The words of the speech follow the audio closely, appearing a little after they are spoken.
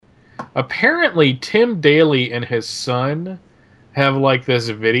Apparently, Tim Daly and his son have like this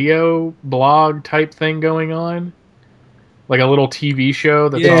video blog type thing going on, like a little TV show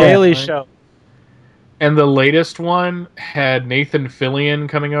that's The Daily Show. And the latest one had Nathan Fillion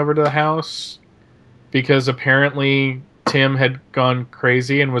coming over to the house because apparently Tim had gone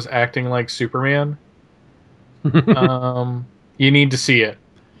crazy and was acting like Superman. You need to see it.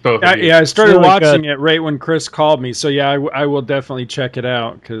 Both of you. Yeah, I started really watching good. it right when Chris called me. So yeah, I will definitely check it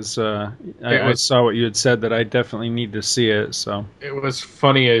out because I saw what you had said that I definitely need to see it. So It was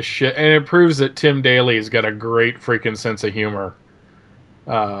funny as shit, and it proves that Tim Daly's got a great freaking sense of humor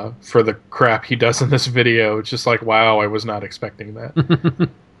for the crap he does in this video. It's just like, wow, I was not expecting that.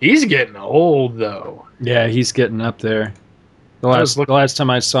 He's getting old, though. yeah, he's getting up there. The last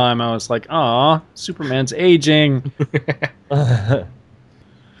time I saw him, I was like, "Aw, Superman's aging."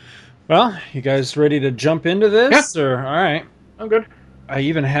 Well, you guys ready to jump into this? Yeah. Or all right, I'm good. I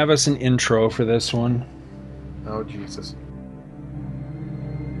even have us an intro for this one. Oh, Jesus.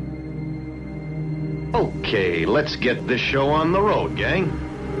 Okay, let's get this show on the road, gang.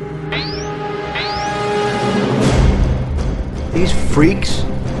 These freaks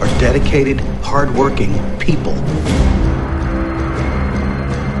are dedicated, hard-working people.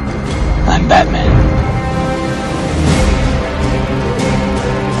 I'm Batman.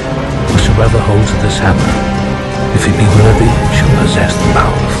 Whosoever holds this hammer, if he be worthy, shall possess the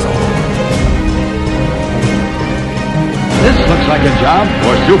power of Thor. This looks like a job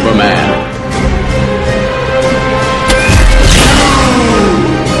for Superman.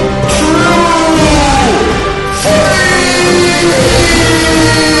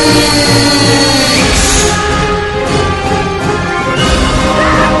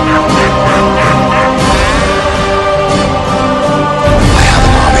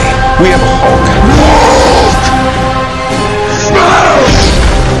 We have Hulk.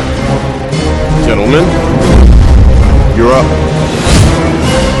 Gentlemen, you're up.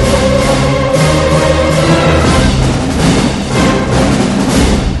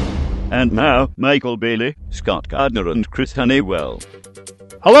 And now, Michael Bailey, Scott Gardner, and Chris Honeywell.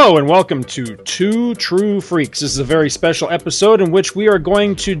 Hello and welcome to Two True Freaks. This is a very special episode in which we are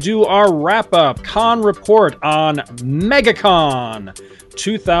going to do our wrap-up con report on MegaCon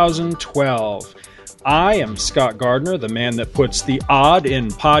 2012. I am Scott Gardner, the man that puts the odd in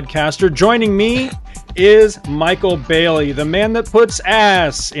podcaster. Joining me is Michael Bailey, the man that puts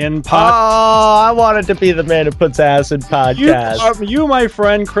ass in podcast. Oh, I wanted to be the man who puts ass in podcast. You, my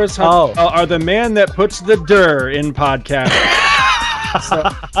friend Chris Hunt, are the man that puts the dir in podcast.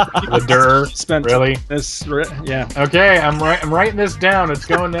 The dir? Really? Yeah. Okay, I'm writing this down. It's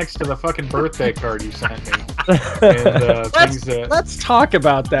going next to the fucking birthday card you sent me. And, let's talk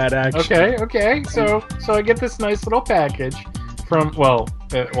about that, actually. Okay. So I get this nice little package from,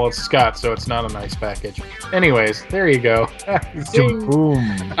 it's Scott, so it's not a nice package. Anyways, there you go. Boom.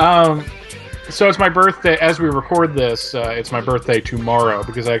 So it's my birthday. As we record this, it's my birthday tomorrow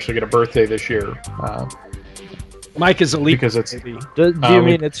because I actually get a birthday this year. Mike is a leap because it's. baby. Do you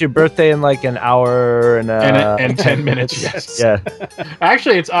mean it's your birthday in like an hour and 10 minutes? Yes. Yeah.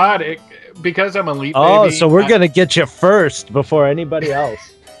 Actually, it's odd because I'm a leap baby. Oh, so we're gonna get you first before anybody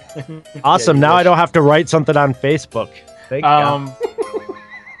else. Awesome. Now I don't have to write something on Facebook. Thank you.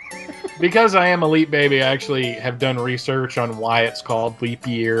 Because I am a leap baby, I actually have done research on why it's called leap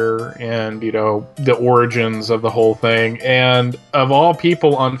year and, the origins of the whole thing. And of all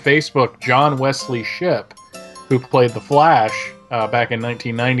people on Facebook, John Wesley Shipp, who played the Flash back in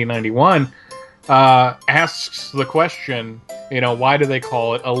 1990-91, asks the question, why do they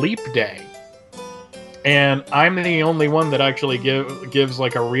call it a leap day? And I'm the only one that actually gives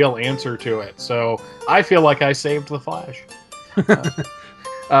like a real answer to it. So I feel like I saved the Flash.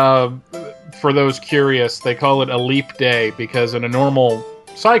 For those curious, they call it a leap day because in a normal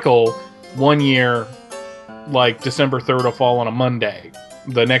cycle, 1 year, like December 3rd will fall on a Monday.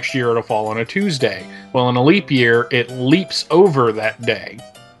 The next year it'll fall on a Tuesday. Well, in a leap year, it leaps over that day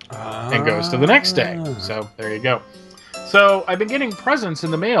and goes to the next day. So there you go. So I've been getting presents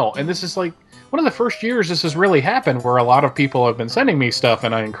in the mail, and this is like one of the first years this has really happened where a lot of people have been sending me stuff,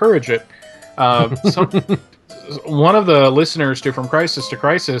 and I encourage it. One of the listeners to From Crisis to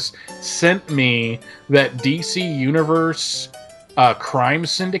Crisis sent me that DC Universe Crime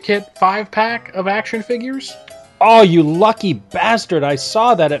Syndicate 5-pack of action figures. Oh, you lucky bastard. I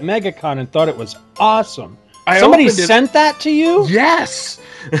saw that at MegaCon and thought it was awesome. Somebody sent that to you? Yes!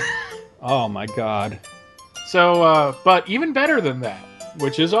 Oh, my God. So, but even better than that,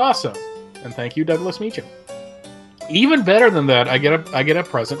 which is awesome, and thank you, Douglas Meacham. Even better than that, I get a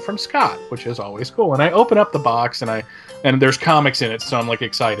present from Scott, which is always cool. And I open up the box, and there's comics in it, so I'm like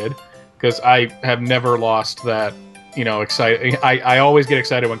excited. because I have never lost that, excited. I always get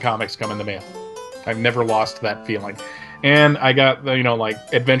excited when comics come in the mail. I've never lost that feeling. And I got the,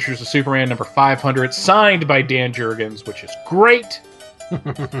 Adventures of Superman number 500 signed by Dan Jurgens, which is great.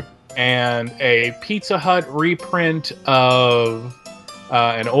 And a Pizza Hut reprint of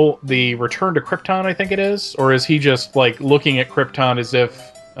the Return to Krypton, I think it is. Or is he just like looking at Krypton as if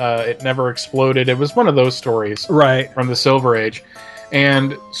it never exploded? It was one of those stories, right, from the Silver Age.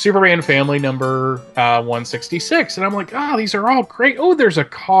 And Superman Family number 166. And I'm like, these are all great. Oh, there's a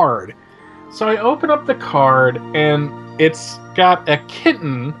card. So I open up the card, and it's got a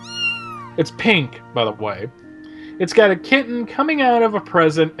kitten. It's pink, by the way. It's got a kitten coming out of a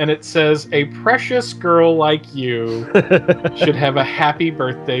present, and it says, "A precious girl like you should have a happy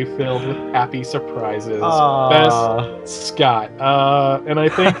birthday filled with happy surprises." Best Scott. And I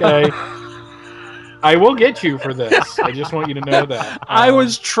think I will get you for this. I just want you to know that. I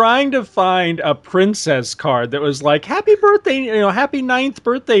was trying to find a princess card that was like, happy birthday, happy 9th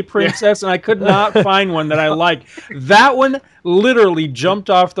birthday, princess, and I could not find one that I liked. That one literally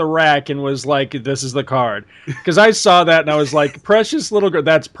jumped off the rack and was like, this is the card. Because I saw that and I was like, precious little girl,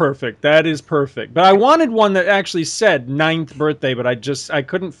 that's perfect. That is perfect. But I wanted one that actually said 9th birthday, but I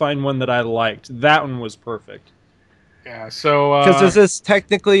couldn't find one that I liked. That one was perfect. Yeah, so because it is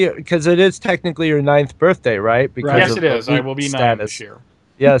technically your 9th birthday, right? Because yes, it is. I will be 9 this year.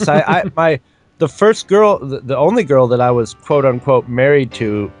 Yes, the first girl, the only girl that I was quote unquote married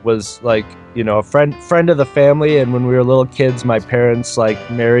to was like, a friend of the family, and when we were little kids, my parents like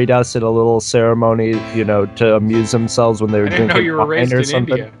married us at a little ceremony, to amuse themselves when they were drinking know you were raised or in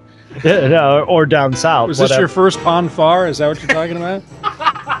something. India. No, or down south. Was this your first ponfar? Is that what you're talking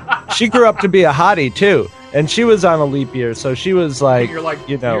about? She grew up to be a hottie too. And she was on a leap year, so she was like, you're like,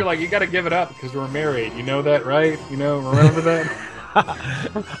 you got to give it up because we're married. You know that, right? Remember that?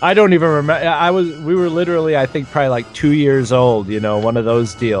 I don't even remember. We were literally, I think, probably like 2 years old. one of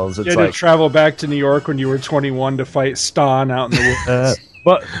those deals. It's you had to travel back to New York when you were 21 to fight Stan out in the woods.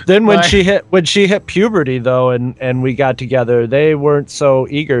 But then when she hit puberty though, and we got together, they weren't so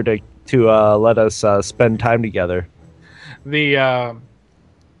eager to let us spend time together.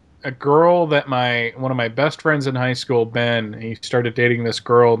 A girl that one of my best friends in high school, Ben, he started dating this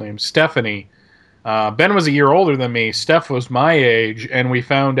girl named Stephanie. Ben was a year older than me. Steph was my age, and we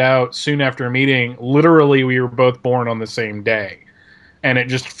found out soon after meeting, literally we were both born on the same day. And it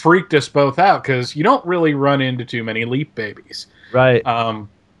just freaked us both out because you don't really run into too many leap babies. Right.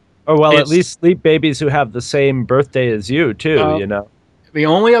 At least leap babies who have the same birthday as you, too, The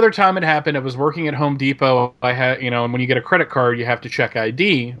only other time it happened, I was working at Home Depot. I had, and when you get a credit card, you have to check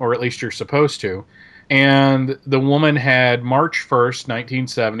ID, or at least you're supposed to. And the woman had March 1st,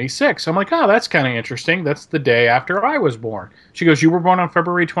 1976. I'm like, that's kind of interesting. That's the day after I was born. She goes, you were born on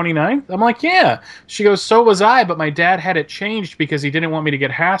February 29th? I'm like, yeah. She goes, so was I, but my dad had it changed because he didn't want me to get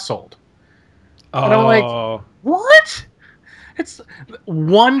hassled. Oh. And I'm like, what? It's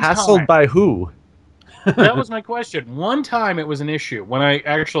one time. Hassled by who? That was my question. One time it was an issue when I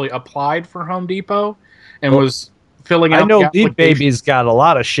actually applied for Home Depot and was filling out. I know Leap Babies got a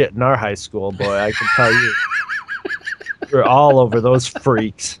lot of shit in our high school, boy. I can tell you. We're all over those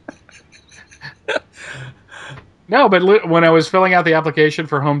freaks. No, but when I was filling out the application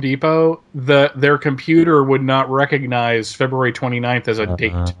for Home Depot, their computer would not recognize February 29th as a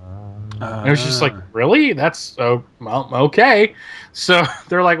date. And it was just like, really? That's okay. So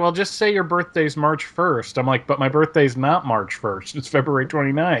they're like, well, just say your birthday's March 1st. I'm like, but my birthday's not March 1st. It's February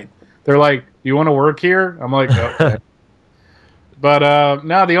 29th. They're like, you want to work here? I'm like, okay. But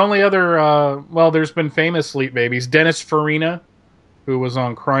now the only other, there's been famous Leap Babies. Dennis Farina, who was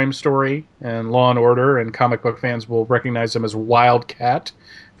on Crime Story and Law and Order, and comic book fans will recognize him as Wildcat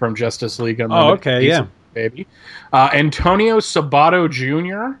from Justice League Unlimited. Oh, okay, yeah. Baby. Antonio Sabato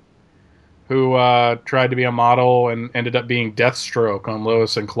Jr., who tried to be a model and ended up being Deathstroke on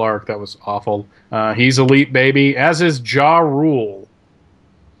Lois and Clark. That was awful. He's a Leap Baby, as is Ja Rule.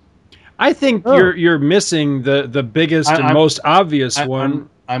 I think you're missing the biggest and most obvious one.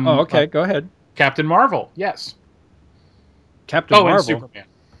 Go ahead. Captain Marvel, yes. Captain Marvel. And Superman.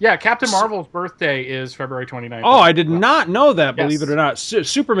 Yeah, Captain Marvel's birthday is February 29th. Oh, I did not know that, believe it or not.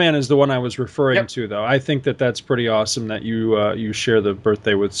 Superman is the one I was referring to, though. I think that's pretty awesome that you share the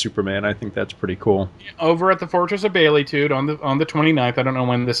birthday with Superman. I think that's pretty cool. Over at the Fortress of Baileytude on the 29th. I don't know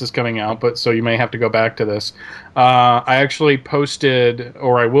when this is coming out, but so you may have to go back to this. I actually posted,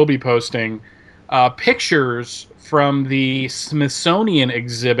 or I will be posting, pictures from the Smithsonian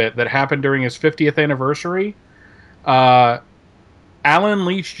exhibit that happened during his 50th anniversary. Alan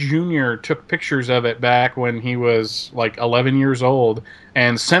Leach Jr. took pictures of it back when he was like 11 years old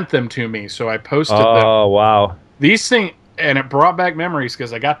and sent them to me. So I posted them. Oh, wow. These things, and it brought back memories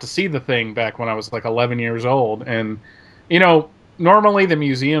because I got to see the thing back when I was like 11 years old. And, you know, normally the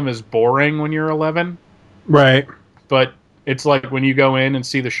museum is boring when you're 11. Right. But it's like when you go in and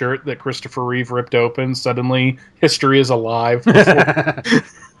see the shirt that Christopher Reeve ripped open, suddenly history is alive.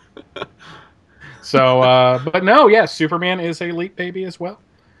 So, but no, yes, Superman is a Leap baby as well.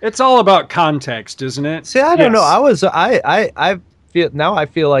 It's all about context, isn't it? See, I don't Yes. know. I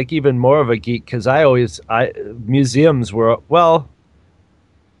feel like even more of a geek because museums were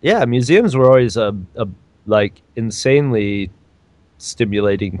always a like insanely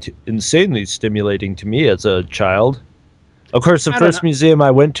stimulating to me as a child. Of course, the first museum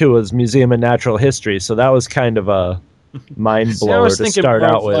I went to was Museum of Natural History, so that was kind of a mind See, I blower was to thinking start more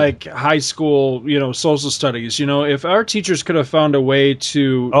out of with. like high school, social studies. If our teachers could have found a way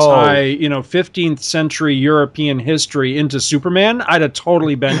to tie, 15th century European history into Superman, I'd have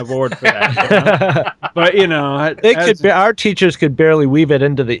totally been aboard for that. But our teachers could barely weave it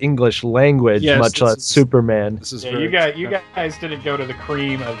into the English language, Yes, much this less is- Superman. This is Yeah, very you guys didn't go to the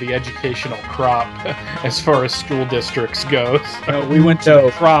cream of the educational crop as far as school districts goes. No, we went to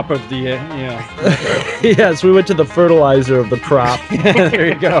the crop of the Yes, we went to the fertilizer of the crop. there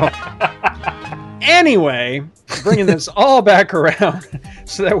you go. Anyway, bringing this all back around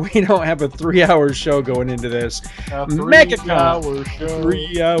so that we don't have a 3-hour show going into this. MegaCon.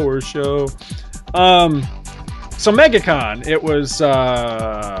 3-hour show. So MegaCon, it was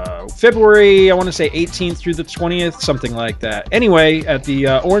February, I want to say 18th through the 20th, something like that. Anyway, at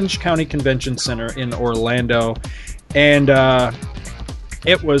the Orange County Convention Center in Orlando. And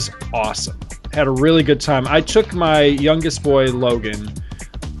it was awesome. Had a really good time. I took my youngest boy, Logan,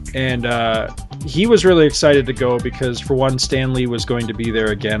 and he was really excited to go because, for one, Stan Lee was going to be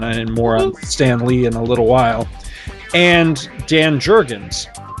there again, and more on Stan Lee in a little while, and Dan Jurgens.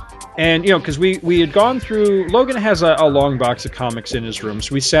 And, because we had gone through... Logan has a long box of comics in his room,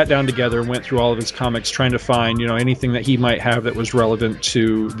 so we sat down together and went through all of his comics trying to find, anything that he might have that was relevant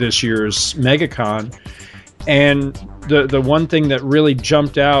to this year's MegaCon. And the one thing that really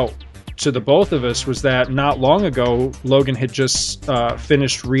jumped out to the both of us was that not long ago, Logan had just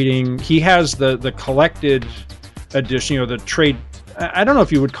finished reading. He has the collected edition, the trade. I don't know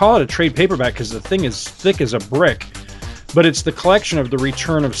if you would call it a trade paperback because the thing is thick as a brick, but it's the collection of the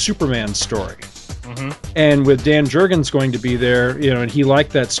Return of Superman story. Mm-hmm. And with Dan Jurgens going to be there, and he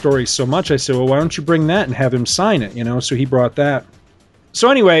liked that story so much, I said, well, why don't you bring that and have him sign it? So he brought that. So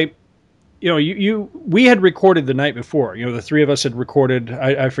anyway, we had recorded the night before. The three of us had recorded.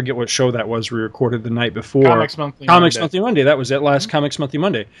 I forget what show that was. We recorded the night before. Comics Monthly Monday. That was it. Last Comics Monthly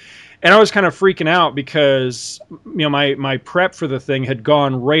Monday. And I was kind of freaking out because my prep for the thing had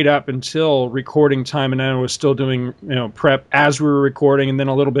gone right up until recording time, and I was still doing prep as we were recording, and then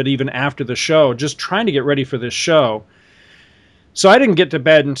a little bit even after the show, just trying to get ready for this show. So I didn't get to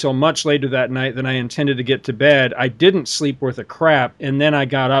bed until much later that night than I intended to get to bed. I didn't sleep worth a crap, and then I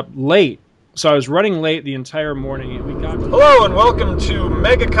got up late. So I was running late the entire morning, and we got... Hello, and welcome to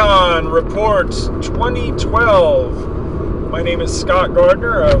MegaCon Report 2012. My name is Scott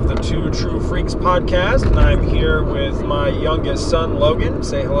Gardner of the Two True Freaks podcast, and I'm here with my youngest son, Logan.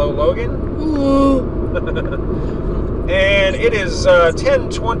 Say hello, Logan. Hello. And it is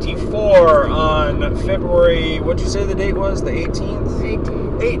 10/24 on February... What'd you say the date was? The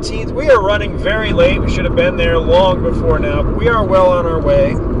 18th? 18th. We are running very late. We should have been there long before now, but we are well on our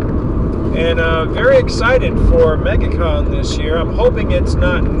way. And very excited for MegaCon this year. I'm hoping it's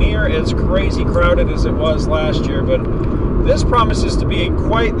not near as crazy crowded as it was last year, but this promises to be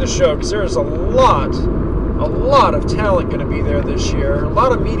quite the show because there's a lot of talent going to be there this year. A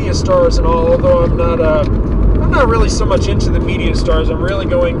lot of media stars and all. Although I'm not really so much into the media stars. I'm really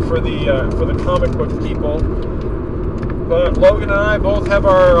going for the comic book people. But Logan and I both have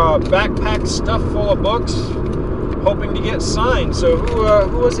our backpack stuffed full of books, hoping to get signed. So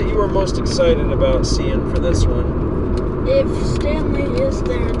who was it you were most excited about seeing for this one? If Stan Lee is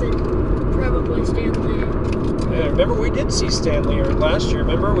there, then probably Stan Lee. Yeah, remember we did see Stan Lee last year.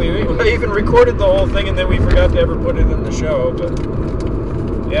 Remember we even recorded the whole thing and then we forgot to ever put it in the show. But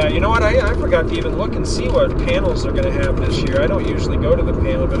yeah, you know what? I forgot to even look and see what panels they're going to have this year. I don't usually go to the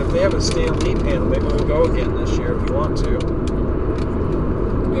panel, but if they have a Stan Lee panel, maybe we'll go again this year if we want to.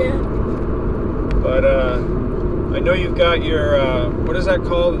 Yeah. But I know you've got your what is that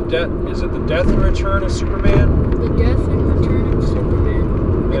called? Is it the Death and Return of Superman? The Death and Return of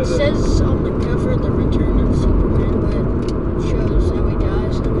Superman. Yeah, It says on the cover The Return of Superman, but it shows how he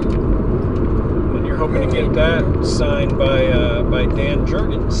dies in it. And you're hoping to get that signed by Dan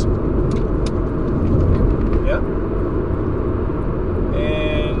Jurgens. Yeah.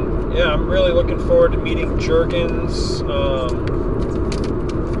 And yeah, I'm really looking forward to meeting Jurgens.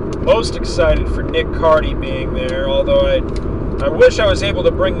 Most excited for Nick Cardy being there, although I wish I was able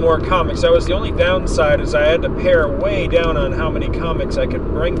to bring more comics. That was the only downside, is I had to pare way down on how many comics I could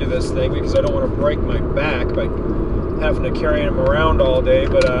bring to this thing, because I don't want to break my back by having to carry them around all day.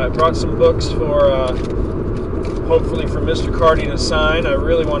 But I brought some books for, hopefully for Mr. Cardy to sign. I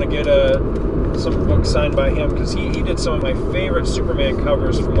really want to get some books signed by him, because he did some of my favorite Superman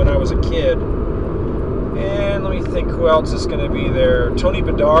covers from when I was a kid. And let me think who else is going to be there. Tony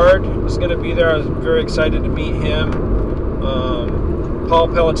Bedard is going to be there. I was very excited to meet him. Paul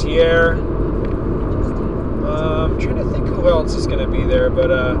Pelletier. I'm trying to think who else is going to be there, but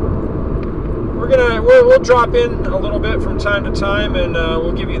we'll drop in a little bit from time to time, and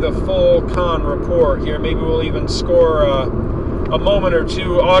we'll give you the full con report here. Maybe we'll even score a moment or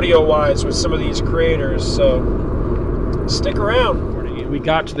two audio-wise with some of these creators. So stick around. We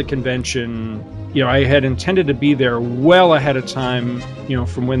got to the convention. You know, I had intended to be there well ahead of time, you know,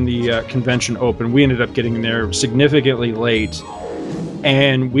 from when the convention opened. We ended up getting there significantly late.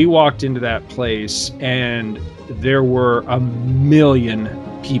 And we walked into that place, and there were 1 million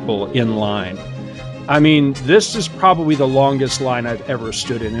people in line. I mean, this is probably the longest line I've ever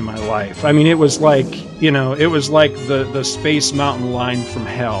stood in my life. I mean, it was like, you know, it was like the Space Mountain line from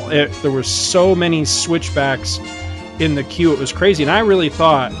hell. There were so many switchbacks in the queue. It was crazy. And I really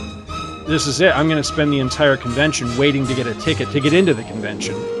thought, this is it. I'm going to spend the entire convention waiting to get a ticket to get into the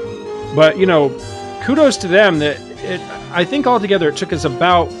convention. But, you know, kudos to them that I think altogether it took us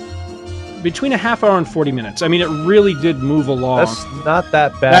about between a half hour and 40 minutes. I mean, it really did move along. That's not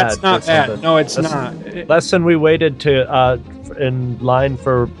that bad. That's not bad. No, it's not. Less than we waited to in line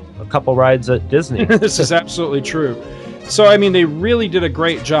for a couple rides at Disney. This is absolutely true. So, I mean, they really did a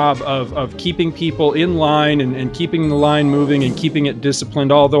great job of keeping people in line and keeping the line moving and keeping it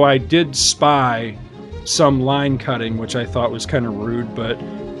disciplined, although I did spy some line cutting, which I thought was kind of rude, but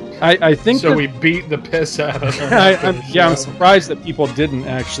I think... So we beat the piss out of them. I'm surprised that people didn't,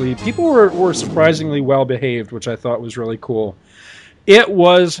 actually. People were surprisingly well-behaved, which I thought was really cool. It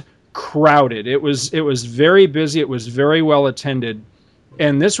was crowded. It was very busy. It was very well-attended.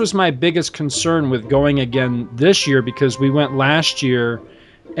 And this was my biggest concern with going again this year, because we went last year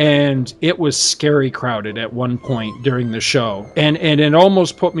and it was scary crowded at one point during the show. And it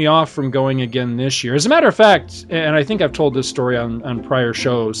almost put me off from going again this year. As a matter of fact, and I think I've told this story on prior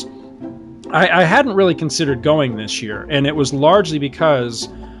shows, I hadn't really considered going this year. And it was largely because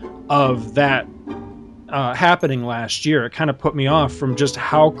of that happening last year. It kind of put me off from just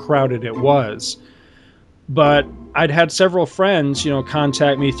how crowded it was. But I'd had several friends, you know,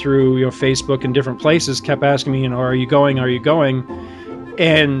 contact me through, you know, Facebook and different places, kept asking me, you know, are you going? Are you going?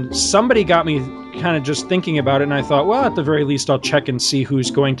 And somebody got me kind of just thinking about it, and I thought, well, at the very least, I'll check and see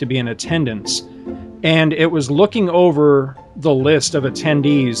who's going to be in attendance. And it was looking over the list of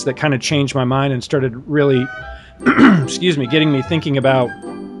attendees that kind of changed my mind and started really, excuse me, getting me thinking about,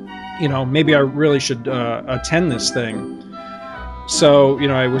 you know, maybe I really should attend this thing. So, you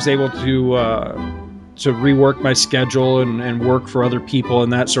know, I was able to rework my schedule and work for other people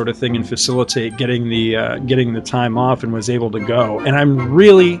and that sort of thing, and facilitate getting the time off, and was able to go. And I'm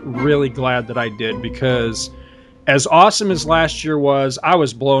really, really glad that I did, because as awesome as last year was, I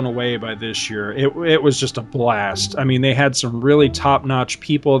was blown away by this year. It was just a blast. I mean, they had some really top-notch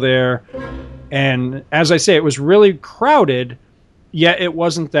people there, and as I say, it was really crowded, yet it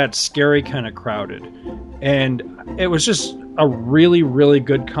wasn't that scary kind of crowded. And it was just a really, really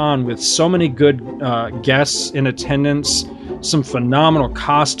good con with so many good guests in attendance, some phenomenal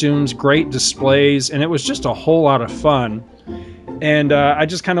costumes, great displays, and it was just a whole lot of fun. And I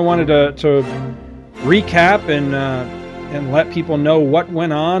just kind of wanted to recap and let people know what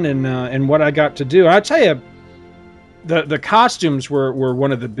went on and what I got to do. I tell you, the costumes were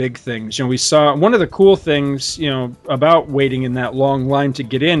one of the big things. You know, we saw one of the cool things, you know, about waiting in that long line to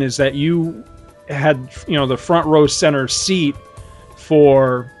get in is that you had, you know, the front row center seat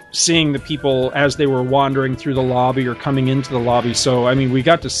for seeing the people as they were wandering through the lobby or coming into the lobby. So, I mean, we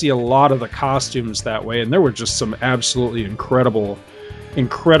got to see a lot of the costumes that way, and there were just some absolutely incredible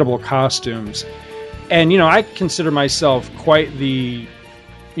costumes. And, you know, I consider myself quite the,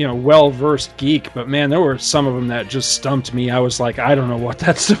 you know, well-versed geek, but man, there were some of them that just stumped me. I was like, I don't know what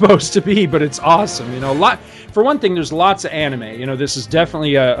that's supposed to be, but it's awesome. You know, for one thing, there's lots of anime. You know, this is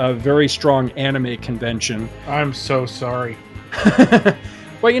definitely a very strong anime convention. I'm so sorry.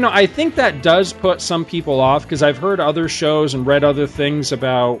 Well, you know, I think that does put some people off, because I've heard other shows and read other things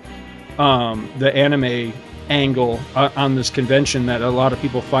about the anime angle on this convention, that a lot of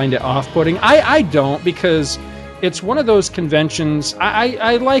people find it off-putting. I don't, because it's one of those conventions.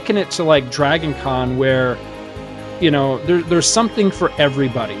 I liken it to like Dragon Con, where there's something for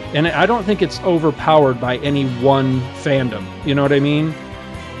everybody, and I don't think it's overpowered by any one fandom. You know what I mean?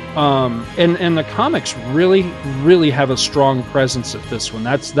 And the comics really, really have a strong presence at this one.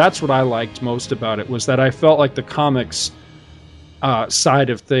 That's what I liked most about it, was that I felt like the comics side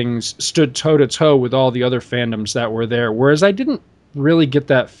of things stood toe to toe with all the other fandoms that were there, whereas I didn't really get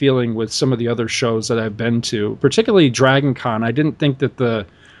that feeling with some of the other shows that I've been to, particularly Dragon Con. I didn't think that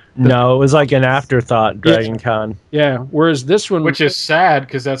no, it was like an afterthought, Dragon Con. Yeah, whereas this one... Which is sad,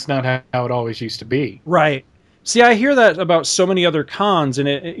 because that's not how it always used to be. Right. See, I hear that about so many other cons,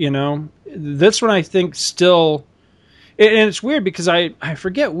 and this one I think still... And it's weird, because I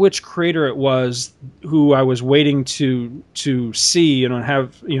forget which creator it was who I was waiting to see, and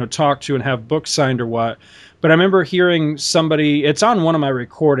have talk to and have books signed or what. But I remember hearing somebody. It's on one of my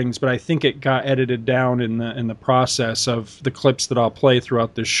recordings, but I think it got edited down in the process of the clips that I'll play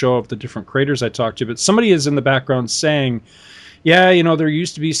throughout this show of the different creators I talked to. But somebody is in the background saying, "Yeah, there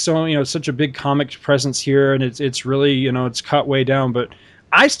used to be such a big comic presence here, and it's really it's cut way down." But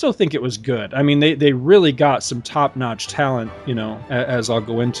I still think it was good. I mean, they really got some top-notch talent, as I'll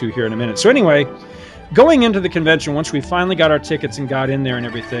go into here in a minute. So anyway, going into the convention, once we finally got our tickets and got in there and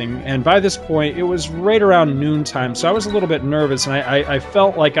everything, and by this point, it was right around noontime, so I was a little bit nervous, and I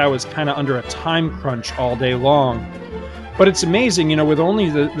felt like I was kind of under a time crunch all day long. But it's amazing, with only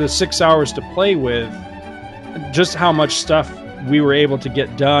the 6 hours to play with, just how much stuff we were able to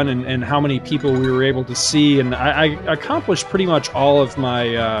get done, and how many people we were able to see, and I accomplished pretty much all of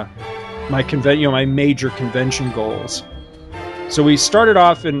my my major convention goals. So we started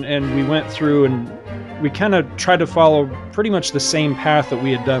off and we went through, and we kind of tried to follow pretty much the same path that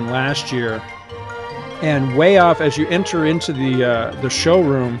we had done last year. And way off, as you enter into the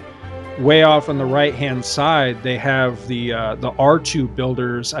showroom, way off on the right-hand side, they have the R2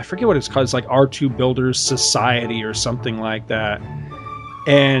 Builders. I forget what it's called. It's like R2 Builders Society or something like that.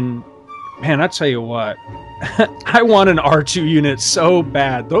 And man, I tell you what, I want an R2 unit so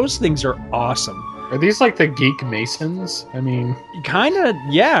bad. Those things are awesome. Are these like the Geek Masons? I mean, kind of.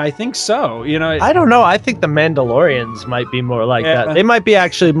 Yeah, I think so. I don't know. I think the Mandalorians might be more like that. They might be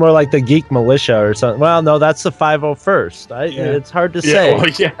actually more like the Geek Militia or something. Well, no, that's the 501st. It's hard to say. Well,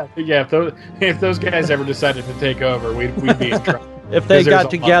 yeah. If those guys ever decided to take over, we'd be in trouble. If they got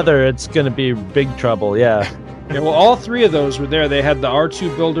together, it's going to be big trouble. Yeah. Yeah, well, all three of those were there. They had the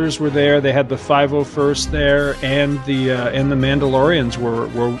R2 Builders were there. They had the 501st there, and the Mandalorians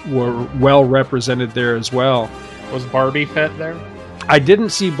were well represented there as well. Was Barbie Fett there? I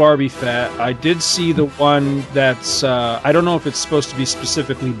didn't see Barbie Fett. I did see the one that's I don't know if it's supposed to be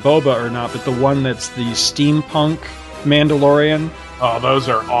specifically Boba or not, but the one that's the steampunk Mandalorian. Oh, those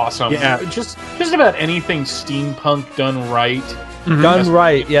are awesome. Yeah, just about anything steampunk done right. Mm-hmm. Done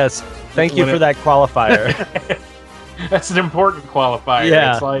right, yes. Thank you for that qualifier. That's an important qualifier.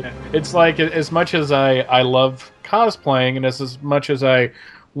 Yeah. It's like as much as I love cosplaying, and as much as I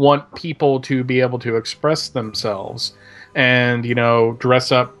want people to be able to express themselves and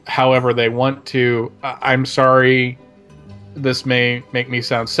dress up however they want to, I'm sorry, this may make me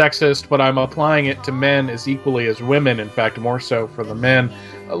sound sexist, but I'm applying it to men as equally as women. In fact, more so for the men.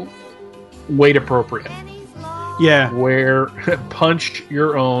 Weight appropriate. Yeah. Punch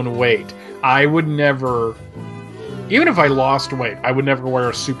your own weight. I would never, even if I lost weight, I would never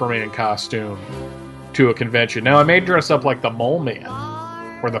wear a Superman costume to a convention. Now, I may dress up like the Mole Man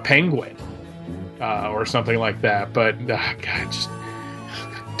or the Penguin or something like that, but God, just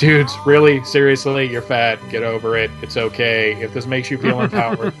dudes, really, seriously, you're fat. Get over it. It's okay. If this makes you feel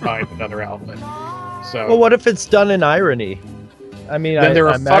empowered, find another outlet. So, well, what if it's done in irony? I mean, then they're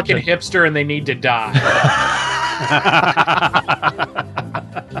a fucking hipster and they need to die.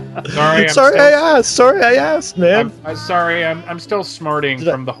 Sorry, I asked, man. I'm sorry. I'm still smarting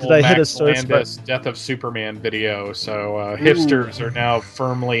from the whole Max Landis Death of Superman video. So hipsters are now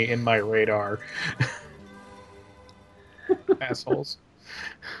firmly in my radar. Assholes.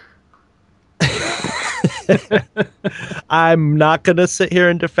 I'm not gonna sit here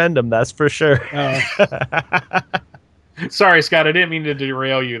and defend them. That's for sure. Sorry, Scott. I didn't mean to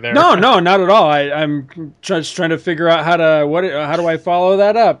derail you there. No, not at all. I'm just trying to figure out how do I follow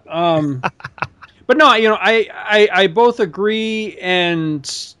that up. But no, I both agree,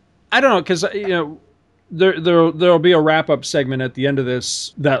 and I don't know, because there'll be a wrap up segment at the end of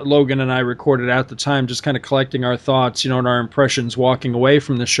this that Logan and I recorded at the time, just kind of collecting our thoughts, and our impressions walking away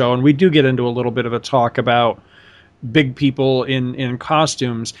from the show, and we do get into a little bit of a talk about big people in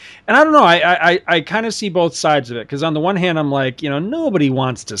costumes. And I don't know, I kind of see both sides of it, because on the one hand I'm like, nobody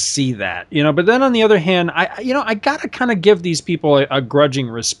wants to see that, but then on the other hand, I gotta kind of give these people a grudging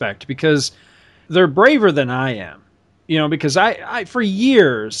respect, because they're braver than I am, because I for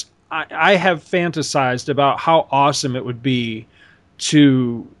years I have fantasized about how awesome it would be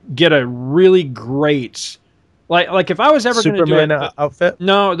to get a really great, like if I was ever going to do Superman outfit.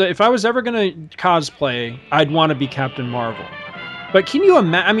 No, if I was ever going to cosplay, I'd want to be Captain Marvel. But can you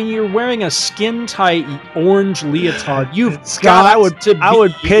imagine? I mean, you're wearing a skin tight orange leotard. Scott, I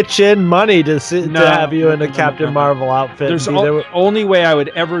would pitch in money to have you in a Captain Marvel outfit. There's only way I would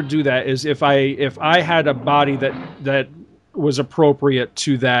ever do that is if I had a body that was appropriate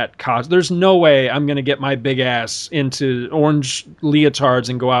to that cause. There's no way I'm going to get my big ass into orange leotards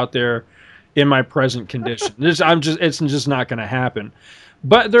and go out there in my present condition. It's just not going to happen.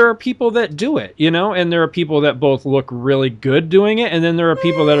 But there are people that do it, and there are people that both look really good doing it, and then there are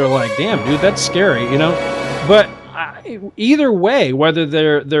people that are like, damn, dude, that's scary, But either way, whether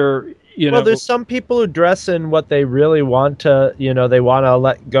they're well, there's some people who dress in what they really want to, they want to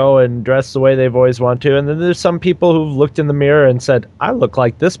let go and dress the way they've always wanted to. And then there's some people who've looked in the mirror and said, I look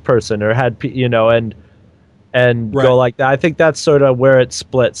like this person, or had, and right. Go like that. I think that's sort of where it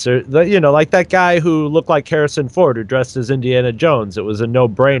splits. Or, like that guy who looked like Harrison Ford, who dressed as Indiana Jones. It was a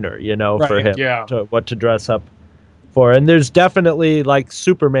no-brainer, right. For him what to dress up for. And there's definitely like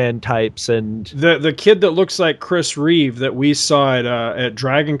Superman types, and the kid that looks like Chris Reeve that we saw at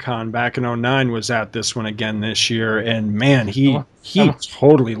Dragon Con back in 2009 was at this one again this year, and man, he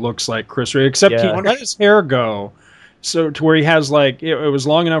totally looks like Chris Reeve, except he let his hair go so to where he has like it was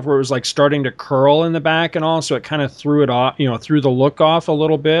long enough where it was like starting to curl in the back and all, so it kind of threw it off, threw the look off a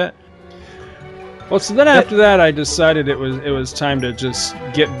little bit. Well, so then after that, I decided it was time to just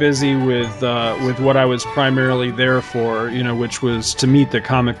get busy with what I was primarily there for, which was to meet the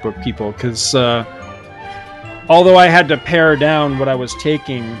comic book people. Because although I had to pare down what I was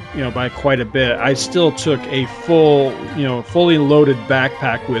taking, by quite a bit, I still took a fully loaded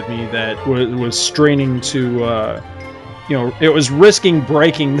backpack with me that was straining to. It was risking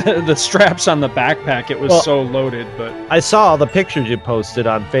breaking the straps on the backpack. It was so loaded. But I saw all the pictures you posted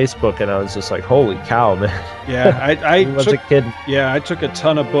on Facebook, and I was just like, "Holy cow, man!" Yeah, I was a kid. Yeah, I took a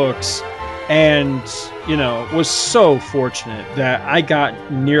ton of books, and was so fortunate that I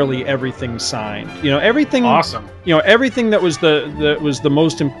got nearly everything signed. Everything awesome. Everything that was the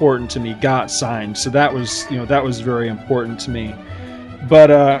most important to me got signed. So that was very important to me.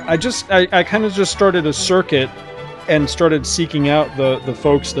 But I kind of just started a circuit and started seeking out the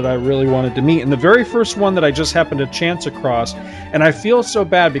folks that I really wanted to meet. And the very first one that I just happened to chance across, and I feel so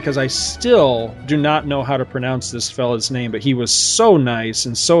bad because I still do not know how to pronounce this fella's name, but he was so nice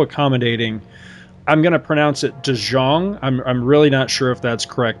and so accommodating. I'm going to pronounce it DeJong. I'm really not sure if that's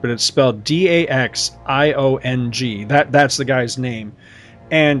correct, but it's spelled Daxiong. That's the guy's name.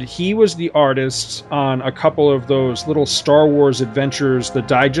 And he was the artist on a couple of those little Star Wars Adventures, the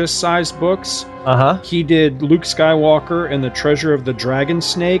digest-sized books. He did Luke Skywalker and the Treasure of the Dragon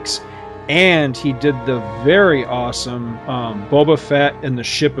Snakes, and he did the very awesome Boba Fett and the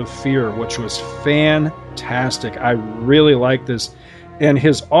Ship of Fear, which was fantastic. I really like this. And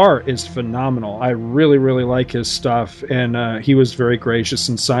his art is phenomenal. I really, really like his stuff. And he was very gracious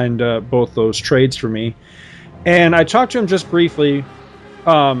and signed both those trades for me. And I talked to him just briefly.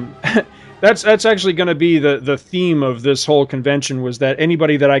 That's actually going to be the theme of this whole convention, was that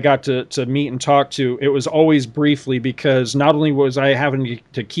anybody that I got to meet and talk to, it was always briefly, because not only was I having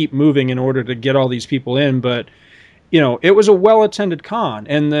to keep moving in order to get all these people in, but it was a well-attended con,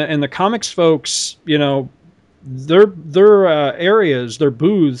 and the comics folks, their areas, their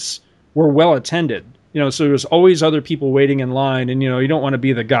booths were well attended. So there's always other people waiting in line, and you don't want to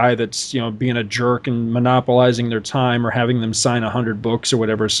be the guy that's being a jerk and monopolizing their time or having them sign 100 books or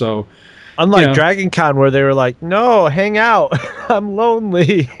whatever. So, unlike Dragon Con, where they were like, "No, hang out, I'm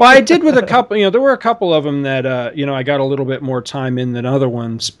lonely." Well, I did with a couple. There were a couple of them that I got a little bit more time in than other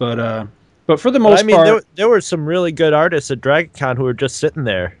ones, but for the most part, there were some really good artists at Dragon Con who were just sitting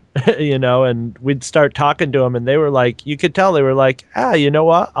there. And we'd start talking to them, and they were like, you could tell they were like, you know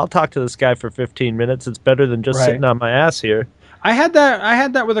what? I'll talk to this guy for 15 minutes. It's better than just sitting on my ass here. I had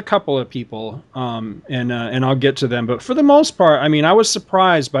that with a couple of people, and I'll get to them. But for the most part, I was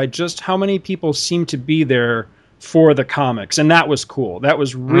surprised by just how many people seemed to be there for the comics, and that was cool. That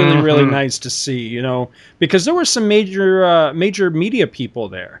was really, really nice to see, because there were some major media people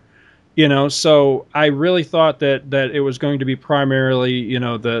there. So I really thought that it was going to be primarily,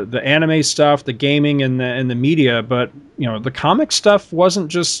 the anime stuff, the gaming, and the media, but the comic stuff wasn't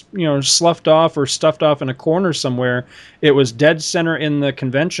just sloughed off or stuffed off in a corner somewhere. It was dead center in the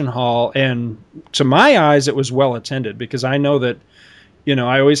convention hall, and to my eyes, it was well attended, because I know that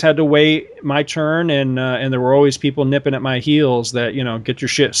I always had to wait my turn, and there were always people nipping at my heels that get your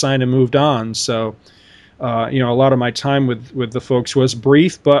shit signed and moved on. So. A lot of my time with the folks was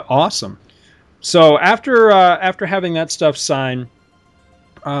brief but awesome. So after having that stuff signed,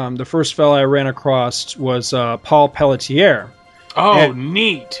 the first fella I ran across was Paul Pelletier. Oh,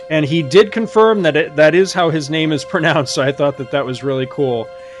 neat! And he did confirm that is how his name is pronounced. So I thought that was really cool.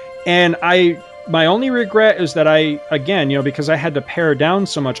 And my only regret is that because I had to pare down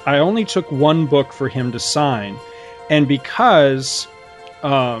so much, I only took one book for him to sign, and because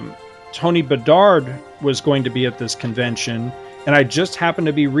Tony Bedard was going to be at this convention, and I just happened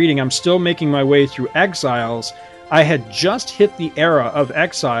to be reading. I'm still making my way through Exiles. I had just hit the era of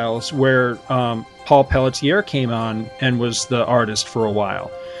Exiles where Paul Pelletier came on and was the artist for a while.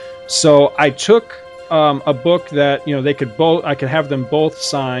 So I took a book that I could have them both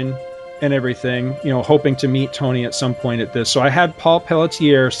sign and everything, hoping to meet Tony at some point at this. So I had Paul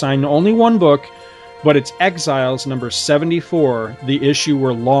Pelletier sign only one book, but it's Exiles number 74, the issue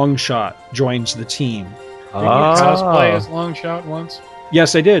where Longshot joins the team. Did you cosplay as Longshot once?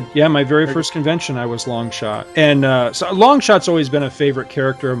 Yes, I did. Yeah, my very first convention, I was Longshot. And so Longshot's always been a favorite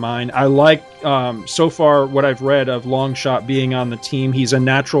character of mine. I like, so far, what I've read of Longshot being on the team. He's a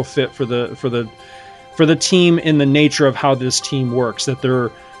natural fit for the team in the nature of how this team works, that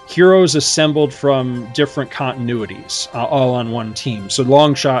they're heroes assembled from different continuities, all on one team. So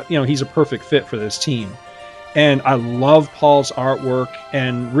Longshot, he's a perfect fit for this team. And I love Paul's artwork,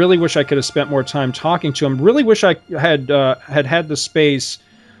 and really wish I could have spent more time talking to him. Really wish I had the space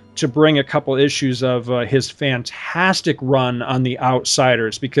to bring a couple issues of his fantastic run on The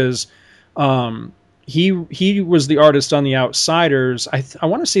Outsiders, because he was the artist on The Outsiders. I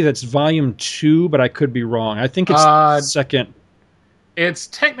want to say that's volume 2, but I could be wrong. I think it's the second. It's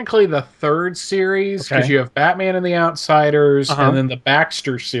technically the third series, because you have Batman and the Outsiders, and then the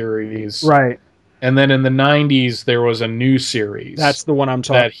Baxter series. Right. And then in the 90s, there was a new series. That's the one I'm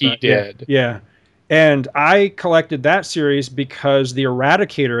talking about. That he did. Yeah. And I collected that series because the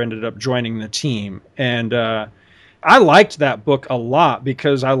Eradicator ended up joining the team. And I liked that book a lot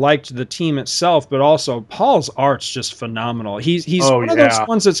because I liked the team itself, but also Paul's art's just phenomenal. He's one of those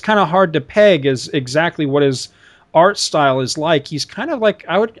ones that's kind of hard to peg as exactly what his art style is like. He's kind of like,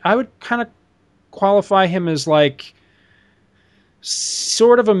 I would kind of qualify him as like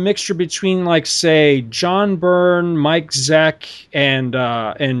sort of a mixture between, like, say, John Byrne, Mike Zeck,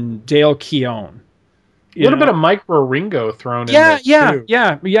 and Dale Keown. A little bit of Mike Wieringo thrown in there, too.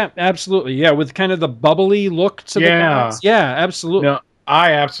 Yeah, absolutely. Yeah, with kind of the bubbly look to the guys. Yeah, absolutely. No,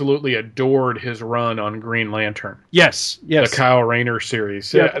 I absolutely adored his run on Green Lantern. Yes. The Kyle Rayner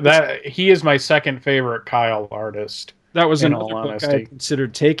series. Yeah, he is my second favorite Kyle artist. That was another book I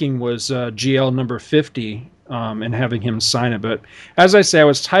considered taking, was GL number 50. And having him sign it. But as I say, I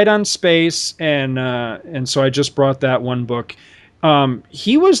was tight on space, and so I just brought that one book.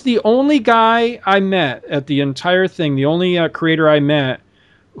 He was the only guy I met at the entire thing, the only creator I met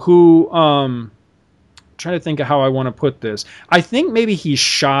who, trying to think of how I want to put this. I think maybe he's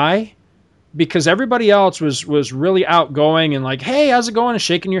shy, because everybody else was really outgoing and like, hey, how's it going? And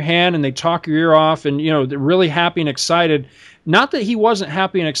shaking your hand, and they talk your ear off, and they're really happy and excited. Not that he wasn't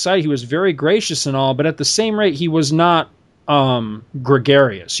happy and excited. He was very gracious and all, but at the same rate, he was not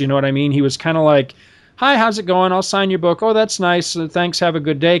gregarious. You know what I mean? He was kind of like, hi, how's it going? I'll sign your book. Oh, that's nice. Thanks. Have a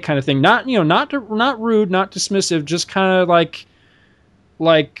good day, kind of thing. Not rude, not dismissive, just kind of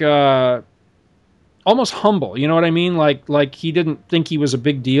like almost humble. You know what I mean? Like he didn't think he was a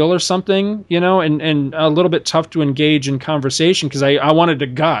big deal or something, and a little bit tough to engage in conversation because I wanted to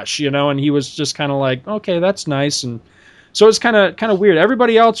gush, and he was just kind of like, okay, that's nice. And so it's kind of weird.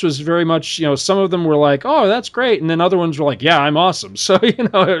 Everybody else was very much, some of them were like, oh, that's great. And then other ones were like, yeah, I'm awesome. So,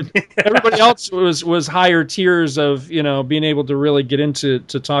 everybody else was higher tiers of, being able to really get into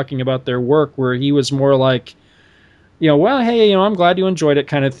talking about their work, where he was more like, well, hey, I'm glad you enjoyed it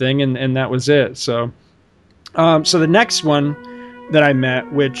kind of thing. And that was it. So, so the next one that I met,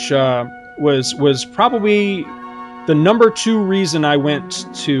 which was probably the number 2 reason I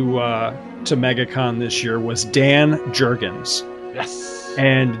went to MegaCon this year, was Dan Jurgens. Yes.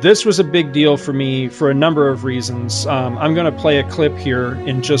 And this was a big deal for me for a number of reasons. I'm going to play a clip here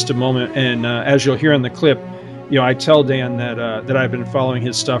in just a moment, and as you'll hear in the clip, I tell Dan that I've been following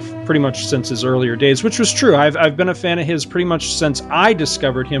his stuff pretty much since his earlier days, which was true. I've been a fan of his pretty much since I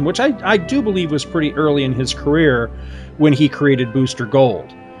discovered him, which I do believe was pretty early in his career when he created Booster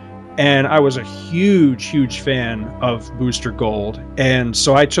Gold. And I was a huge fan of Booster Gold. And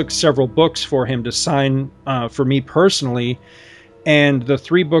so I took several books for him to sign for me personally. And the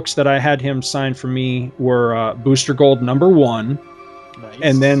 3 books that I had him sign for me were Booster Gold #1, nice.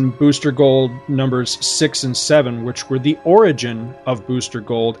 And then Booster Gold numbers 6 and 7, which were the origin of Booster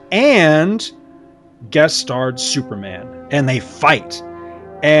Gold, and guest starred Superman. And they fight.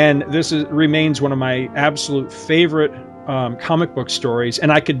 And this remains one of my absolute favorite comic book stories,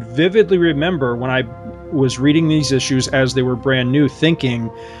 and I could vividly remember when I was reading these issues as they were brand new,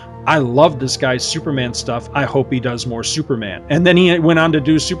 thinking, I love this guy's Superman stuff. I hope he does more Superman. And then he went on to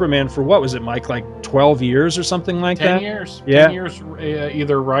do Superman for, what was it, Mike, like 12 years or something like 10 that? 10 years. Yeah. 10 years,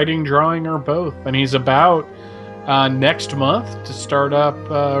 either writing, drawing, or both. And he's about next month to start up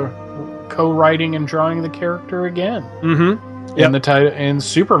co-writing and drawing the character again. Mm-hmm. In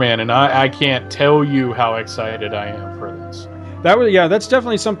Superman, and I can't tell you how excited I am for this. That's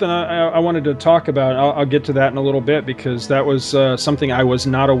definitely something I wanted to talk about. I'll get to that in a little bit, because that was something I was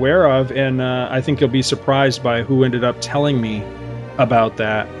not aware of, and I think you'll be surprised by who ended up telling me about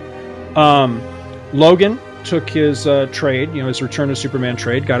that. Logan took his trade, his Return to Superman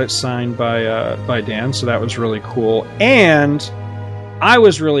trade, got it signed by Dan, so that was really cool. And I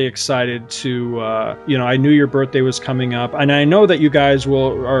was really excited to, I knew your birthday was coming up, and I know that you guys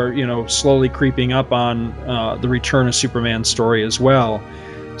are slowly creeping up on the Return of Superman story as well.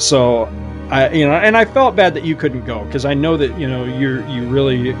 So, I felt bad that you couldn't go, because I know that you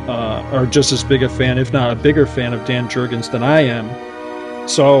really are just as big a fan, if not a bigger fan, of Dan Jurgens than I am.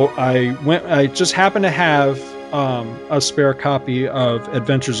 So I just happened to have a spare copy of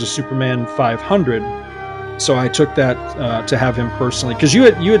Adventures of Superman 500. So I took that to have him personally, because you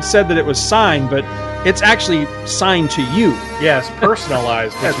had said that it was signed, but it's actually signed to you. Yes,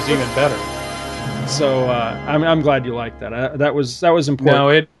 personalized, which is even better. So I'm glad you liked that. That was important. No,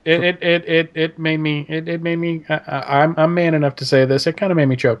 it made me. I'm man enough to say this. It kind of made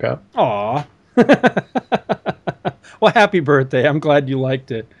me choke up. Aw. Well, happy birthday! I'm glad you liked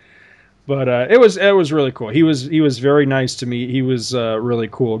it. But it was really cool. He was very nice to me. He was a really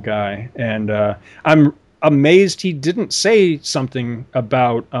cool guy, and I'm amazed he didn't say something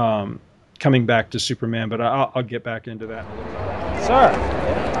about coming back to Superman, but I'll get back into that in a little bit.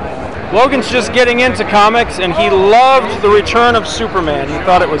 Sir, Logan's just getting into comics, and he loved the Return of Superman. He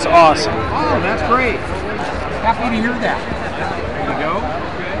thought it was awesome. Oh, that's great. Happy to hear that. There you go.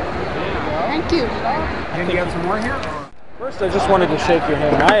 Thank you. And you have some more here? First, I just wanted to shake your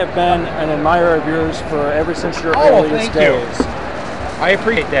hand. I have been an admirer of yours ever since your earliest days. I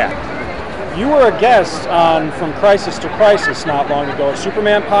appreciate that. You were a guest on From Crisis to Crisis not long ago, a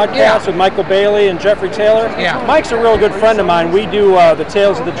Superman podcast with Michael Bailey and Jeffrey Taylor. Yeah. Mike's a real good friend of mine. We do the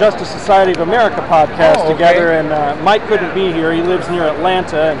Tales of the Justice Society of America podcast together, and Mike couldn't be here. He lives near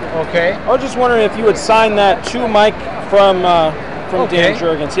Atlanta. And I was just wondering if you would sign that to Mike from Dan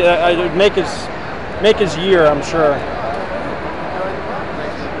Jurgens. It'd make his year, I'm sure.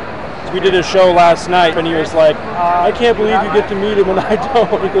 We did a show last night, and he was like, I can't believe you get to meet him and I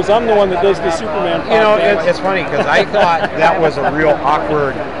don't. He goes, I'm the one that does the Superman podcast. It's funny, because I thought that was a real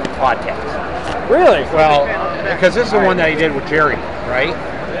awkward podcast. Really? Well, because this is the one that he did with Jerry, right?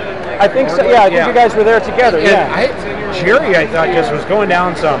 I think so, yeah. I think you guys were there together, Jerry, I thought, just was going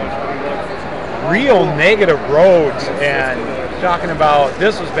down some real negative roads and talking about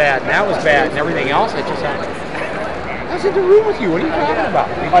this was bad and that was bad and everything else. I just thought, what's in the room with you? What are you talking about?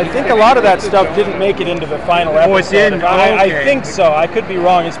 I think a lot of that stuff didn't make it into the final episode. Oh, it didn't? I think so. I could be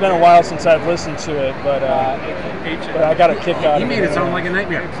wrong. It's been a while since I've listened to it, but I got a kick out of it. He made it sound like a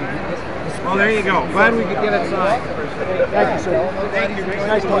nightmare. Well, there you go. Glad we could get it signed. Thank you, sir. Thank you.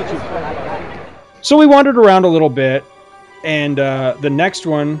 Nice to meet you. So we wandered around a little bit, and the next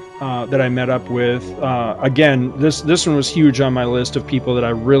one that I met up with, again, this one was huge on my list of people that I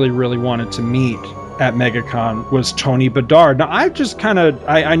really, really wanted to meet at MegaCon, was Tony Bedard. Now, I've just kind of,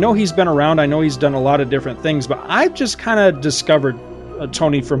 I know he's been around, I know he's done a lot of different things, but I've just kind of discovered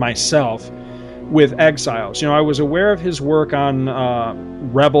Tony for myself with Exiles. I was aware of his work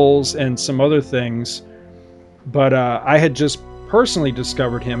on Rebels and some other things, but I had just personally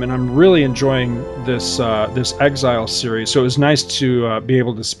discovered him, and I'm really enjoying this Exile series. So it was nice to be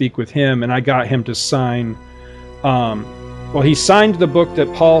able to speak with him, and I got him to sign. He signed the book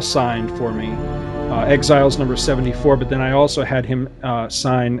that Paul signed for me, Exiles number 74, but then I also had him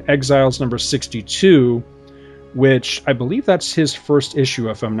sign Exiles number 62, which I believe that's his first issue,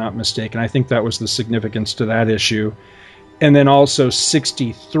 if I'm not mistaken. I think that was the significance to that issue. And then also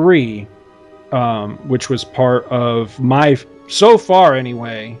 63, which was part of my, so far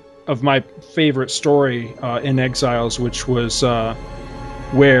anyway, of my favorite story in Exiles, which was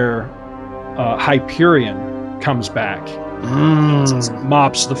where Hyperion comes back.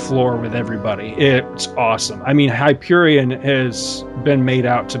 Mops the floor with everybody. It's awesome. I mean, Hyperion has been made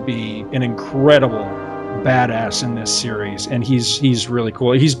out to be an incredible badass in this series, and he's really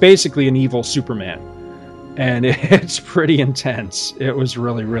cool. He's basically an evil Superman, and it's pretty intense. It was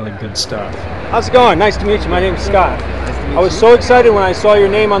really, really good stuff. How's it going? Nice to meet you. My name's Scott. I was so excited when I saw your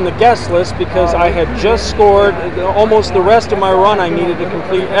name on the guest list because I had just scored almost the rest of my run. I needed to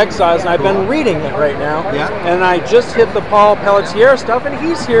complete Exiles, and I've been reading it right now. Yeah. And I just hit the Paul Pelletier stuff, and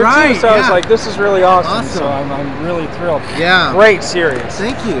he's here too. So I was like, this is really awesome. So I'm really thrilled. Yeah. Great series.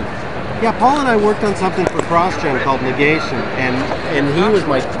 Thank you. Yeah, Paul and I worked on something for CrossGen called Negation, and he was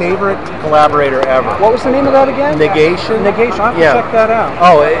my favorite collaborator ever. What was the name of that again? Negation. Negation. I have to check that out.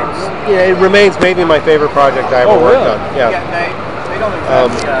 Oh, it remains maybe my favorite project I ever worked on. Yeah.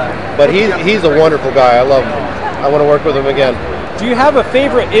 But he's a wonderful guy. I love him. I want to work with him again. Do you have a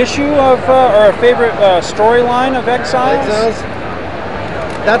favorite issue of or a favorite storyline of Exiles?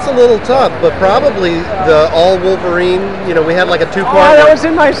 That's a little tough, but probably the all Wolverine. You know, we had like a two-part. Oh, that was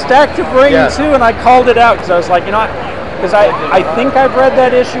in my stack to bring too, and I called it out because I was like, you know, because I think I've read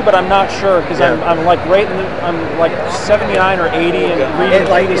that issue, but I'm not sure because I'm like I'm like 79 or 80 and reading.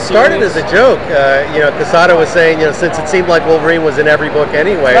 It started as a joke. You know, Quesada was saying, you know, since it seemed like Wolverine was in every book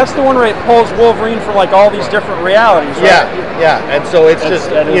anyway. That's the one where it pulls Wolverine from like all these different realities, right? Yeah, and so it's just,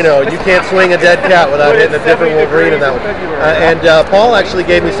 you know, you can't swing a dead cat without hitting a different Wolverine in that one. And Paul actually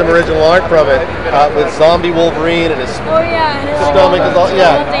gave me some original art from it with zombie Wolverine and his stomach is all,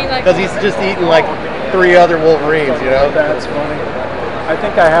 because he's just eating like 3 other Wolverines, you know. That's funny. I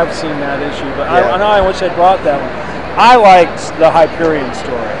think I have seen that issue, but I know I wish I'd brought that one. I liked the Hyperion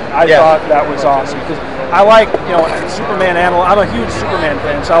story. I thought that was awesome because I like, you know, Superman analog. I'm a huge Superman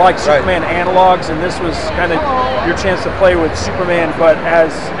fan, so I like Superman analogs, and this was kind of your chance to play with Superman, but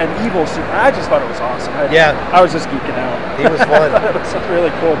as an evil Superman. I just thought it was awesome. I was just geeking out. He was fun. It was a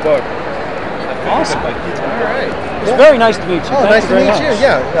really cool book. Awesome. All right. It's very nice to meet you. Oh, nice to meet you.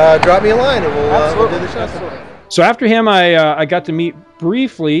 Yeah, drop me a line and we'll do the show. So after him, I got to meet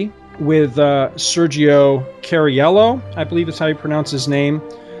briefly with Sergio Cariello, I believe is how you pronounce his name.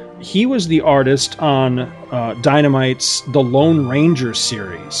 He was the artist on Dynamite's The Lone Ranger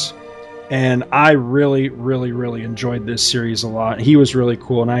series. And I really, really, really enjoyed this series a lot. He was really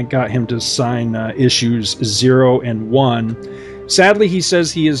cool, and I got him to sign issues 0 and 1. Sadly, he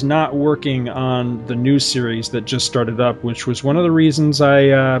says he is not working on the new series that just started up, which was one of the reasons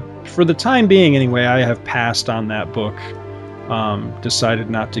I, for the time being anyway, I have passed on that book. Decided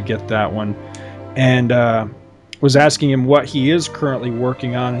not to get that one. And was asking him what he is currently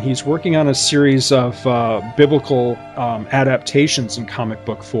working on. And he's working on a series of biblical adaptations in comic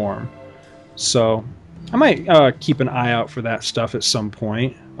book form. So I might keep an eye out for that stuff at some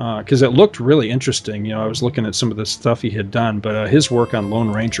point. Because it looked really interesting. You know, I was looking at some of the stuff he had done, but his work on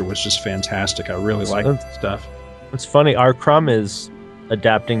Lone Ranger was just fantastic. I really liked the stuff. It's funny, R. Crumb is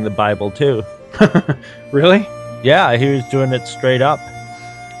adapting the Bible too. Really? Yeah, he was doing it straight up.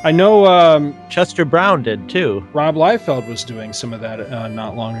 I know Chester Brown did too. Rob Liefeld was doing some of that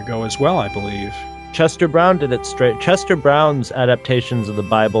not long ago as well, I believe. Chester Brown did it straight. Chester Brown's adaptations of the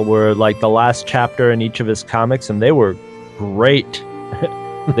Bible were like the last chapter in each of his comics, and they were great.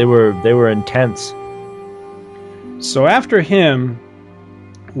 They were intense. So after him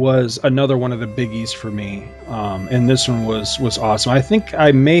was another one of the biggies for me, and this one was awesome. I think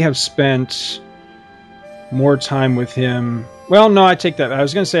I may have spent more time with him. Well, no, I take that. I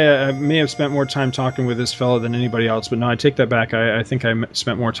was going to say I may have spent more time talking with this fellow than anybody else, but no, I take that back. I think I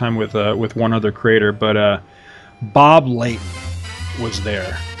spent more time with one other creator, but Bob Layton was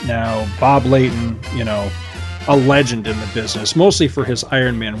there. Now, Bob Layton, you know, a legend in the business, mostly for his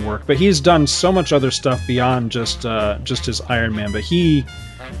Iron Man work, but he's done so much other stuff beyond just his Iron Man. But he's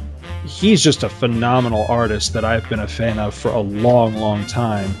just a phenomenal artist that I've been a fan of for a long, long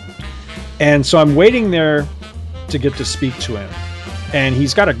time. And so I'm waiting there to get to speak to him. And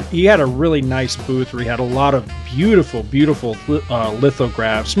he had a really nice booth where he had a lot of beautiful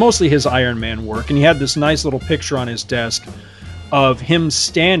lithographs, mostly his Iron Man work. And he had this nice little picture on his desk of him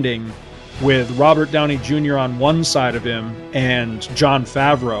standing with Robert Downey Jr. on one side of him and Jon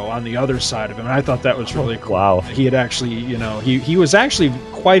Favreau on the other side of him. And I thought that was really cool. Wow. He had actually, you know, he was actually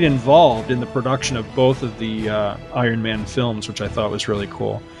quite involved in the production of both of the Iron Man films, which I thought was really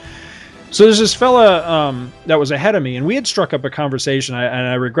cool. So there's this fella that was ahead of me, and we had struck up a conversation, and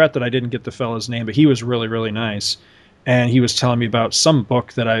I regret that I didn't get the fella's name, but he was really, really nice. And he was telling me about some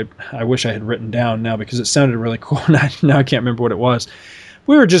book that I wish I had written down now because it sounded really cool. Now I can't remember what it was.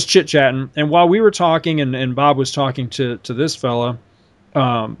 We were just chit-chatting, and while we were talking and Bob was talking to this fella,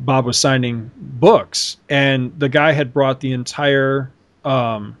 Bob was signing books, and the guy had brought the entire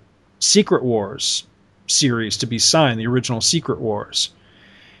Secret Wars series to be signed, the original Secret Wars.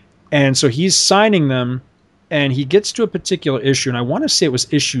 And so he's signing them, and he gets to a particular issue, and I want to say it was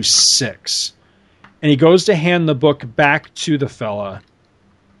issue 6. And he goes to hand the book back to the fella,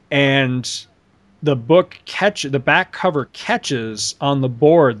 and the back cover catches on the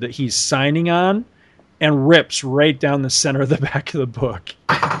board that he's signing on and rips right down the center of the back of the book.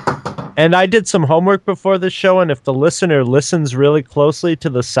 And I did some homework before the show, and if the listener listens really closely to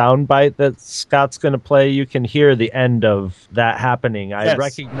the soundbite that Scott's going to play, you can hear the end of that happening. I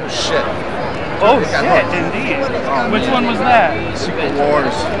recognize. Shit. Oh, shit, indeed. Which one was that? Secret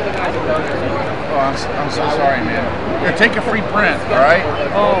Wars. Oh, I'm so sorry, man. Here, take a free print, all right?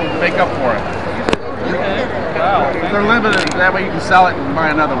 Oh, make up for it. Okay. Wow. They're limited. That way you can sell it and buy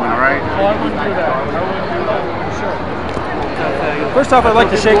another one, all right? Oh, I wouldn't do that. First off, I'd like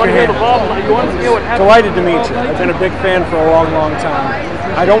to shake your hand. Delighted to meet you. I've been a big fan for a long, long time.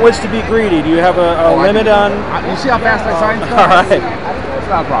 I don't wish to be greedy. Do you have a limit on... You see how fast I sign stuff? All right. It's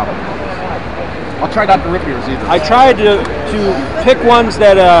not a problem. I'll try not to rip yours either. I tried to pick ones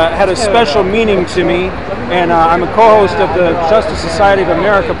that had a special meaning to me, and I'm a co-host of the Justice Society of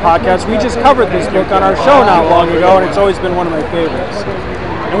America podcast. We just covered this book on our show not long ago, and it's always been one of my favorites.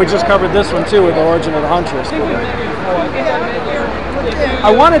 And we just covered this one, too, with The Origin of the Huntress. I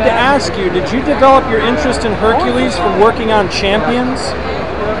wanted to ask you, did you develop your interest in Hercules from working on Champions?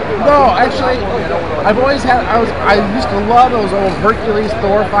 No, actually, I've always had. I used to love those old Hercules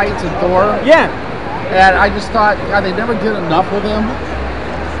Thor fights and Thor. Yeah. And I just thought, God, they never did enough with him.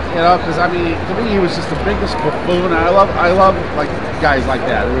 You know, because I mean, to me, he was just the biggest buffoon. I love like guys like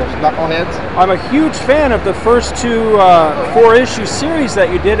that. They were just knuckleheads. I'm a huge fan of the first two 4-issue series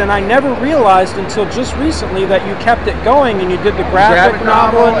that you did, and I never realized until just recently that you kept it going and you did the graphic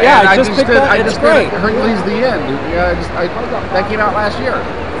novel. Yeah, I just picked that. It's great. Hercules the End. Yeah, that came out last year.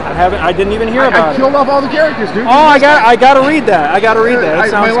 I didn't even hear about it. I killed off all the characters, dude. Oh, I got to read that. I got to read that.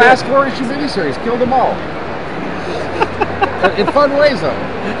 My last 4-issue miniseries killed them all. In fun ways, though.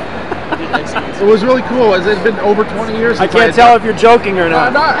 It was really cool. It's been over 20 years. I can't tell if you're joking or not.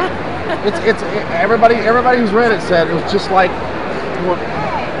 I'm not. It's everybody who's read it said it was just like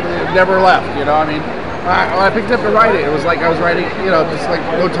it never left. You know, I mean, when I picked it up to write it, it was like I was writing. You know, just like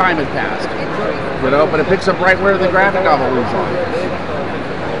no time had passed. You know, but it picks up right where the graphic novel leaves off.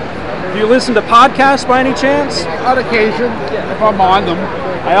 Do you listen to podcasts by any chance? On occasion, if I'm on them.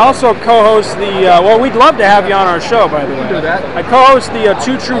 I also co-host the, we'd love to have you on our show, by the way. You can do that. I co-host the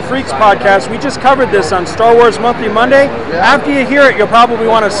Two True Freaks podcast. We just covered this on Star Wars Monthly Monday. Yeah. After you hear it, you'll probably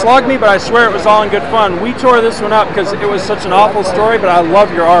want to slug me, but I swear it was all in good fun. We tore this one up because it was such an awful story, but I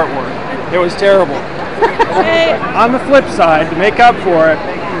love your artwork. It was terrible. On the flip side, to make up for it,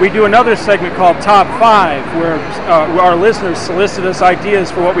 we do another segment called Top 5, where our listeners solicit us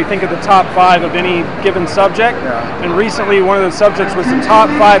ideas for what we think of the top 5 of any given subject. Yeah. And recently, one of the subjects was the top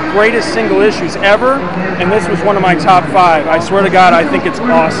 5 greatest single issues ever, and this was one of my top 5. I swear to God, I think it's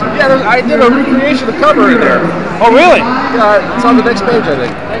awesome. Yeah, I did a recreation of the cover in there. Oh, really? Yeah, it's on the next page, I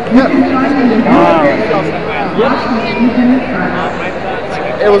think.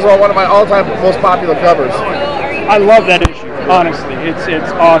 It was one of my all-time most popular covers. I love that issue. Honestly,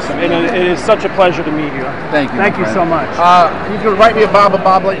 it's awesome, and it is such a pleasure to meet you. Thank you. Thank you so much. You can write me at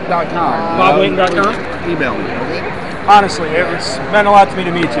bob@boblayton.com. Boblayton.com? Email me. Honestly, it's meant a lot to me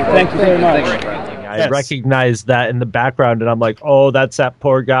to meet you. Thank you very much. I recognized that in the background, and I'm like, oh, that's that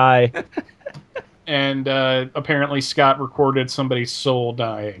poor guy. And apparently Scott recorded somebody's soul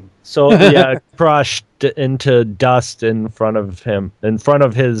dying. So, yeah, crushed into dust in front of him, in front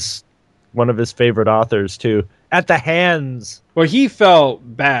of one of his favorite authors, too. At the hands. Well, he felt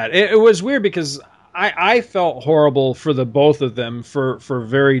bad. It was weird because I felt horrible for the both of them for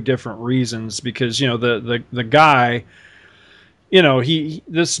very different reasons. Because, you know, the guy, you know,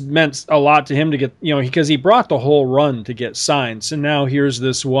 this meant a lot to him to get, you know, because he brought the whole run to get signed. So now here's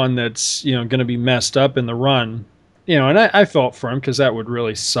this one that's, you know, going to be messed up in the run. You know, and I felt for him because that would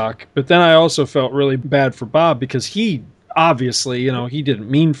really suck. But then I also felt really bad for Bob because he obviously, you know, he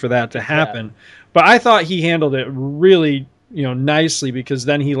didn't mean for that to happen. Yeah. But I thought he handled it really, you know, nicely because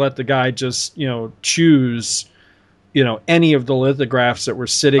then he let the guy just, you know, choose any of the lithographs that were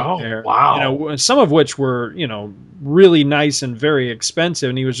sitting there. Wow. Some of which were, really nice and very expensive.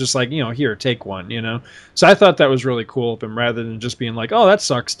 And he was just like, here, take one, So I thought that was really cool of him rather than just being like, oh, that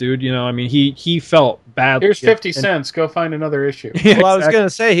sucks, dude. He felt bad. Here's 50 cents. Go find another issue. Well, I was going to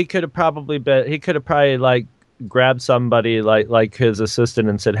say he could have probably like grabbed somebody like his assistant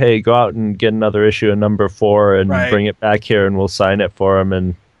and said, hey, go out and get another issue of number 4 and bring it back here and we'll sign it for him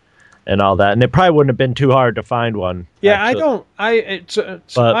and all that. And it probably wouldn't have been too hard to find one. Yeah,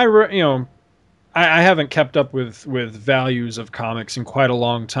 I haven't kept up with values of comics in quite a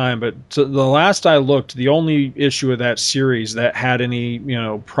long time, but the last I looked, the only issue of that series that had any,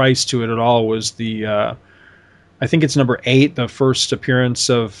 price to it at all was the, I think it's number 8, the first appearance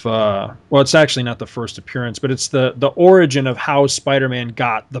of, it's actually not the first appearance, but it's the origin of how Spider-Man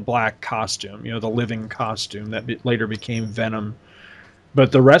got the black costume, the living costume that later became Venom.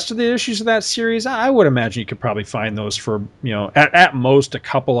 But the rest of the issues of that series, I would imagine you could probably find those for, at most a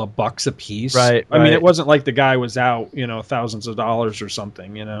couple of bucks a piece. Right. I mean, it wasn't like the guy was out, thousands of dollars or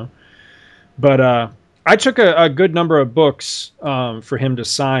something, But I took a good number of books for him to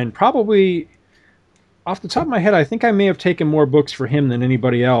sign. Probably, off the top of my head, I think I may have taken more books for him than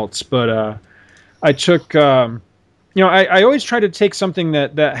anybody else. But I took, I always try to take something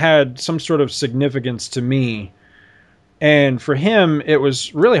that had some sort of significance to me. And for him, it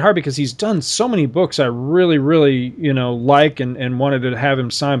was really hard because he's done so many books I really, really, like and wanted to have him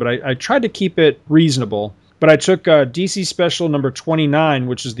sign. But I tried to keep it reasonable. But I took DC Special number 29,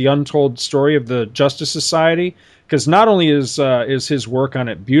 which is the untold story of the Justice Society. Because not only is his work on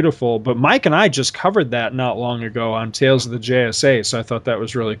it beautiful, but Mike and I just covered that not long ago on Tales of the JSA. So I thought that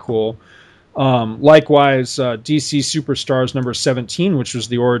was really cool. Likewise, DC Superstars number 17, which was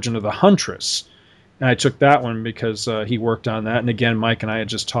the origin of the Huntress. And I took that one because he worked on that. And again, Mike and I had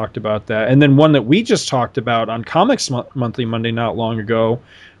just talked about that. And then one that we just talked about on Comics Monthly Monday not long ago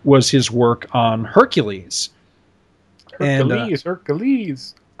was his work on Hercules.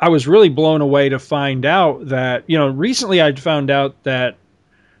 Hercules. I was really blown away to find out that, recently I'd found out that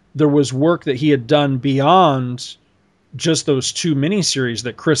there was work that he had done beyond just those 2 miniseries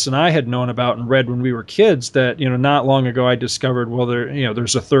that Chris and I had known about and read when we were kids that, not long ago I discovered, well,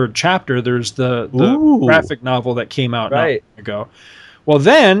 there's a 3rd chapter. There's the graphic novel that came out not long ago. Well,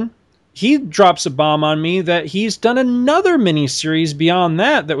 then he drops a bomb on me that he's done another miniseries beyond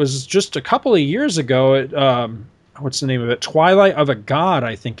that was just a couple of years ago. What's the name of it? Twilight of a God,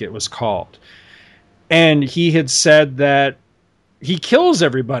 I think it was called. And he had said that he kills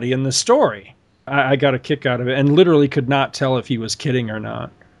everybody in the story. I got a kick out of it and literally could not tell if he was kidding or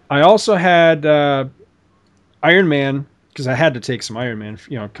not. I also had Iron Man, because I had to take some Iron Man.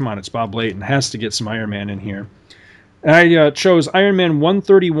 Come on, it's Bob Layton. Has to get some Iron Man in here. And I chose Iron Man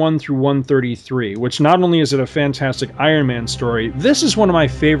 131 through 133, which not only is it a fantastic Iron Man story, this is one of my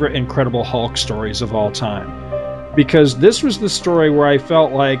favorite Incredible Hulk stories of all time. Because this was the story where I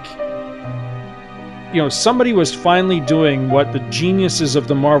felt like somebody was finally doing what the geniuses of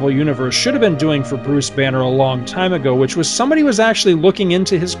the Marvel Universe should have been doing for Bruce Banner a long time ago, which was somebody was actually looking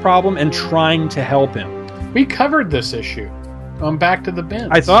into his problem and trying to help him. We covered this issue on Back to the Bins.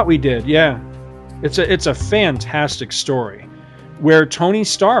 I thought we did, yeah. It's a fantastic story where Tony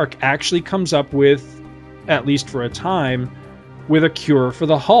Stark actually comes up with, at least for a time, with a cure for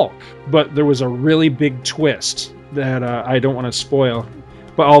the Hulk. But there was a really big twist that I don't want to spoil.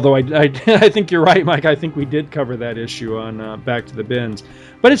 But although I think you're right, Mike, I think we did cover that issue on Back to the Bins.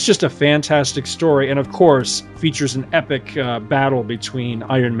 But it's just a fantastic story, and of course features an epic battle between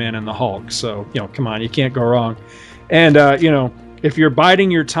Iron Man and the Hulk. So, come on, you can't go wrong. And, if you're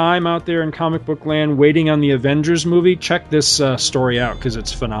biding your time out there in comic book land waiting on the Avengers movie, check this story out because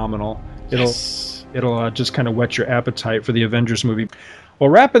it's phenomenal. It'll just kind of whet your appetite for the Avengers movie. Well,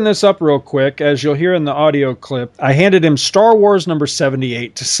 wrapping this up real quick, as you'll hear in the audio clip, I handed him Star Wars number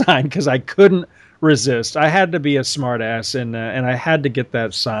 78 to sign because I couldn't resist. I had to be a smartass, and I had to get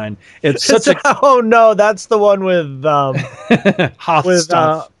that signed. It's such a oh no, that's the one with Hoth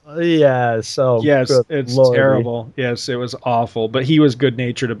stuff. Yeah, so yes, it's Lordy. Terrible. Yes, it was awful, but he was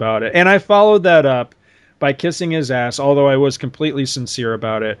good-natured about it, and I followed that up by kissing his ass, although I was completely sincere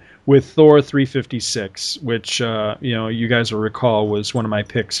about it, with Thor 356, which, you guys will recall was one of my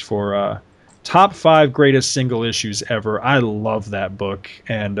picks for top 5 greatest single issues ever. I love that book,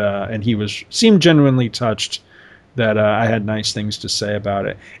 and he seemed genuinely touched that I had nice things to say about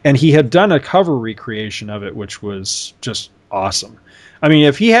it. And he had done a cover recreation of it, which was just awesome. I mean,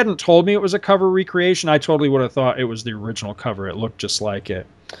 if he hadn't told me it was a cover recreation, I totally would have thought it was the original cover. It looked just like it.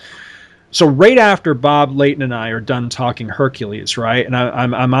 So right after Bob Layton and I are done talking Hercules, right? And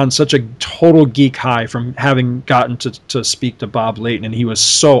I'm on such a total geek high from having gotten to speak to Bob Layton, and he was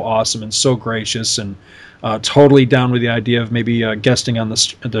so awesome and so gracious, and totally down with the idea of maybe guesting on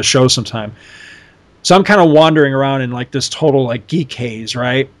the show sometime. So I'm kind of wandering around in like this total like geek haze,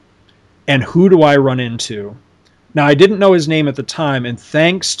 right? And who do I run into? Now, I didn't know his name at the time, and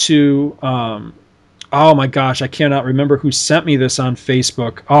thanks to oh my gosh, I cannot remember who sent me this on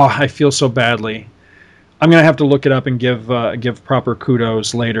Facebook. Oh, I feel so badly. I'm going to have to look it up and give proper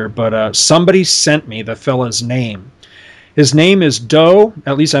kudos later. But somebody sent me the fella's name. His name is Doe,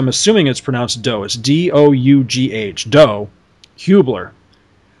 at least I'm assuming it's pronounced Doe. It's D-O-U-G-H, Doe Hubler.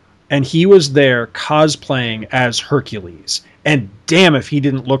 And he was there cosplaying as Hercules. And damn if he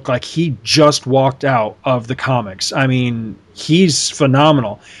didn't look like he just walked out of the comics. I mean, he's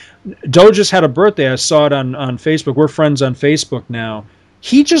phenomenal. Doe just had a birthday. I saw it on Facebook. We're friends on Facebook now.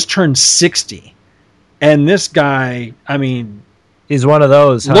 He just turned 60. And this guy, I mean... He's one of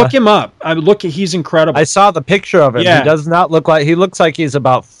those, huh? Look him up. He's incredible. I saw the picture of him. Yeah. He does not look like... He looks like he's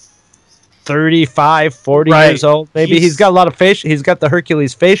about 35, 40 years old. Maybe he's got a lot of facial... He's got the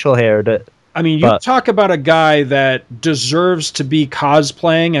Hercules facial hair to... I mean, you talk about a guy that deserves to be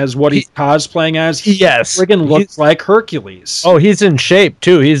cosplaying as what he's cosplaying as. Yes. He friggin' looks like Hercules. Oh, he's in shape,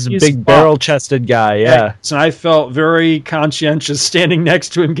 too. He's a big barrel-chested guy, yeah. And I felt very conscientious standing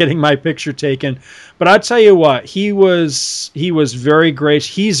next to him getting my picture taken. But I tell you what, he was very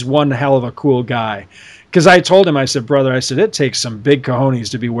gracious. He's one hell of a cool guy. Because I told him, I said, brother, it takes some big cojones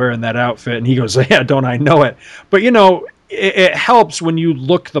to be wearing that outfit. And he goes, yeah, don't I know it. But, you know... It helps when you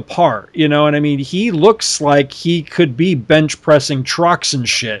look the part, you know, and I mean, he looks like he could be bench pressing trucks and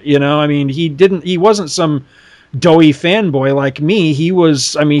shit, you know. I mean, he wasn't some doughy fanboy like me.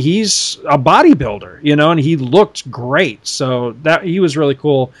 He's a bodybuilder, you know, and he looked great. So that he was really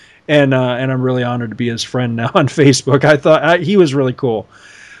cool, and I'm really honored to be his friend now on Facebook. I thought he was really cool.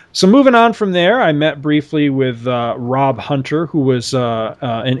 So moving on from there, I met briefly with Rob Hunter, who was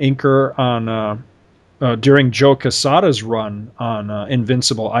an inker on. During Joe Quesada's run on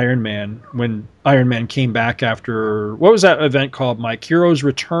Invincible Iron Man, when Iron Man came back after... What was that event called, Mike? Heroes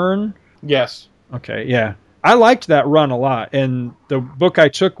Return? Yes. Okay, yeah. I liked that run a lot, and the book I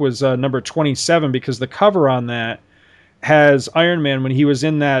took was number 27, because the cover on that has Iron Man when he was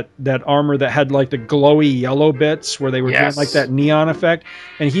in that armor that had like the glowy yellow bits where they were doing like that neon effect,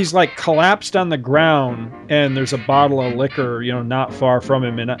 and he's like collapsed on the ground, and there's a bottle of liquor, you know, not far from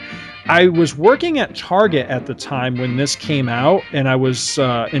him. And I was working at Target at the time when this came out, and I was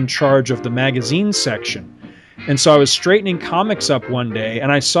in charge of the magazine section. And so I was straightening comics up one day,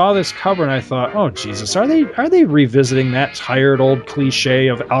 and I saw this cover, and I thought, "Oh Jesus, are they revisiting that tired old cliche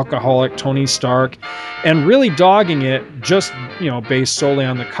of alcoholic Tony Stark, and really dogging it just, you know, based solely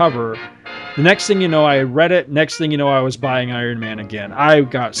on the cover?" The next thing you know, I read it. Next thing you know, I was buying Iron Man again. I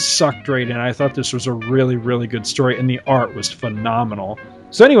got sucked right in. I thought this was a really, really good story, and the art was phenomenal.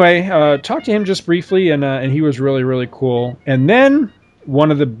 So anyway, talked to him just briefly, and he was really, really cool. And then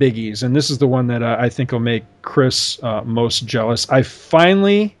one of the biggies, and this is the one that I think will make Chris most jealous. I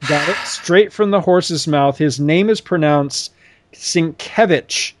finally got it straight from the horse's mouth. His name is pronounced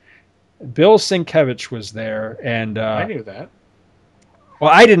Sienkiewicz. Bill Sienkiewicz was there, and I knew that. Well,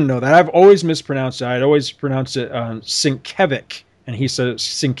 I didn't know that. I've always mispronounced it. I'd always pronounced it Sienkiewicz, and he says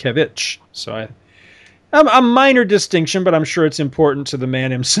Sienkiewicz. So a minor distinction, but I'm sure it's important to the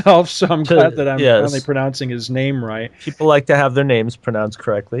man himself, so I'm glad that I'm finally pronouncing his name right. People like to have their names pronounced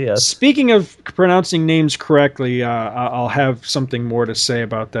correctly, yes. Speaking of pronouncing names correctly, I'll have something more to say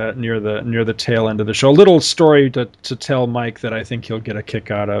about that near the tail end of the show. A little story to tell Mike that I think he'll get a kick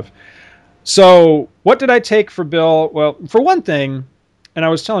out of. So, what did I take for Bill? Well, for one thing, and I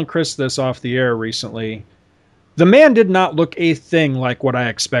was telling Chris this off the air recently, the man did not look a thing like what I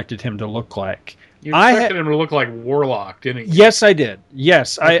expected him to look like. You expected him to look like Warlock, didn't you? Yes, I did.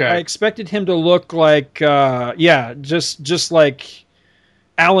 Yes, okay. I expected him to look like, just like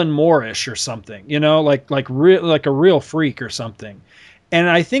Alan Moore-ish or something, you know, like a real freak or something. And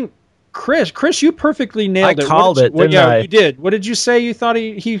I think Chris, you perfectly nailed it. I called it, didn't I? You did. What did you say you thought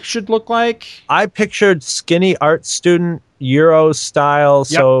he should look like? I pictured skinny art student Euro style,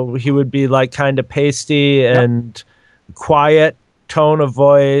 so he would be like kind of pasty and quiet tone of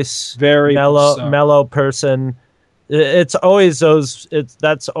voice, very mellow person. That's always those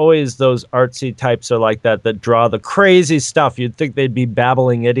artsy types are like that draw the crazy stuff. You'd think they'd be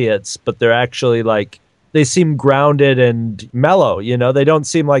babbling idiots, but they're actually like, they seem grounded and mellow, you know. They don't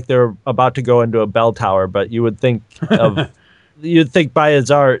seem like they're about to go into a bell tower, but you would think you'd think by his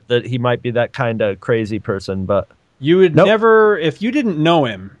art that he might be that kind of crazy person. But You would never, if you didn't know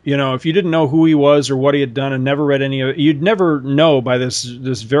him, if you didn't know who he was or what he had done and never read any of it, you'd never know by this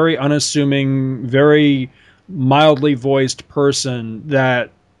very unassuming, very mildly voiced person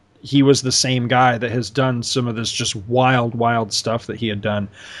that he was the same guy that has done some of this just wild stuff that he had done.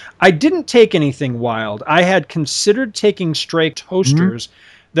 I didn't take anything wild. I had considered taking Stray Toasters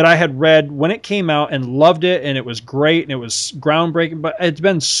that I had read when it came out and loved it, and it was great and it was groundbreaking, but it's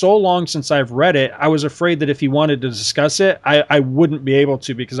been so long since I've read it, I was afraid that if he wanted to discuss it, I wouldn't be able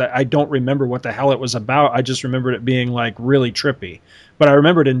to, because I don't remember what the hell it was about. I just remembered it being like really trippy, but I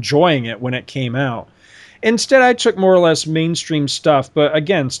remembered enjoying it when it came out. Instead, I took more or less mainstream stuff, but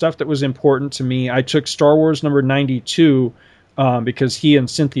again, stuff that was important to me. I took Star Wars number 92 because he and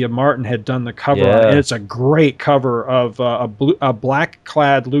Cynthia Martin had done the cover, and it's a great cover of a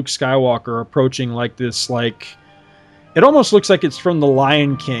black-clad Luke Skywalker approaching like this, it almost looks like it's from The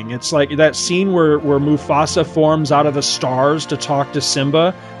Lion King. It's like that scene where Mufasa forms out of the stars to talk to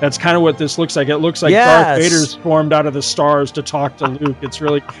Simba. That's kind of what this looks like. It looks like Darth Vader's formed out of the stars to talk to Luke. It's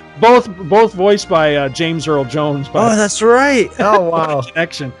really both voiced by James Earl Jones. Oh, that's right. Oh, wow.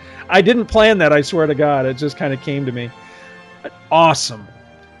 Connection. I didn't plan that, I swear to God. It just kind of came to me. Awesome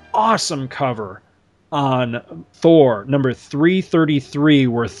cover on Thor number 333,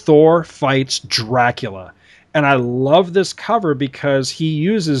 where Thor fights Dracula. And I love this cover because he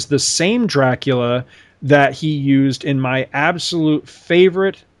uses the same Dracula that he used in my absolute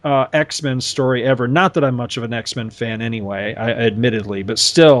favorite X-Men story ever. Not that I'm much of an X-Men fan anyway, admittedly, but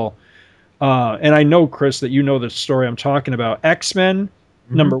still. And I know, Chris, that you know the story I'm talking about. X-Men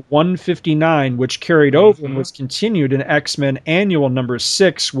number 159, which carried over and was continued in X-Men Annual number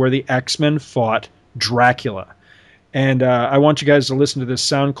 6, where the X-Men fought Dracula. And I want you guys to listen to this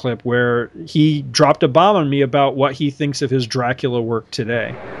sound clip where he dropped a bomb on me about what he thinks of his Dracula work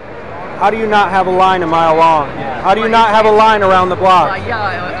today. How do you not have a line a mile long? How do you not have a line around the block?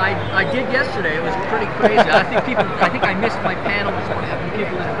 I did yesterday. It was pretty crazy. I think I missed my panel this morning. I think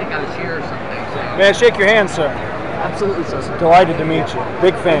people didn't think I was here or something. So. May I shake your hand, sir? Absolutely, sir. Delighted to meet you.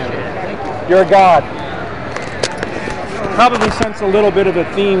 Big fan. You're a god. Probably sense a little bit of a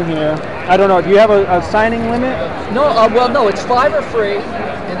theme here. I don't know. Do you have a signing limit? No. No. It's $5 or free,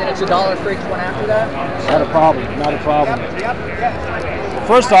 and then it's $1 for each one after that. Not a problem. Not a problem.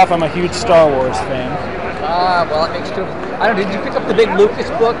 First off, I'm a huge Star Wars fan. Well, it makes two. I don't know. Did you pick up the big Lucas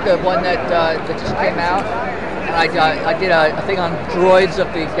book, the one that just came out? And I did a thing on droids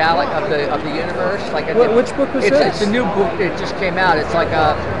of the of the universe. Which book was this? It's a new book that just came out. It's like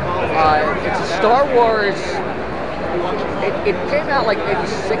it's a Star Wars. It came out like maybe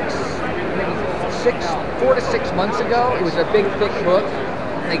 4 to 6 months ago. It was a big, thick book.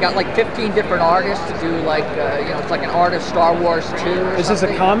 And they got like 15 different artists to do it's like an art of Star Wars 2 or Is something.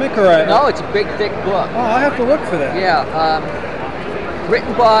 this a comic or a... No, it's a big, thick book. Oh, I'll have to look for that. Yeah.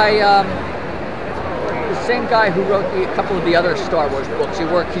 Written by the same guy who wrote a couple of the other Star Wars books. He's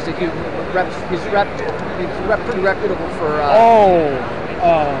pretty reputable for...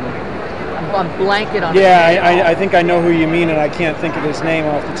 I'm blanking on. Yeah, I think I know who you mean, and I can't think of his name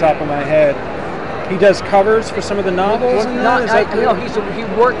off the top of my head. He does covers for some of the novels. He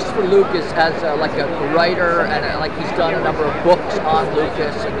works for Lucas as like a writer, and he's done a number of books on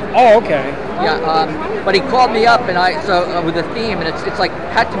Lucas. Okay. Yeah, but he called me up, and with a theme, and it's like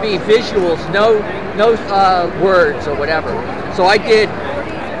had to be visuals, no words or whatever. So I did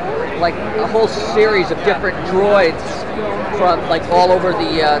like a whole series of different droids from like all over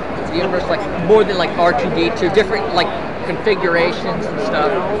the universe, like more than like R2-D2, different like configurations and stuff.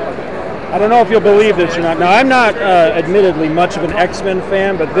 I don't know if you'll believe this or not. Now, I'm not admittedly much of an X-Men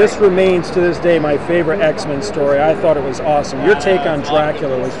fan, but this remains to this day my favorite X-Men story. I thought it was awesome. Your take on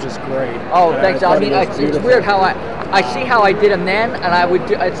Dracula was just great. Oh, thanks. I mean, it's weird how I see how I did him then, and I would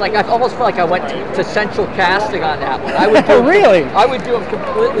do. It's like I almost feel like I went to central casting on that one. I would do really? I would do him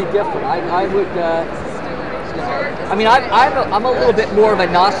completely different. I would. I mean, I'm a little bit more of a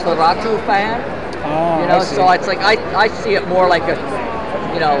Nosferatu fan. Oh, so it's like I see it more like a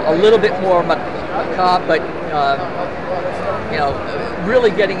little bit more macabre, but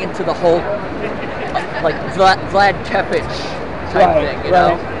really getting into the whole like Vlad Tepes type thing.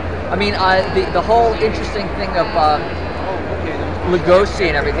 I mean, the whole interesting thing of Lugosi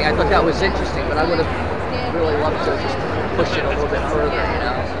and everything. I thought that was interesting, but I would have really loved to just push it a little bit further.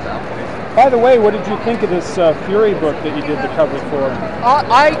 So. By the way, what did you think of this Fury book that you did the cover for?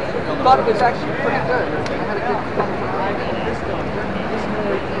 I thought it was actually pretty good. I had a good cover.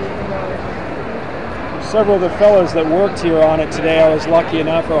 Several of the fellows that worked here on it today, I was lucky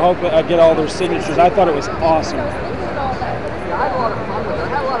enough. I hope I get all their signatures. I thought it was awesome. I had a lot of fun with it. I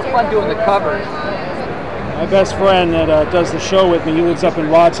had a lot of fun doing the covers. My best friend that does the show with me, he lives up in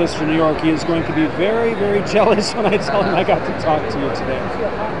Rochester, New York. He is going to be very, very jealous when I tell him I got to talk to you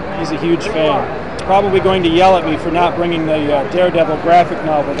today. He's a huge fan. He's probably going to yell at me for not bringing the Daredevil graphic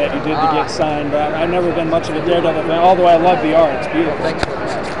novel that you did to get signed. I've never been much of a Daredevil fan, although I love the art. It's beautiful. Thanks.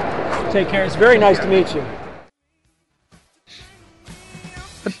 Take care. It's very nice to meet you.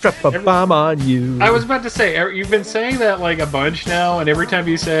 Drop a bomb on you. I was about to say, you've been saying that like a bunch now, and every time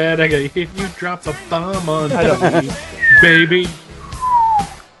you say it, I go, if you drop a bomb on me, baby.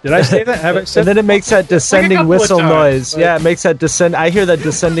 Did I say that? Have I said and then it makes that descending like whistle times, noise. like... Yeah, it makes that descend. I hear that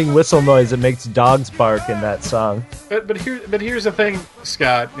descending whistle noise. It makes dogs bark in that song. But here's the thing,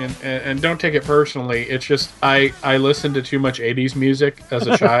 Scott, and don't take it personally. It's just I listened to too much 80s music as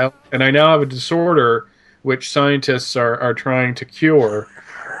a child, and I now have a disorder which scientists are trying to cure.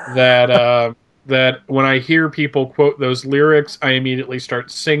 That when I hear people quote those lyrics, I immediately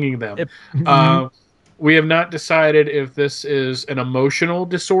start singing them. We have not decided if this is an emotional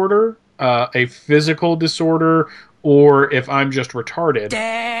disorder, a physical disorder, or if I'm just retarded.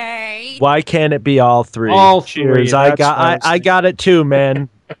 Why can't it be all three? All three. Cheers. I got it too, man.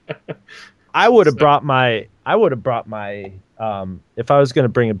 I would have brought my. If I was going to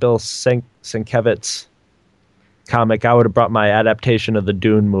bring a Bill Sienkiewicz comic, I would have brought my adaptation of the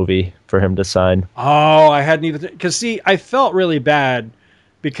Dune movie for him to sign. Oh, I hadn't even... Because, see, I felt really bad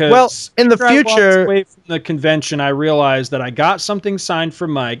because... Well, in the future... away from the convention, I realized that I got something signed for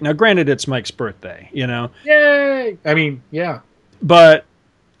Mike. Now, granted, it's Mike's birthday, you know? Yay! I mean, yeah. But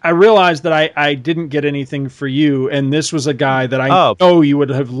I realized that I didn't get anything for you, and this was a guy that I know you would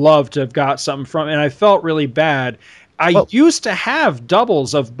have loved to have got something from, and I felt really bad. I used to have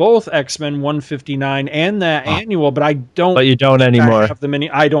doubles of both X-Men 159 and that annual, but I don't. But you don't anymore. Have them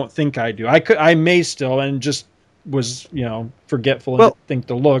I don't think I do. I may still, and just was forgetful and didn't think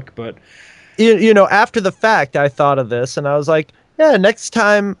to look. But you know, after the fact, I thought of this, and I was like, yeah, next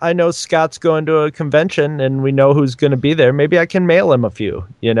time I know Scott's going to a convention and we know who's going to be there, maybe I can mail him a few,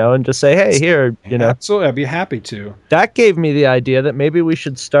 and just say, hey, here, Absolutely, I'd be happy to. That gave me the idea that maybe we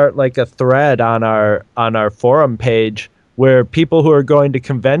should start like a thread on our forum page where people who are going to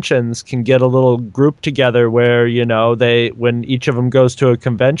conventions can get a little group together where, when each of them goes to a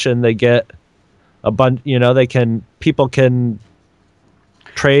convention, they get a bunch, people can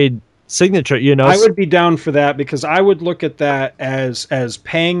trade signature, I would be down for that because I would look at that as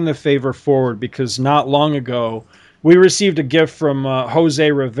paying the favor forward, because not long ago we received a gift from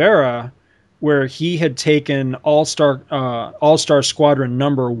Jose Rivera where he had taken All-Star Squadron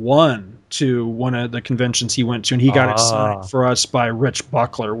 #1 to one of the conventions he went to, and he got it signed for us by Rich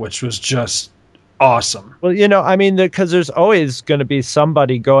Buckler, which was just awesome. Well, because there's always going to be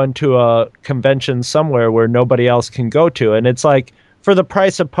somebody going to a convention somewhere where nobody else can go to, and it's like, for the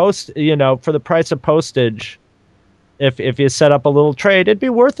price of postage, if you set up a little trade, it'd be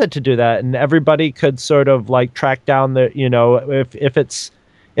worth it to do that, and everybody could sort of like track down the,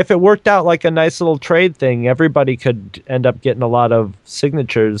 if it worked out like a nice little trade thing, everybody could end up getting a lot of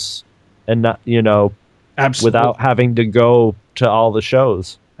signatures, and not, Absolutely. Without having to go to all the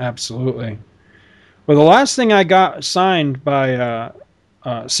shows. Absolutely. Well, the last thing I got signed by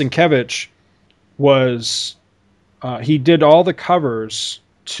Sienkiewicz was. He did all the covers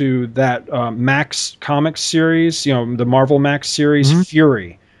to that Max Comics series, the Marvel Max series,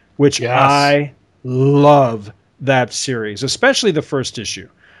 Fury, which I love that series, especially the first issue.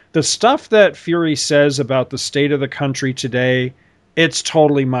 The stuff that Fury says about the state of the country today, it's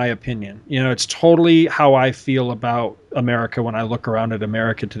totally my opinion. It's totally how I feel about America when I look around at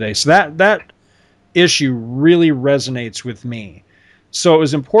America today. So that issue really resonates with me. So it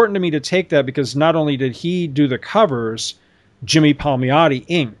was important to me to take that because not only did he do the covers, Jimmy Palmiotti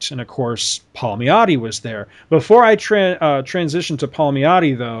inked, and of course Palmiotti was there. Before I transitioned to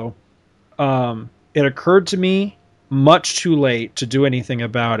Palmiotti, though, it occurred to me much too late to do anything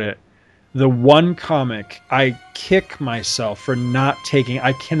about it. The one comic I kick myself for not taking,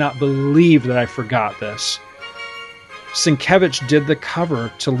 I cannot believe that I forgot this. Sienkiewicz did the cover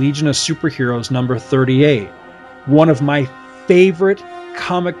to Legion of Superheroes #38, one of my favorite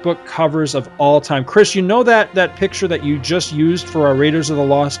comic book covers of all time. Chris, that picture that you just used for our Raiders of the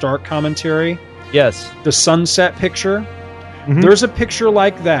Lost Ark commentary? Yes. The sunset picture? Mm-hmm. There's a picture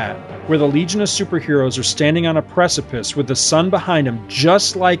like that where the Legion of Superheroes are standing on a precipice with the sun behind them,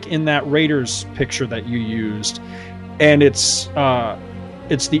 just like in that Raiders picture that you used. And it's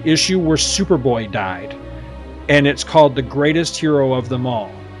the issue where Superboy died. And it's called The Greatest Hero of Them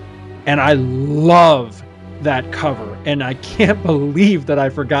All. And I love that cover, and I can't believe that I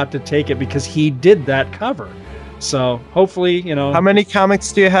forgot to take it because he did that cover. So hopefully, How many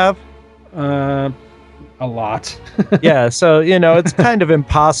comics do you have? a lot. Yeah, so it's kind of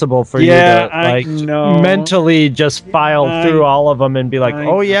impossible for you to mentally just file through all of them and be like,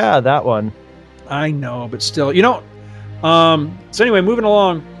 oh yeah, that one. I know, but still, so anyway, moving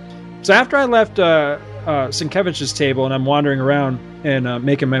along. So after I left Sienkiewicz's table and I'm wandering around and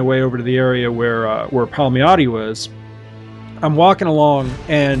making my way over to the area where Palmiotti was, I'm walking along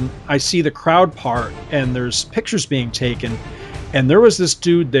and I see the crowd part and there's pictures being taken, and there was this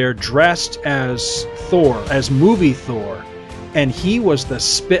dude there dressed as Thor, as movie Thor, and he was the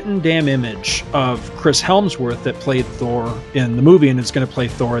spitting damn image of Chris Hemsworth that played Thor in the movie and is going to play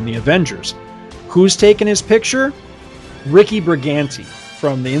Thor in the Avengers. Who's taking his picture? Ricky Briganti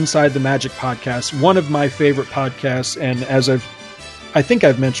from the Inside the Magic podcast, one of my favorite podcasts, and as I think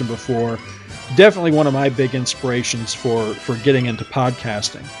I've mentioned before, definitely one of my big inspirations for getting into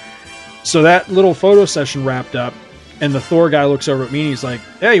podcasting. So that little photo session wrapped up, and the Thor guy looks over at me and he's like,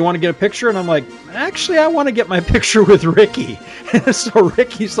 "Hey, you want to get a picture?" And I'm like, "Actually, I want to get my picture with Ricky." So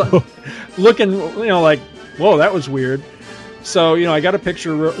Ricky's like looking, like, "Whoa, that was weird." So, I got a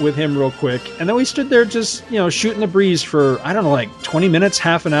picture with him real quick, and then we stood there just, shooting the breeze for, I don't know, like 20 minutes,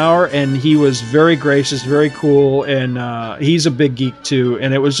 half an hour, and he was very gracious, very cool, and he's a big geek too,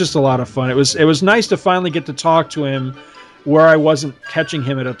 and it was just a lot of fun. It was nice to finally get to talk to him where I wasn't catching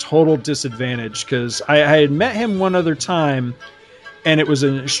him at a total disadvantage, because I had met him one other time, and it was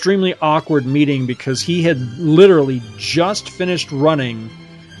an extremely awkward meeting because he had literally just finished running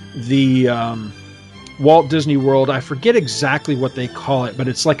the Walt Disney World. I forget exactly what they call it, but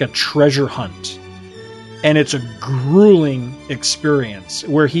it's like a treasure hunt, and it's a grueling experience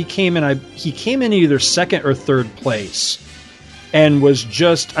where he came in either second or third place, and was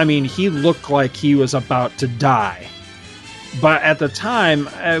just, he looked like he was about to die. But at the time,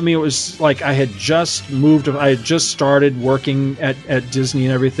 it was like I had just started working at Disney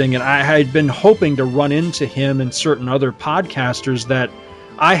and everything, and I had been hoping to run into him and certain other podcasters that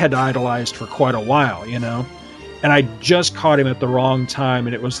I had idolized for quite a while, and I just caught him at the wrong time,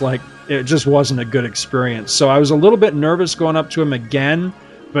 and it was like, it just wasn't a good experience. So I was a little bit nervous going up to him again,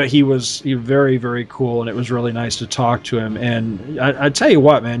 but he was very, very cool, and it was really nice to talk to him. And I tell you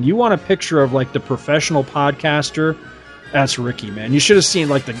what, man, you want a picture of like the professional podcaster? That's Ricky, man. You should have seen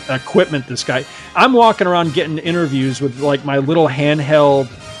like the equipment this guy. I'm walking around getting interviews with like my little handheld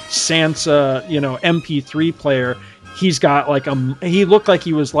Sansa, MP3 player. He's got like he looked like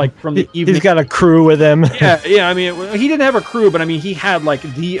he was like from the evening. He's got a crew with him. Yeah. He didn't have a crew, but he had like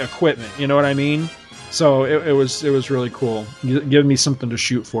the equipment. You know what I mean? So it was really cool. Giving me something to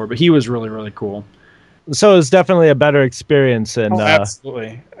shoot for, but he was really, really cool. So it was definitely a better experience than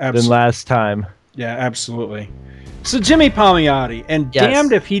absolutely than last time. Yeah, absolutely. So Jimmy Palmiotti, and yes.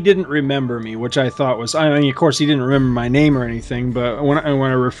 Damned if he didn't remember me, which I thought was, of course he didn't remember my name or anything, but when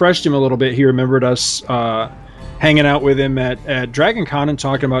I refreshed him a little bit, he remembered us hanging out with him at Dragon Con and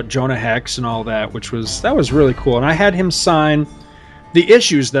talking about Jonah Hex and all that, that was really cool. And I had him sign the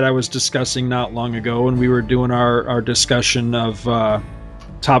issues that I was discussing not long ago when we were doing our discussion of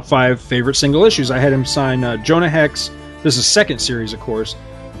top 5 favorite single issues. I had him sign Jonah Hex. This is second series, of course.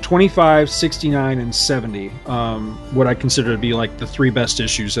 25, 69, and 70. What I consider to be like the 3 best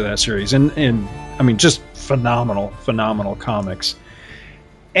issues of that series. And just phenomenal comics.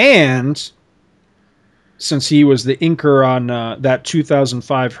 And since he was the inker on that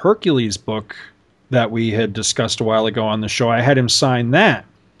 2005 Hercules book that we had discussed a while ago on the show, I had him sign that.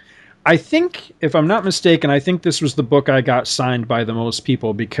 I think, if I'm not mistaken, I think this was the book I got signed by the most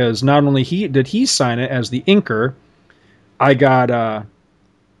people, because not only did he sign it as the inker, I got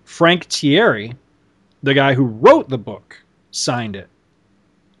Frank Thierry, the guy who wrote the book, signed it.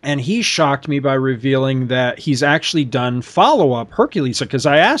 And he shocked me by revealing that he's actually done follow-up Hercules. Because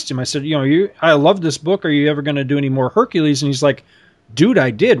I asked him, I said, I love this book. Are you ever going to do any more Hercules? And he's like, dude, I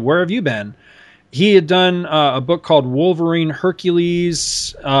did. Where have you been? He had done a book called Wolverine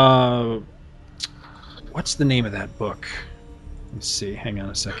Hercules. What's the name of that book? Let's see. Hang on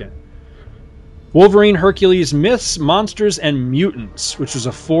a second. Wolverine Hercules Myths, Monsters, and Mutants, which was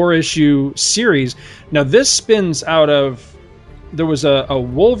a 4-issue series. Now, this spins out of... There was a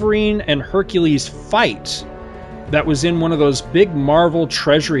Wolverine and Hercules fight that was in one of those big Marvel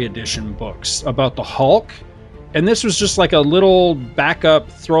Treasury Edition books about the Hulk. And this was just like a little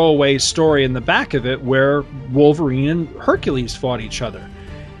backup throwaway story in the back of it where Wolverine and Hercules fought each other.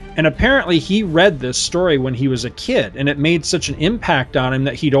 And apparently he read this story when he was a kid, and it made such an impact on him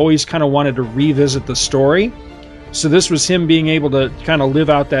that he'd always kind of wanted to revisit the story. So this was him being able to kind of live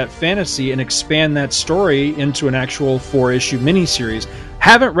out that fantasy and expand that story into an actual 4-issue miniseries.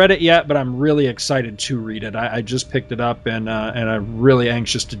 Haven't read it yet, but I'm really excited to read it. I just picked it up, and I'm really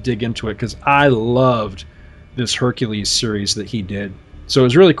anxious to dig into it because I loved this Hercules series that he did. So it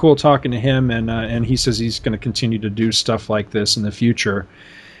was really cool talking to him, and he says he's going to continue to do stuff like this in the future.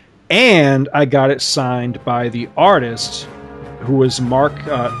 And I got it signed by the artist, who was Mark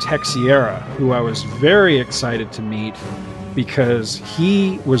Texiera, who I was very excited to meet because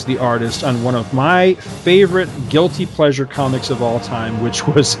he was the artist on one of my favorite guilty pleasure comics of all time, which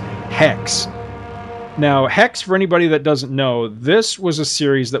was Hex. Now, Hex, for anybody that doesn't know, this was a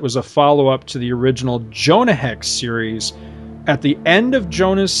series that was a follow-up to the original Jonah Hex series. At the end of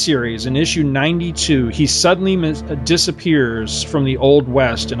Jonah's series, in issue 92, he suddenly disappears from the Old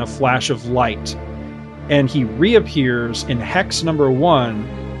West in a flash of light. And he reappears in Hex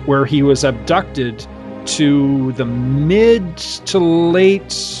 #1, where he was abducted to the mid to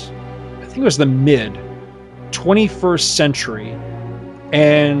late, I think it was the mid 21st century.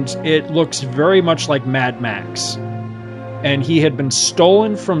 And it looks very much like Mad Max. And he had been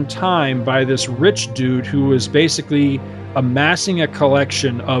stolen from time by this rich dude who was basically amassing a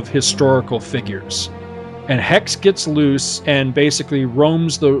collection of historical figures. And Hex gets loose and basically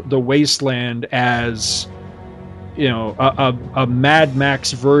roams the wasteland as, you know, a Mad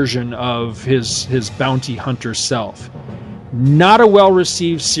Max version of his bounty hunter self. Not a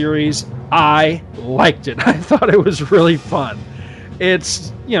well-received series. I liked it. I thought it was really fun.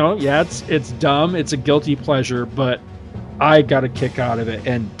 It's, you know, yeah, it's dumb. It's a guilty pleasure, but I got a kick out of it.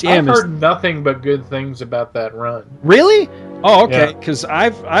 And damn, I've heard nothing but good things about that run. Really? Oh, okay. Because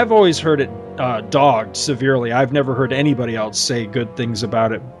I've always heard it dogged severely. I've never heard anybody else say good things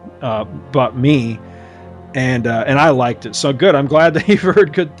about it but me. And I liked it. So good. I'm glad that you've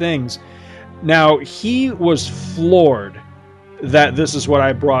heard good things. Now, he was floored that this is what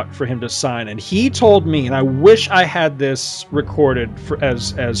I brought for him to sign. And he told me, and I wish I had this recorded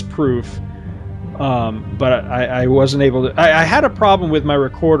as proof, but I wasn't able to. I had a problem with my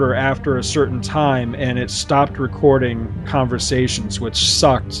recorder after a certain time, and it stopped recording conversations, which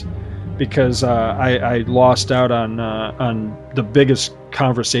sucked because I lost out on the biggest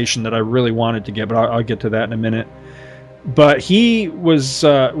conversation that I really wanted to get, but I'll get to that in a minute. But he was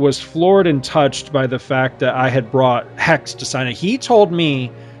floored and touched by the fact that I had brought Hex to sign it. He told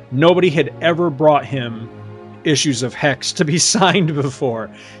me nobody had ever brought him issues of Hex to be signed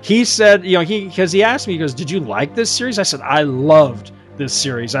before. He said, you know, because he asked me, he goes, "Did you like this series?" I said, "I loved this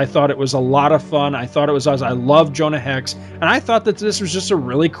series. I thought it was a lot of fun. I thought it was awesome. I loved Jonah Hex, and I thought that this was just a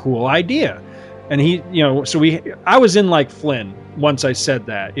really cool idea." And he, you know, so I was in like Flynn once I said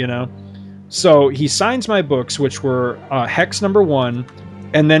that, you know. So he signs my books, which were Hex #1,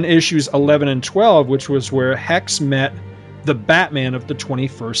 and then issues 11 and 12, which was where Hex met the Batman of the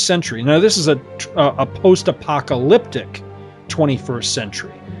 21st century. Now, this is a post-apocalyptic 21st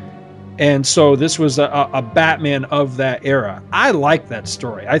century. And so this was a Batman of that era. I like that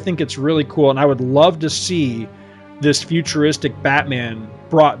story. I think it's really cool, and I would love to see this futuristic Batman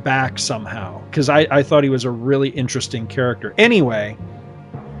brought back somehow, because I thought he was a really interesting character. Anyway,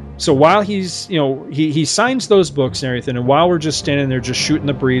 so while he's, you know, he signs those books and everything, and while we're just standing there just shooting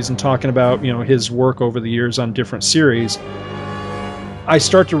the breeze and talking about, you know, his work over the years on different series, I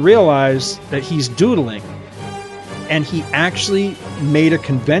start to realize that he's doodling. And he actually made a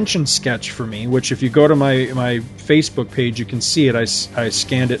convention sketch for me, which if you go to my Facebook page, you can see it. I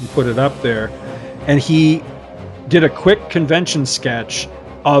scanned it and put it up there. And he did a quick convention sketch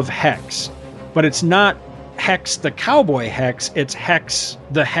of Hex. But it's not Hex the cowboy Hex, it's Hex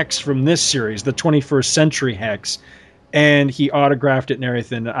the Hex from this series, the 21st century Hex. And he autographed it and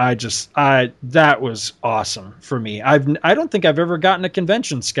everything. That was awesome for me. I don't think I've ever gotten a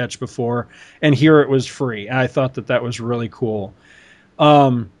convention sketch before, and here it was free. And I thought that was really cool.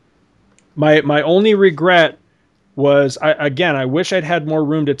 My only regret was, I wish I'd had more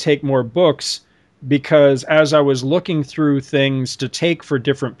room to take more books, because as I was looking through things to take for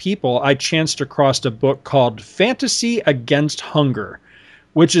different people, I chanced across a book called Fantasy Against Hunger,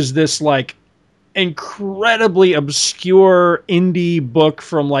 which is this like incredibly obscure indie book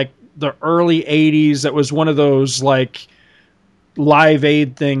from like the early 80s that was one of those like Live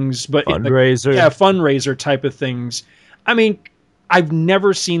Aid things, but fundraiser. Fundraiser type of things. I mean, I've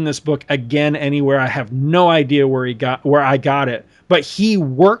never seen this book again anywhere. I have no idea where I got it, but he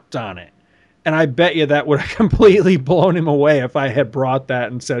worked on it. And I bet you that would have completely blown him away if I had brought that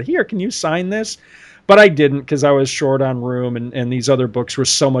and said, "Here, can you sign this?" But I didn't, because I was short on room, and these other books were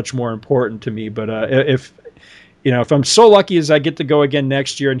so much more important to me. But if I'm so lucky as I get to go again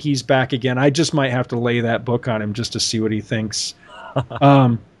next year and he's back again, I just might have to lay that book on him just to see what he thinks.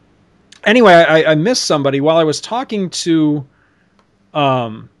 Anyway, I missed somebody. While I was talking to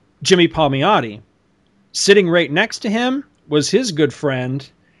Jimmy Palmiotti, sitting right next to him was his good friend,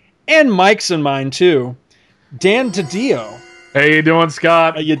 and Mike's and mine too, Dan DiDio. How you doing,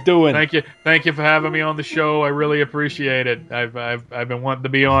 Scott? How you doing? Thank you for having me on the show. I really appreciate it. I've been wanting to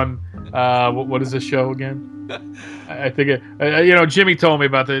be on. What is this show again? I think Jimmy told me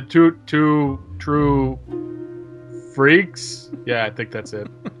about the two true freaks. Yeah, I think that's it.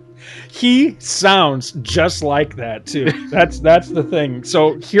 He sounds just like that too. That's the thing.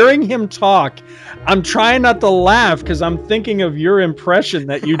 So hearing him talk, I'm trying not to laugh because I'm thinking of your impression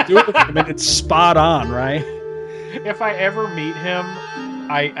that you do of him, and it's spot on, right? If I ever meet him,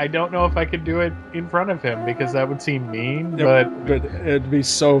 I don't know if I could do it in front of him because that would seem mean. But it'd be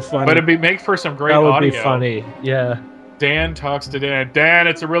so funny. But it'd make for some great audio. That would be funny. Yeah. Dan talks to Dan. Dan,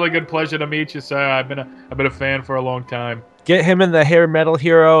 it's a really good pleasure to meet you, sir. I've been a fan for a long time. Get him in the Hair Metal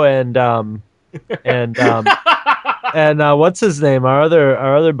Hero and what's his name? Our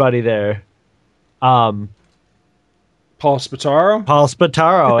other buddy there. Paul Spataro? Paul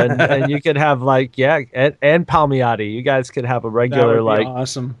Spataro, and you could have and Palmiotti. You guys could have a regular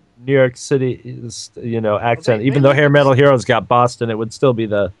awesome New York City, accent. Even though Hair Metal Heroes got Boston, it would still be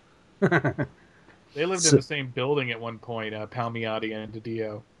the. They lived in the same building at one point, Palmiotti and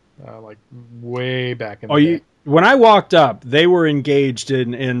DiDio, way back in the day. When I walked up, they were engaged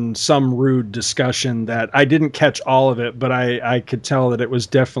in some rude discussion that I didn't catch all of it, but I could tell that it was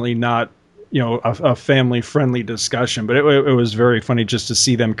definitely not. A family-friendly discussion, but it was very funny just to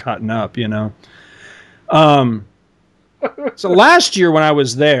see them cutting up, So last year when I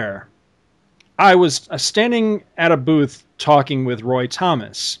was there, I was standing at a booth talking with Roy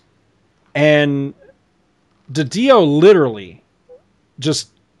Thomas, and DiDio literally just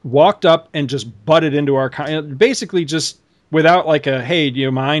walked up and just butted into our... basically just without a, hey, do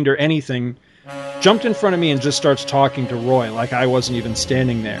you mind or anything, jumped in front of me and just starts talking to Roy like I wasn't even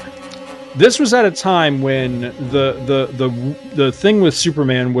standing there. This was at a time when the thing with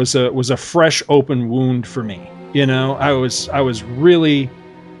Superman was a fresh open wound for me. I was really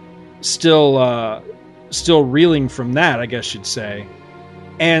still reeling from that, I guess you'd say.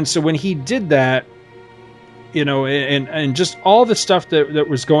 And so when he did that, and just all the stuff that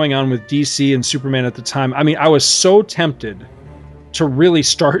was going on with DC and Superman at the time, I mean, I was so tempted to really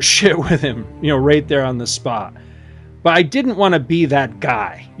start shit with him, right there on the spot. But I didn't want to be that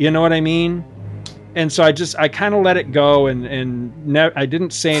guy. You know what I mean? And so I kind of let it go and I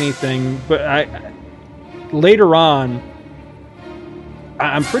didn't say anything. But later on,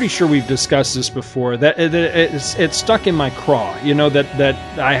 I'm pretty sure we've discussed this before, that it stuck in my craw, that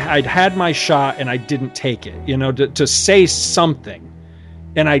I'd had my shot and I didn't take it, to say something,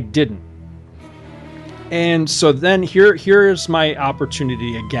 and I didn't. And so then here's my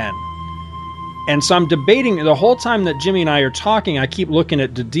opportunity again. And so I'm debating the whole time that Jimmy and I are talking. I keep looking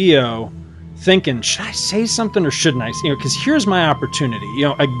at DiDio, thinking, should I say something or shouldn't I? Because here's my opportunity.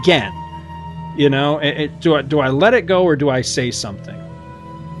 Again, do I let it go or do I say something?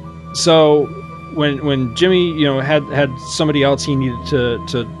 So when Jimmy, had somebody else he needed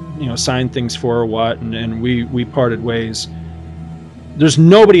to sign things for or what, and we parted ways. There's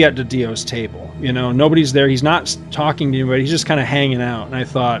nobody at DiDio's table. Nobody's there. He's not talking to anybody. He's just kind of hanging out. And I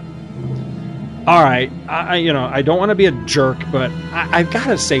thought, all right, I don't want to be a jerk, but I've got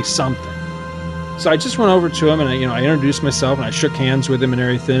to say something. So I just went over to him and I introduced myself and I shook hands with him and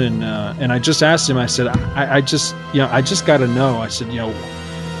everything, and I just asked him. I said, I just got to know. I said,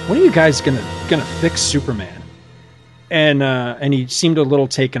 when are you guys gonna fix Superman? And he seemed a little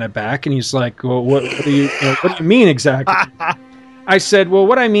taken aback, and he's like, well, what do you mean exactly? I said, well,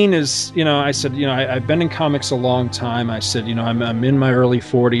 what I mean is, I've been in comics a long time. I said, I'm in my early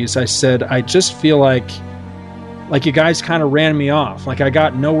 40s. I said, I just feel like you guys kind of ran me off. Like I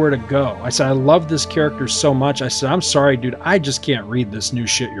got nowhere to go. I said, I love this character so much. I said, I'm sorry, dude. I just can't read this new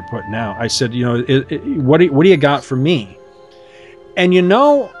shit you're putting out. I said, what do you got for me? And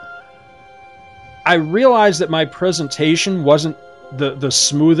I realized that my presentation wasn't the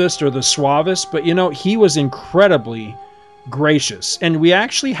smoothest or the suavest, but he was incredibly gracious, and we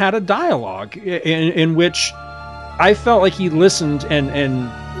actually had a dialogue in which I felt like he listened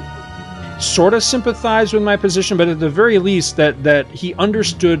and sort of sympathized with my position, but at the very least that he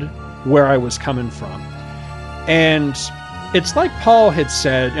understood where I was coming from. And it's like Paul had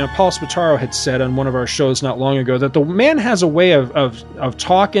said, Paul Spataro had said on one of our shows not long ago, that the man has a way of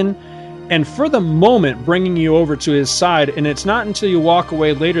talking and for the moment bringing you over to his side, and it's not until you walk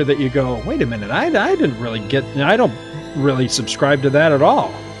away later that you go, wait a minute, I didn't really I don't really subscribe to that at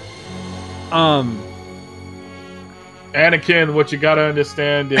all. Anakin, what you gotta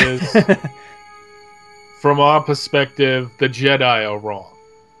understand is, from our perspective, the Jedi are wrong.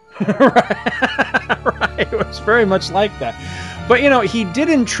 Right. It was very much like that. But, he did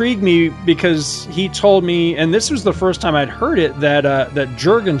intrigue me because he told me, and this was the first time I'd heard it, that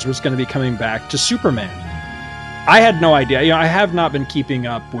Jurgens was going to be coming back to Superman. I had no idea. I have not been keeping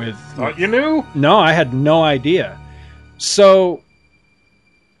up with... You knew? No, I had no idea. So,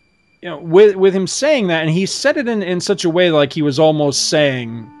 with him saying that, and he said it in such a way like he was almost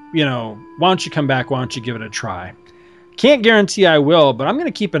saying, why don't you come back? Why don't you give it a try? Can't guarantee I will, but I'm going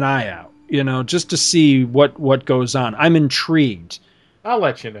to keep an eye out. Just to see what goes on. I'm intrigued. I'll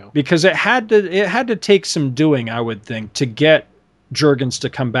let you know. Because it had to take some doing, I would think, to get Jurgens to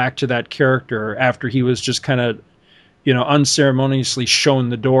come back to that character after he was just kind of, unceremoniously shown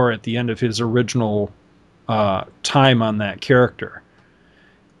the door at the end of his original time on that character.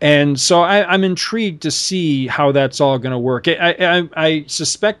 And so I'm intrigued to see how that's all going to work. I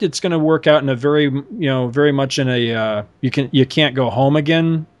suspect it's going to work out in a very much in a you can't go home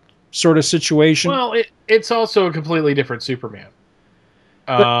again sort of situation. Well, it's also a completely different Superman.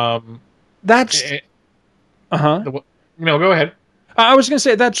 That's go ahead. I was going to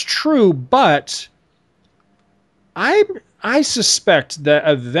say that's true, but I suspect that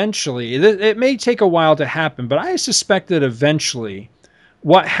eventually it may take a while to happen, but I suspect that eventually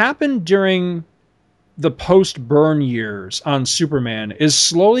what happened during the post-Byrne years on Superman is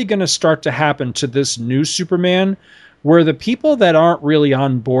slowly going to start to happen to this new Superman, where the people that aren't really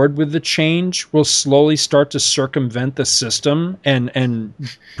on board with the change will slowly start to circumvent the system and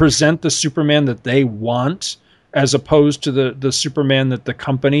present the Superman that they want, as opposed to the Superman that the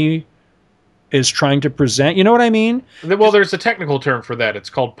company is trying to present. You know what I mean? Well, there's a technical term for that.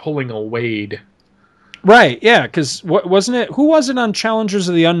 It's called pulling a Wade. Right, yeah, because wasn't it? Who was it on Challengers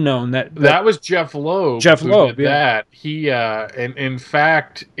of the Unknown? That was Jeff Loeb. Jeff Loeb, did that. He, in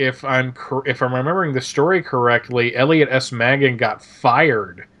fact, if I'm remembering the story correctly, Elliot S. Maggin got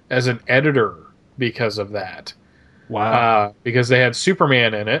fired as an editor because of that. Wow. Because they had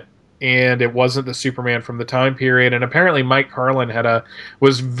Superman in it, and it wasn't the Superman from the time period. And apparently, Mike Carlin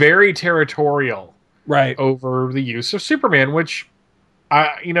was very territorial, right, over the use of Superman, which,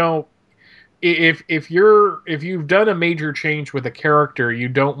 If you've done a major change with a character, you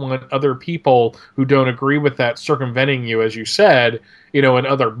don't want other people who don't agree with that circumventing you, as you said, in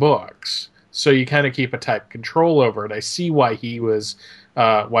other books. So you kind of keep a tight control over it. I see why he was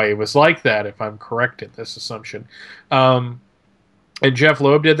like that, if I'm correct in this assumption. And Jeff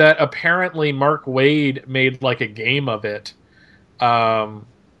Loeb did that. Apparently, Mark Waid made like a game of it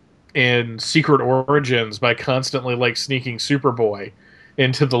in Secret Origins by constantly like sneaking Superboy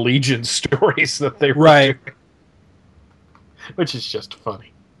into the Legion stories that they were doing, which is just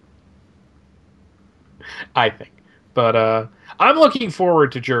funny, I think. But I'm looking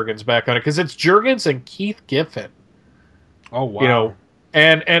forward to Jurgens back on it because it's Jurgens and Keith Giffen. Oh wow!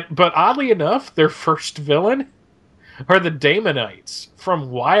 But oddly enough, their first villain are the Damonites from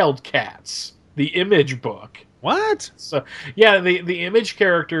Wildcats, the Image book. What? So yeah, the Image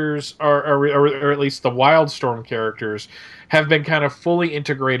characters or at least the Wildstorm characters have been kind of fully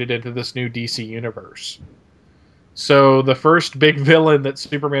integrated into this new DC universe. So the first big villain that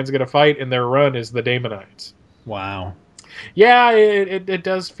Superman's going to fight in their run is the Damonites. Wow. Yeah, it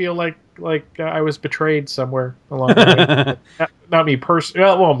does feel like I was betrayed somewhere along the way. Not me personally.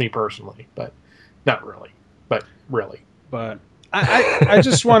 Well, me personally, but not really. But really. But I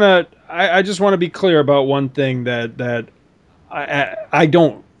just want to be clear about one thing that I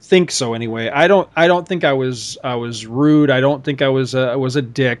don't think so anyway. I don't think I was rude. I don't think I was a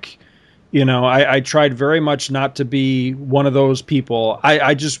dick. I tried very much not to be one of those people.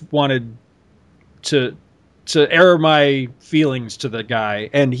 I just wanted to air my feelings to the guy,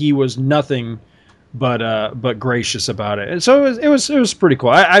 and he was nothing but gracious about it. And so it was pretty cool.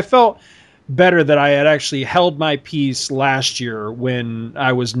 I felt better that I had actually held my peace last year when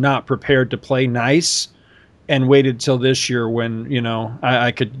I was not prepared to play nice, and waited till this year when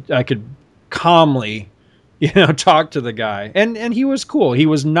I could calmly talk to the guy, and he was cool. He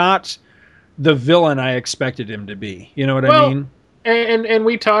was not the villain I expected him to be. You know what I mean? And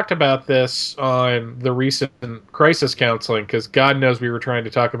we talked about this on the recent Crisis Counseling, because God knows we were trying to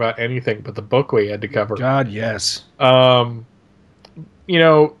talk about anything but the book we had to cover. God, yes.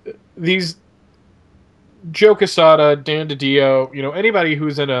 These Joe Quesada, Dan DiDio, anybody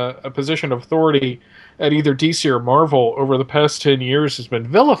who's in a position of authority at either DC or Marvel over the past 10 years has been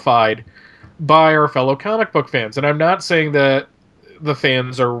vilified by our fellow comic book fans. And I'm not saying that the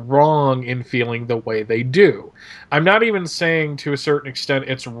fans are wrong in feeling the way they do. I'm not even saying to a certain extent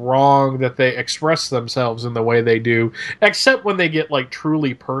it's wrong that they express themselves in the way they do, except when they get like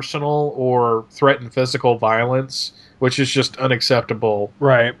truly personal or threaten physical violence, which is just unacceptable,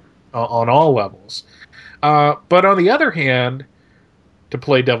 right, on all levels. But on the other hand, to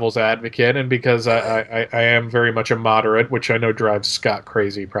play devil's advocate, and because I am very much a moderate, which I know drives Scott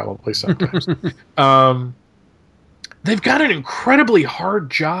crazy probably sometimes, they've got an incredibly hard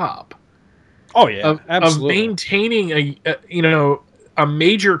job. Oh yeah, of absolutely. maintaining a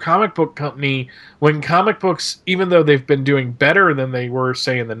major comic book company when comic books, even though they've been doing better than they were,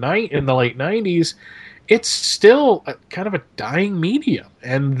 say, in the late 90s, it's still kind of a dying medium,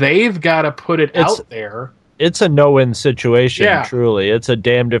 and they've got to put it out there. It's a no-win situation, Yeah. truly. It's a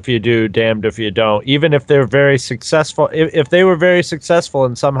damned if you do, damned if you don't. Even if they're very successful, if they were very successful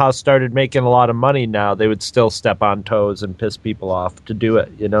and somehow started making a lot of money now, they would still step on toes and piss people off to do it,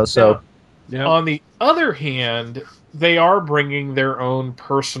 So, On the other hand, they are bringing their own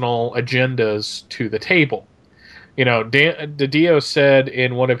personal agendas to the table. DiDio said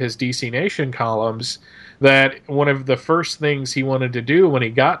in one of his DC Nation columns that one of the first things he wanted to do when he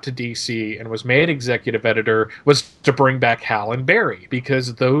got to DC and was made executive editor was to bring back Hal and Barry,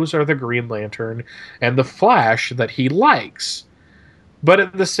 because those are the Green Lantern and the Flash that he likes. But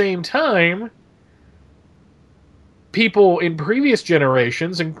at the same time, people in previous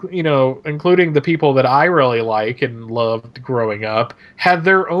generations, including the people that I really like and loved growing up, had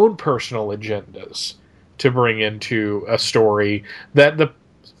their own personal agendas to bring into a story that the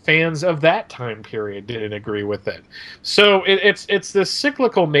fans of that time period didn't agree with it. So it's the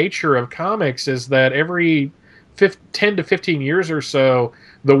cyclical nature of comics, is that every 10 to 15 years or so,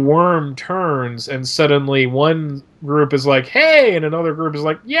 the worm turns and suddenly one group is like, hey, and another group is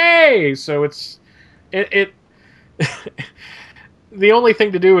like, yay. So it the only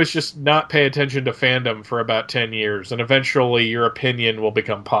thing to do is just not pay attention to fandom for about 10 years, and eventually your opinion will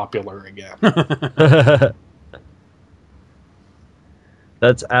become popular again.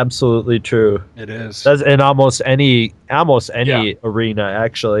 That's absolutely true. It is. That's in almost any arena,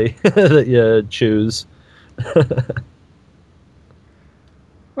 actually, that you choose.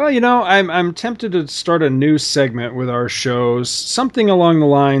 Well, I'm tempted to start a new segment with our shows, something along the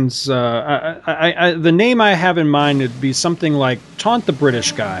lines. The name I have in mind would be something like "Taunt the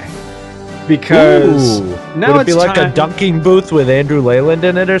British Guy," because now would it be like a dunking booth with Andrew Leyland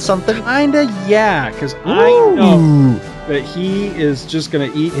in it or something? Kinda, yeah. Because I know that he is just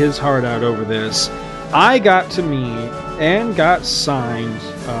going to eat his heart out over this. I got to meet and got signed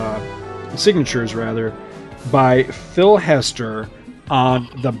signatures rather by Phil Hester on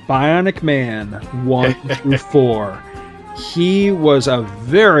the Bionic Man 1 through 4. He was a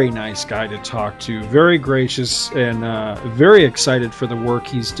very nice guy to talk to, very gracious, and very excited for the work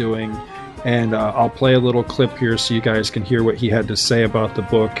he's doing. And I'll play a little clip here so you guys can hear what he had to say about the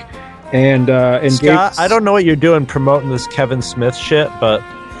book. And Scott, I don't know what you're doing promoting this Kevin Smith shit, but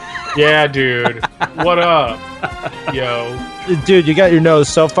yeah, dude, what up, yo? Dude, you got your nose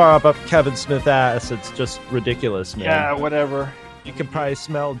so far up Kevin Smith ass, it's just ridiculous, man. Yeah, whatever. You can probably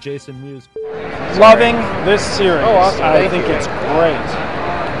smell Jason Mewes. Loving this series. Oh, awesome. I think it's great.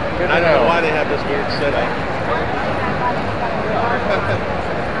 I don't know why they have this weird setup.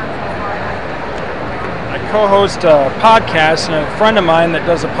 I co-host a podcast, and a friend of mine that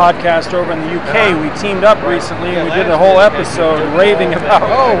does a podcast over in the UK, we teamed up recently, and we did a whole episode raving about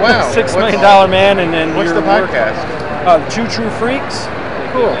 $6 Million Man, and then what's the podcast? Two True Freaks.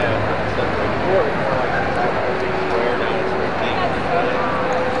 Cool.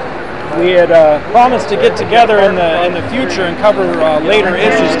 We had promised to get together in the future and cover later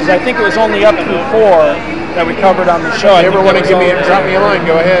issues, because I think it was only up through 4 that we covered on the show. If you ever want to drop me a line,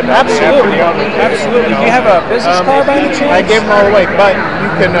 go ahead. Absolutely. Absolutely. Do you have a business card by any chance? I gave them all away, but you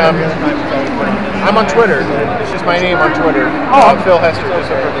can. I'm on Twitter. It's just my name on Twitter. I'm Phil Hester.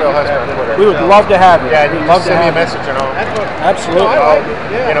 Just look for Phil Hester on Twitter. We would love to have you. Yeah, you can send me a message and I'll. Absolutely.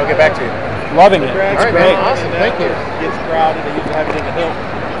 I'll get back to you. Loving it. All right, great. man. Awesome. Thank you. Gets crowded and you have anything to help.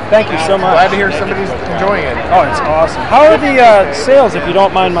 Thank you so much. Glad to hear somebody's enjoying it. Oh, it's awesome. How are the sales, if you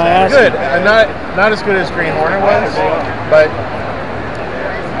don't mind my asking? Good. Not as good as Green Hornet was, but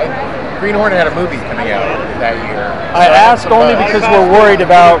Green Hornet had a movie coming out that year. I asked only because we're worried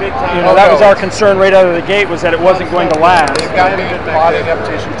about, that was our concern right out of the gate, was that it wasn't going to last. They've got me plotting up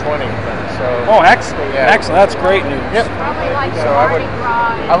to issue 20. So. Oh, excellent. Yeah. Excellent. That's great news. Yep. So I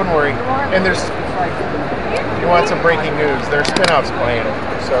wouldn't worry. And there's, you want some breaking news, there's spin-offs playing.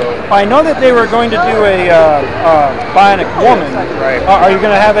 So I know that they were going to do a Bionic Woman. Right. Are you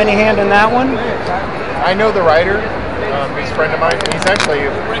going to have any hand in that one? I know the writer. He's a friend of mine. He's actually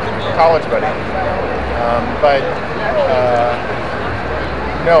a college buddy. But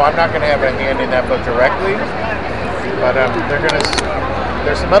no, I'm not going to have a hand in that book directly. But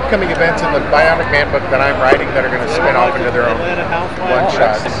there's some upcoming events in the Bionic Man book that I'm writing that are going to spin off into their own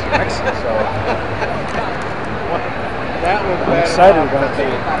one-shots. So. I'm excited about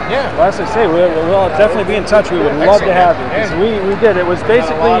that. Yeah. Well, as I say, we'll definitely be in touch. We would love to have you. Because we did. It was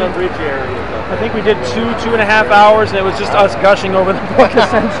basically, I think we did 2.5 hours, and it was just us gushing over the book,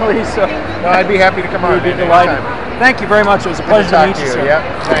 essentially. So no, I'd be happy to come on. We'd be delighted. Thank you very much. It was a pleasure to meet you, sir. Yeah,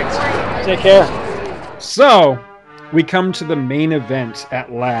 thanks. Take care. So, we come to the main event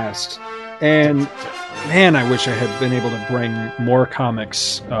at last. And, man, I wish I had been able to bring more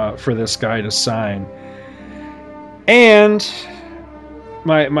comics for this guy to sign. And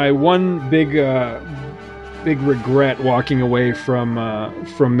my one big regret walking away from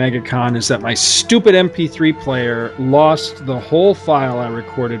MegaCon is that my stupid MP3 player lost the whole file I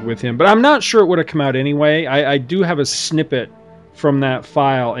recorded with him. But I'm not sure it would have come out anyway. I do have a snippet from that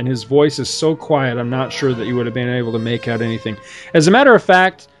file, and his voice is so quiet, I'm not sure that you would have been able to make out anything. As a matter of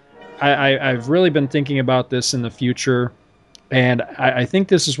fact, I've really been thinking about this in the future, and I think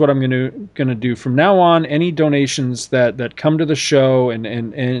this is what I'm gonna do from now on. Any donations that come to the show, and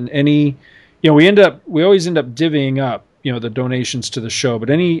any, we always end up divvying up, the donations to the show,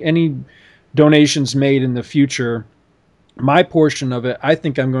 but any donations made in the future, my portion of it, I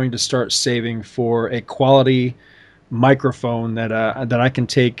think I'm going to start saving for a quality microphone that I can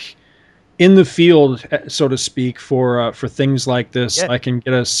take in the field, so to speak, for things like this. Yeah. I can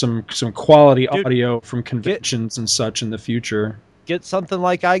get us some quality audio from conventions and such in the future. Get something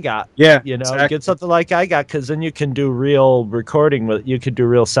like I got. Yeah, exactly. Get something like I got, because then you can do real recording with. You could do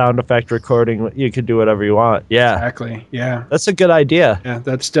real sound effect recording. You could do whatever you want. Yeah, exactly. Yeah, that's a good idea. Yeah,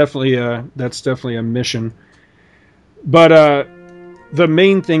 that's definitely a mission. But the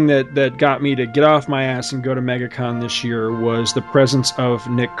main thing that got me to get off my ass and go to MegaCon this year was the presence of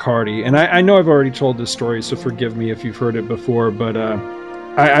Nick Cardy. And I know I've already told this story, so forgive me if you've heard it before, but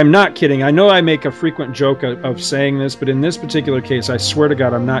I'm not kidding. I know I make a frequent joke of saying this, but in this particular case, I swear to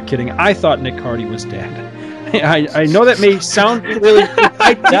God, I'm not kidding. I thought Nick Cardy was dead. I know that may sound really...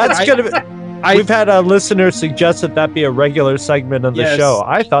 We've had a listener suggest that be a regular segment of the show.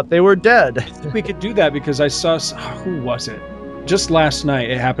 I thought they were dead. I think we could do that because I saw... Who was it? Just last night,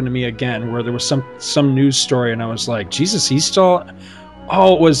 it happened to me again, where there was some news story, and I was like, Jesus, he's still...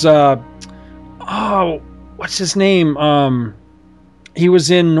 Oh, it was... what's his name? He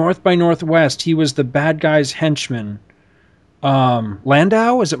was in North by Northwest. He was the bad guy's henchman.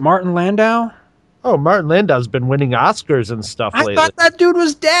 Landau? Is it Martin Landau? Oh, Martin Landau's been winning Oscars and stuff lately. I thought that dude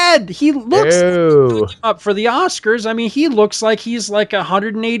was dead. He looks up for the Oscars. I mean, he looks like he's like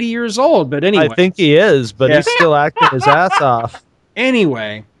 180 years old. But anyway, I think he is, but he's still acting his ass off.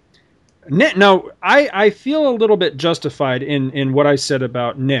 Anyway, now I feel a little bit justified in what I said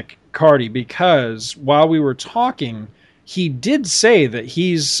about Nick Cardy, because while we were talking, he did say that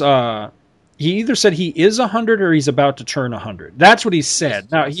he's. He either said he is 100 or he's about to turn 100. That's what he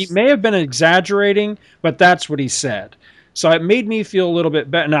said. Now, he may have been exaggerating, but that's what he said. So it made me feel a little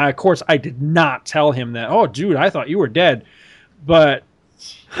bit better. Now, of course, I did not tell him that, oh, dude, I thought you were dead. But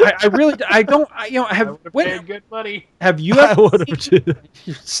I really, I don't, have paid good money. Have you ever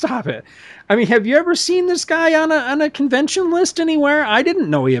stop it. I mean, have you ever seen this guy on a convention list anywhere? I didn't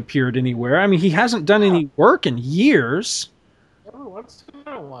know he appeared anywhere. I mean, he hasn't done any work in years. Every once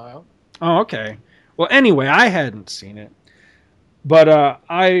in a while. Oh, okay. Well, anyway, I hadn't seen it, but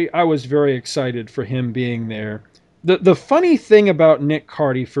I was very excited for him being there. The funny thing about Nick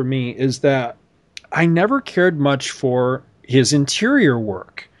Cardy for me is that I never cared much for his interior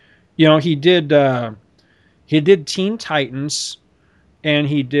work. He did Teen Titans, and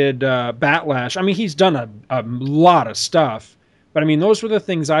he did Batlash. I mean, he's done a lot of stuff, but I mean, those were the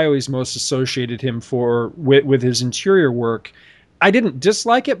things I always most associated him with his interior work. I didn't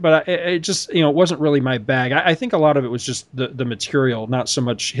dislike it, but it just, it wasn't really my bag. I think a lot of it was just the material, not so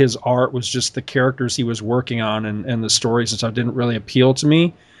much his art, was just the characters he was working on and the stories and stuff didn't really appeal to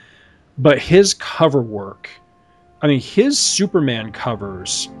me. But his cover work, I mean, his Superman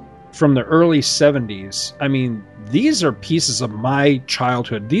covers from the early 70s, I mean, these are pieces of my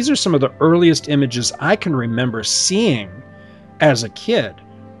childhood. These are some of the earliest images I can remember seeing as a kid.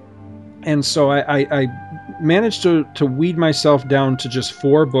 And so I managed to weed myself down to just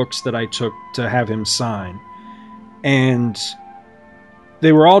 4 books that I took to have him sign. And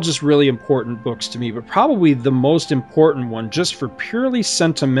they were all just really important books to me, but probably the most important one, just for purely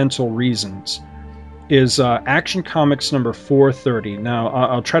sentimental reasons, is Action Comics number 430. Now,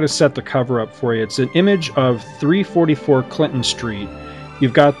 I'll try to set the cover up for you. It's an image of 344 Clinton Street.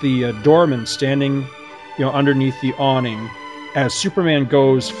 You've got the doorman standing, underneath the awning, as Superman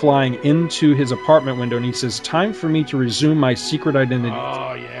goes flying into his apartment window, and he says, "Time for me to resume my secret identity."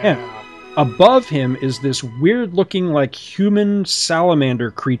 Oh, yeah. And above him is this weird-looking, like, human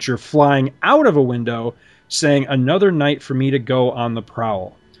salamander creature flying out of a window, saying, "Another night for me to go on the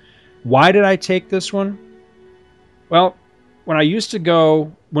prowl." Why did I take this one? Well,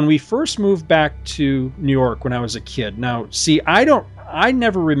 when we first moved back to New York when I was a kid. Now, see, I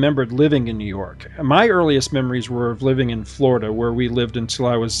never remembered living in New York. My earliest memories were of living in Florida, where we lived until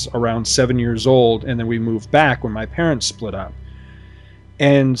I was around 7 years old, and then we moved back when my parents split up.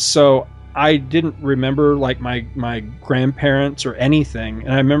 And so I didn't remember like my grandparents or anything.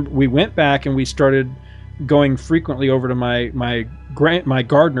 And I remember we went back and we started going frequently over to my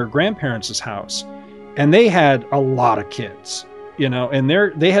Gardner grandparents' house, and they had a lot of kids. And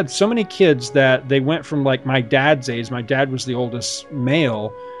they had so many kids that they went from like my dad's age. My dad was the oldest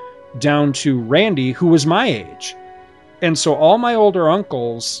male, down to Randy, who was my age. And so all my older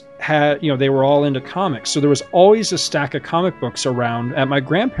uncles had, they were all into comics. So there was always a stack of comic books around at my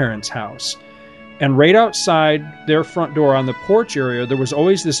grandparents' house. And right outside their front door on the porch area, there was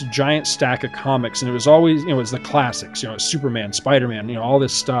always this giant stack of comics. And it was always, it was the classics, Superman, Spider-Man, all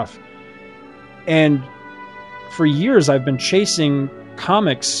this stuff. And for years, I've been chasing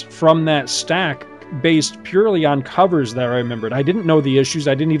comics from that stack based purely on covers that I remembered. I didn't know the issues.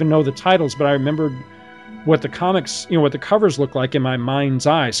 I didn't even know the titles, but I remembered what the comics, what the covers look like in my mind's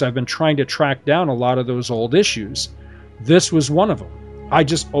eye. So I've been trying to track down a lot of those old issues. This was one of them. I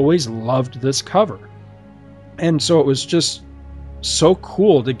just always loved this cover. And so it was just so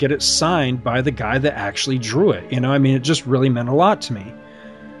cool to get it signed by the guy that actually drew it. It just really meant a lot to me.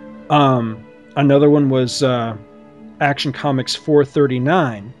 Another one was Action Comics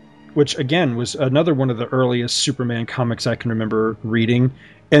 439, which again was another one of the earliest Superman comics I can remember reading.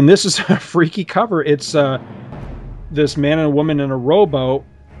 And this is a freaky cover. It's this man and a woman in a rowboat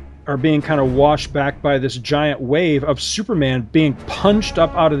are being kind of washed back by this giant wave of Superman being punched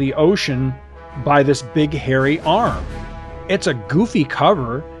up out of the ocean by this big hairy arm. It's a goofy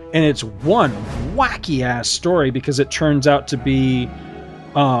cover, and it's one wacky ass story because it turns out to be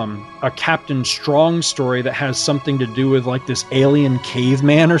a Captain Strong story that has something to do with like this alien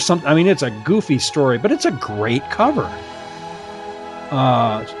caveman or something. It's a goofy story, but it's a great cover.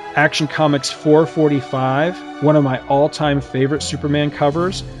 Action Comics 445, one of my all-time favorite Superman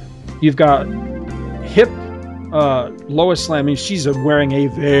covers. You've got hip Lois Lane. She's wearing a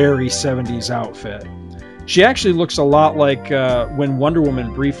very 70s outfit. She actually looks a lot like when Wonder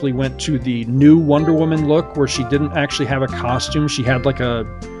Woman briefly went to the new Wonder Woman look, where she didn't actually have a costume. She had like a,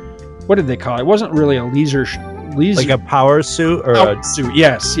 what did they call it? It wasn't really a leisure like a power suit or a suit.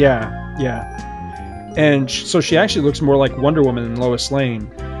 Yes, yeah. And so she actually looks more like Wonder Woman than Lois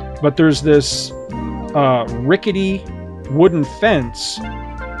Lane. But there's this rickety wooden fence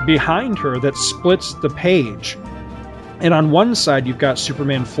behind her that splits the page. And on one side, you've got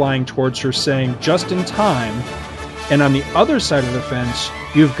Superman flying towards her saying, "Just in time." And on the other side of the fence,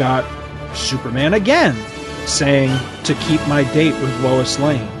 you've got Superman again saying, "To keep my date with Lois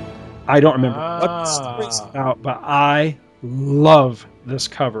Lane." I don't remember what the story's about, but I love this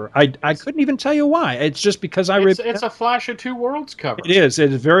cover. I couldn't even tell you why. It's just because it's a Flash of Two Worlds cover. It is.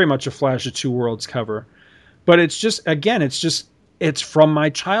 It is very much a Flash of Two Worlds cover. But it's just, again, it's from my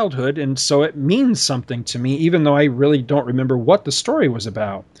childhood, and so it means something to me, even though I really don't remember what the story was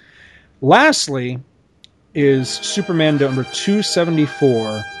about. Lastly is Superman number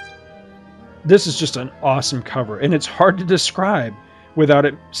 274. This is just an awesome cover, and it's hard to describe without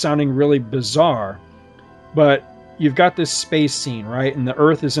it sounding really bizarre. But you've got this space scene, right? And the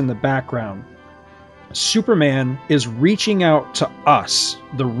Earth is in the background. Superman is reaching out to us,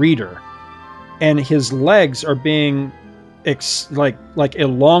 the reader, and his legs are being like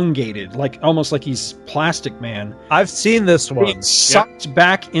elongated, like almost like he's Plastic Man. I've seen this one. Being sucked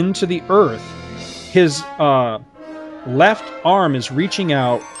back into the earth. His left arm is reaching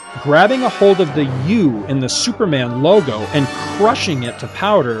out, grabbing a hold of the U in the Superman logo and crushing it to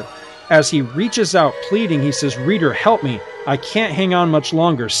powder. As he reaches out pleading, he says, "Reader, help me. I can't hang on much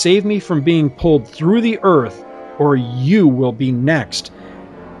longer. Save me from being pulled through the earth, or you will be next."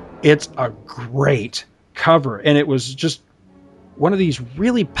 It's a great cover, and it was just one of these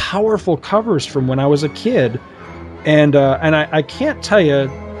really powerful covers from when I was a kid, and I can't tell you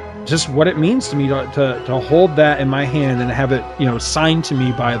just what it means to me to hold that in my hand and have it signed to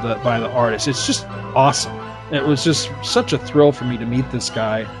me by the artist. It's just awesome. It was just such a thrill for me to meet this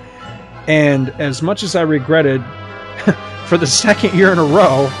guy, and as much as I regretted for the second year in a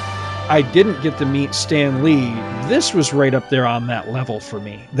row I didn't get to meet Stan Lee, this was right up there on that level for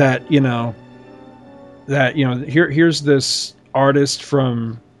me. Here's this artist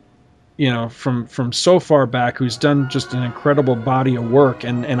from so far back who's done just an incredible body of work,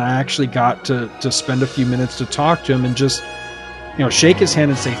 and I actually got to spend a few minutes to talk to him and just shake his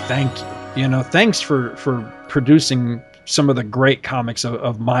hand and say thank you. You know, thanks for producing some of the great comics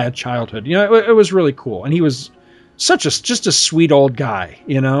of my childhood. You know, it was really cool, and he was just a sweet old guy.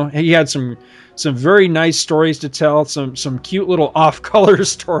 You know, he had some very nice stories to tell, some cute little off-color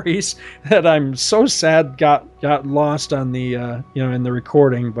stories that I'm so sad got lost on the in the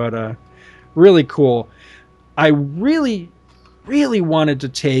recording, but really cool. I really wanted to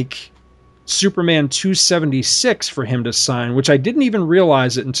take Superman 276 for him to sign, which I didn't even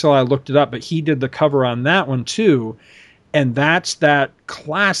realize it until I looked it up, but he did the cover on that one too. And that's that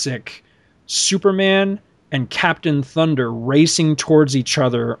classic Superman and Captain Thunder racing towards each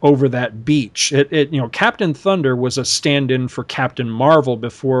other over that beach. Captain Thunder was a stand-in for Captain Marvel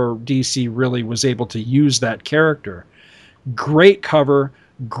before DC really was able to use that character. Great cover,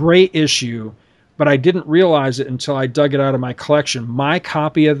 great issue, but I didn't realize it until I dug it out of my collection. My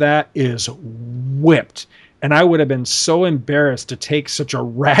copy of that is whipped, and I would have been so embarrassed to take such a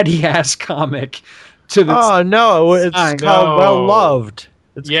ratty-ass comic to the... Oh, no, it's called Well Loved.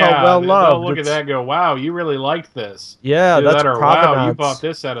 It's called Well Loved. They'll look at that and go, wow, you really liked this. Yeah, either that's that, or wow, you bought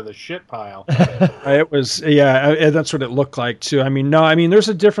this out of the shit pile. It was, that's what it looked like too. I mean, there's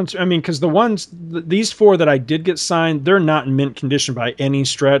a difference. I mean, because these 4 that I did get signed, they're not in mint condition by any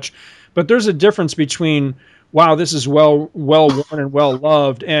stretch, but there's a difference between, wow, this is well worn and well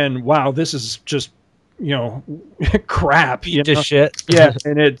loved, and wow, this is just, crap. Just shit. Yeah,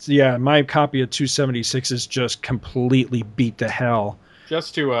 and my copy of 276 is just completely beat to hell.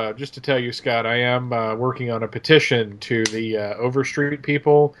 Just to tell you, Scott, I am working on a petition to the Overstreet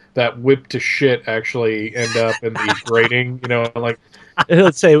people that whip to shit actually end up in the grading. Like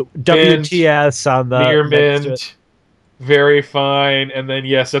it'll say WTS on the near mint, very fine, and then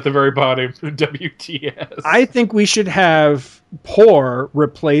yes, at the very bottom, WTS. I think we should have poor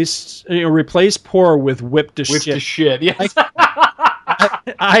replace poor with whip to shit. Whip to shit. Yes.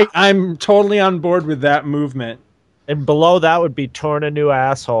 I'm totally on board with that movement. And below that would be torn a new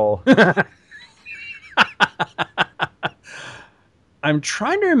asshole. I'm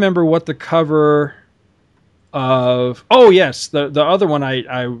trying to remember what the cover of... Oh, yes. The other one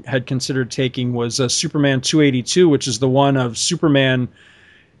I had considered taking was Superman 282, which is the one of Superman.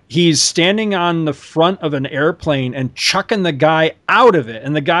 He's standing on the front of an airplane and chucking the guy out of it.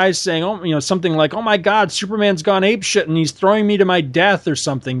 And the guy's saying, something like, oh my God, Superman's gone apeshit and he's throwing me to my death or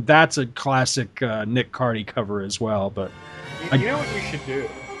something. That's a classic Nick Cardy cover as well. But you know what we should do?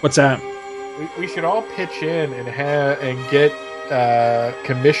 What's that? We should all pitch in and get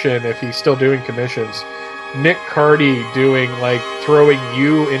commission, if he's still doing commissions. Nick Cardy doing, throwing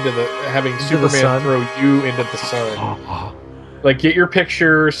you having Superman throw you into the sun. Like, get your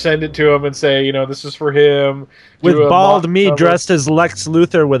picture, send it to him, and say, this is for him. With bald me dressed as Lex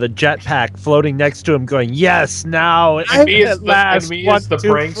Luthor with a jetpack floating next to him, going, "Yes, now and me is the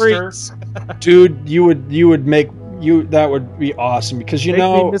prankster." Dude, you would make that would be awesome because Make me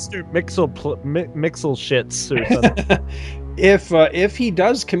Mr. Mixel shits or something. If he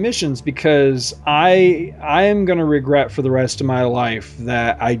does commissions, because I am going to regret for the rest of my life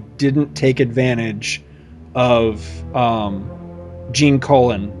that I didn't take advantage of Gene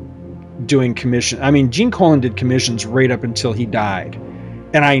Colan doing commission. I mean, Gene Colan did commissions right up until he died.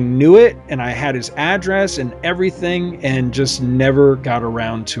 And I knew it, and I had his address and everything, and just never got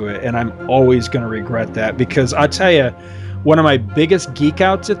around to it. And I'm always going to regret that, because I'll tell you, one of my biggest geek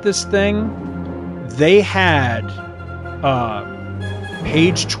outs at this thing, they had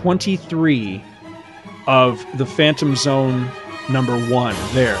page 23 of the Phantom Zone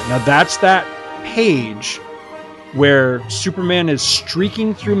 #1 there. Now that's that page where Superman is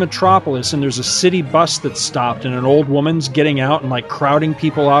streaking through Metropolis and there's a city bus that's stopped and an old woman's getting out and crowding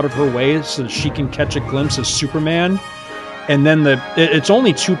people out of her way so that she can catch a glimpse of Superman. And then it's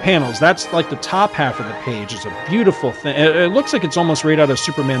only 2 panels. That's the top half of the page. It's a beautiful thing. It looks like it's almost right out of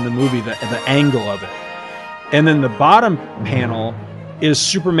Superman the movie, the angle of it. And then the bottom panel is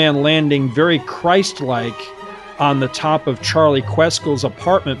Superman landing very Christ-like on the top of Charlie Queskel's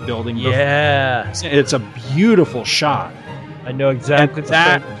apartment building. Yeah. It's a beautiful shot. I know exactly. And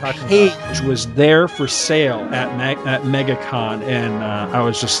that page was there for sale at MegaCon, and I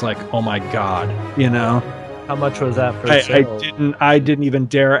was just like, oh my God, How much was that for sale? I didn't even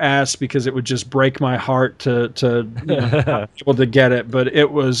dare ask, because it would just break my heart to not be able to get it. But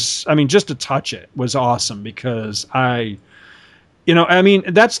it was, just to touch it was awesome, because that's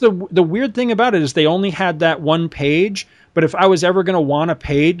the weird thing about it, is they only had that one page. But if I was ever going to want a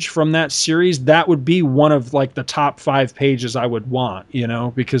page from that series, that would be one of the top 5 pages I would want,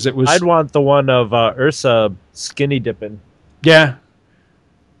 because it was. I'd want the one of Ursa skinny dipping. Yeah,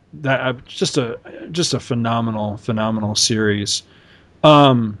 that just a phenomenal series.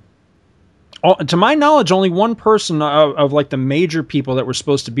 to my knowledge, only one person of like the major people that were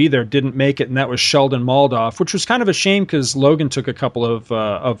supposed to be there didn't make it, and that was Sheldon Moldoff, which was kind of a shame because Logan took a couple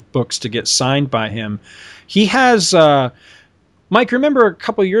of books to get signed by him. He has, Mike, remember a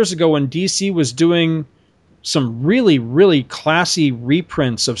couple of years ago when DC was doing some really, really classy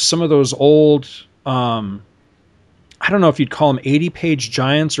reprints of some of those old, I don't know if you'd call them 80-page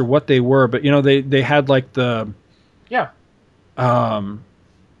giants or what they were, but, they had like the... Yeah.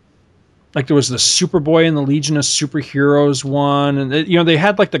 Like there was the Superboy and the Legion of Superheroes one, and they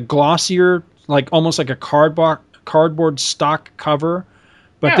had like the glossier, like almost like a cardboard stock cover,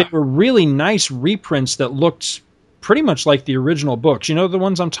 but they were really nice reprints that looked pretty much like the original books. You know the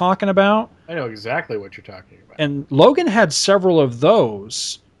ones I'm talking about? I know exactly what you're talking about. And Logan had several of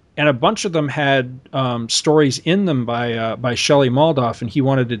those, and a bunch of them had stories in them by Shelley Moldoff, and he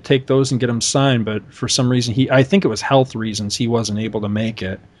wanted to take those and get them signed, but for some reason I think it was health reasons, he wasn't able to make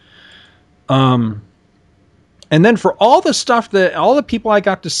it. And then for all the people I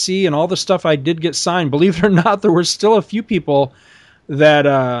got to see and all the stuff I did get signed, believe it or not, there were still a few people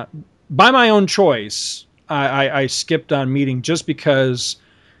that, by my own choice, I skipped on meeting just because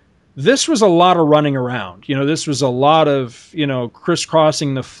this was a lot of running around. This was a lot of,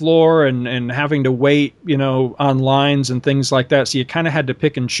 crisscrossing the floor and having to wait, on lines and things like that. So you kind of had to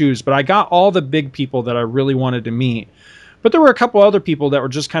pick and choose. But I got all the big people that I really wanted to meet. But there were a couple other people that were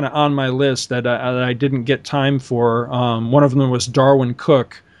just kind of on my list that I didn't get time for. One of them was Darwin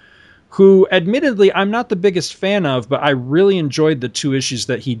Cook, who admittedly I'm not the biggest fan of, but I really enjoyed the 2 issues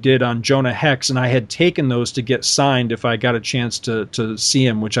that he did on Jonah Hex, and I had taken those to get signed if I got a chance to see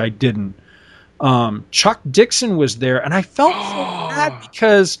him, which I didn't. Chuck Dixon was there, and I felt so bad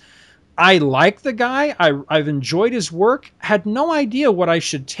because I like the guy. I've enjoyed his work, had no idea what I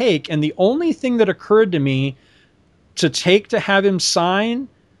should take, and the only thing that occurred to me to take to have him sign,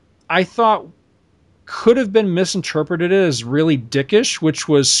 I thought could have been misinterpreted as really dickish, which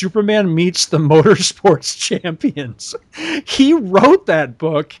was Superman Meets the Motorsports Champions. He wrote that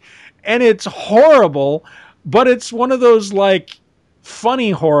book, and it's horrible, but it's one of those like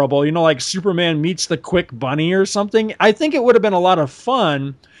funny horrible, like Superman Meets the Quick Bunny or something. I think it would have been a lot of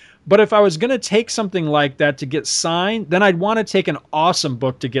fun. But if I was going to take something like that to get signed, then I'd want to take an awesome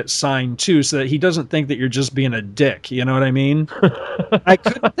book to get signed too, so that he doesn't think that you're just being a dick. You know what I mean? I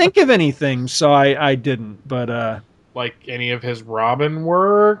couldn't think of anything, so I didn't. But like any of his Robin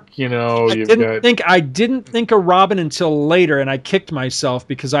work, I didn't think of Robin until later, and I kicked myself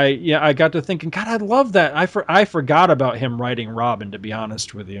because I got to thinking, God, I love that. I forgot about him writing Robin, to be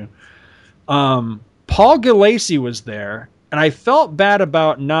honest with you. Paul Gulacy was there. And I felt bad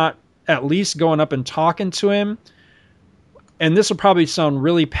about not at least going up and talking to him. And this will probably sound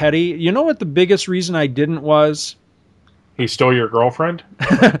really petty. You know what the biggest reason I didn't was? He stole your girlfriend?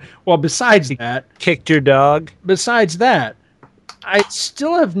 Well, besides that. Kicked your dog? Besides that, I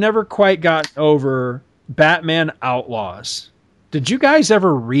still have never quite gotten over Batman Outlaws. Did you guys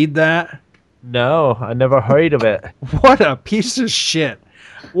ever read that? No, I never heard of it. What a piece of shit.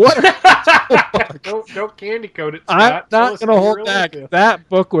 What? Don't candy coat it, Scott. I'm not going to hold back. That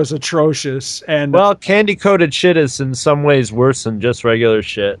book was atrocious. And well, candy coated shit is in some ways worse than just regular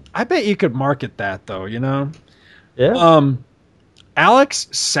shit. I bet you could market that, though. Yeah. Alex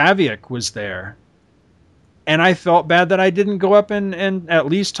Saviuk was there, and I felt bad that I didn't go up and at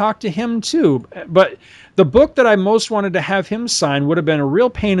least talk to him too. But the book that I most wanted to have him sign would have been a real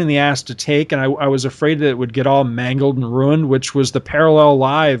pain in the ass to take, and I was afraid that it would get all mangled and ruined, which was the Parallel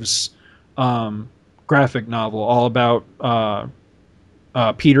Lives graphic novel all about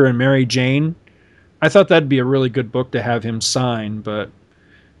Peter and Mary Jane. I thought that'd be a really good book to have him sign, but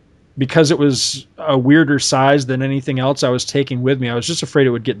because it was a weirder size than anything else I was taking with me, I was just afraid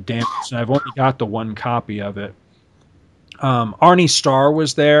it would get damaged, and I've only got the one copy of it. Arnie Starr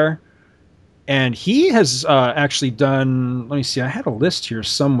was there. And he has actually done. Let me see. I had a list here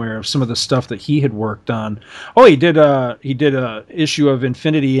somewhere of some of the stuff that he had worked on. Oh, he did a issue of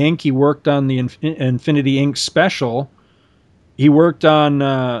Infinity Inc. He worked on the Infinity Inc. special. He worked on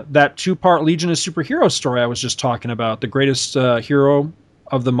that 2-part Legion of Superheroes story I was just talking about, the greatest hero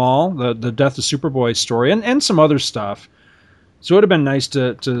of them all, the Death of Superboy story, and some other stuff. So it would have been nice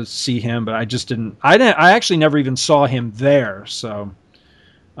to see him, but I just didn't. I actually never even saw him there. So.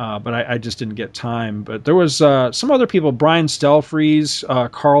 But I just didn't get time. But there was some other people, Brian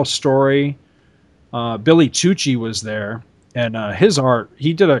Stelfreeze, Carl Story, Billy Tucci was there. And his art,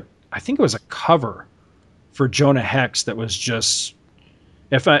 he did I think it was a cover for Jonah Hex that was just,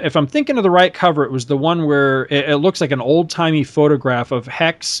 if I'm thinking of the right cover, it was the one where it looks like an old-timey photograph of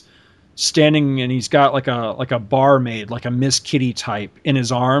Hex standing, and he's got like a barmaid, like a Miss Kitty type in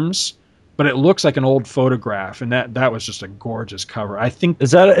his arms. but it looks like an old photograph, and that was just a gorgeous cover. I think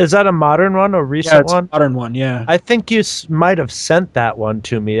is that a modern one, a recent it's one? A modern one, yeah. I think you might have sent that one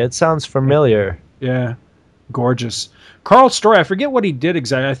to me. It sounds familiar. Yeah, gorgeous. Carl Story, I forget what he did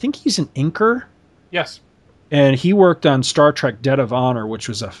exactly. I think he's an inker. Yes. And he worked on Star Trek Dead of Honor, which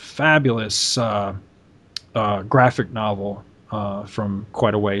was a fabulous graphic novel from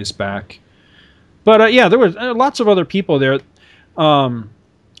quite a ways back. But yeah, there was lots of other people there.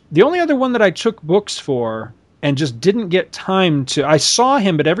 The only other one that I took books for and just didn't get time to... I saw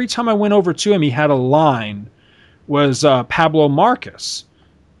him, but every time I went over to him, he had a line, was Pablo Marcus.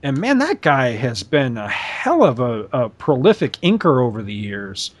 And man, that guy has been a hell of a prolific inker over the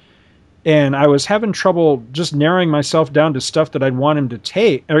years. And I was having trouble just narrowing myself down to stuff that I'd want him to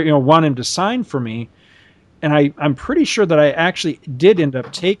take, or want him to sign for me. And I'm pretty sure that I actually did end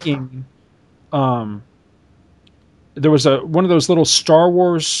up taking. There was one of those little Star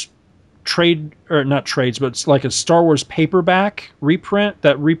Wars not trades, but it's like a Star Wars paperback reprint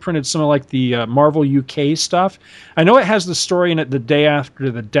that reprinted some of like the Marvel UK stuff. I know it has the story in it the day after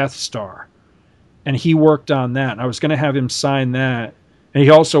the Death Star, and he worked on that. And I was going to have him sign that. And he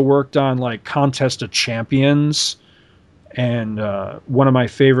also worked on like Contest of Champions and one of my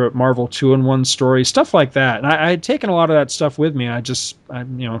favorite Marvel 2-in-1 stories, stuff like that. And I had taken a lot of that stuff with me. I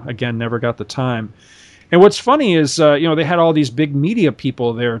again, never got the time. And what's funny is, they had all these big media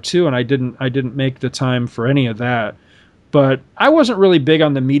people there too, and I didn't make the time for any of that. But I wasn't really big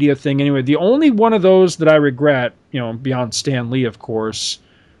on the media thing anyway. The only one of those that I regret, beyond Stan Lee, of course,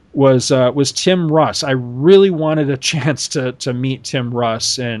 was Tim Russ. I really wanted a chance to meet Tim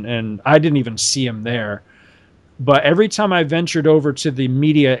Russ, and I didn't even see him there. But every time I ventured over to the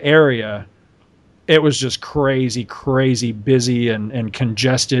media area, it was just crazy busy and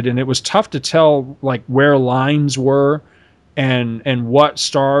congested, and it was tough to tell like where lines were and what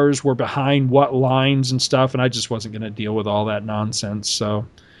stars were behind what lines and stuff, and I just wasn't going to deal with all that nonsense, so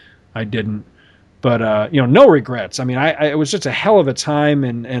I didn't. But no regrets. I mean, it was just a hell of a time,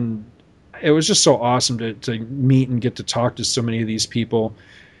 and it was just so awesome to meet and get to talk to so many of these people.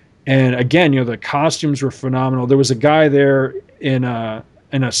 And again, the costumes were phenomenal. There was a guy there in a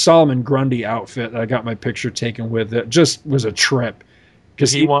Solomon Grundy outfit that I got my picture taken with. That just was a trip.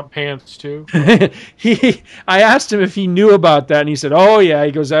 Does he want pants too? I asked him if he knew about that, and he said, "Oh yeah."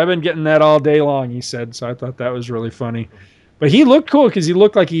 He goes, "I've been getting that all day long." He said, so I thought that was really funny. But he looked cool because he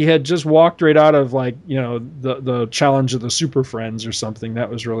looked like he had just walked right out of the Challenge of the Super Friends or something. That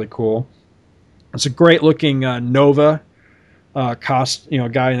was really cool. It's a great looking Nova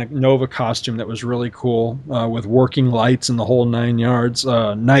guy in a Nova costume that was really cool with working lights and the whole 9 yards.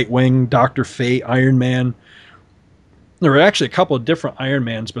 Nightwing, Dr. Fate, Iron Man. There were actually a couple of different Iron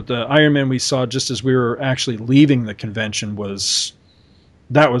Mans, but the Iron Man we saw just as we were actually leaving the convention was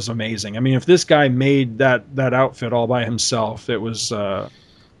amazing. I mean, if this guy made that outfit all by himself, it was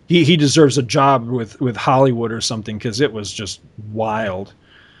he deserves a job with Hollywood or something, because it was just wild.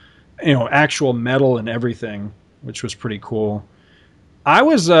 Actual metal and everything, which was pretty cool. I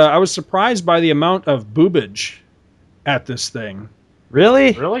was surprised by the amount of boobage at this thing.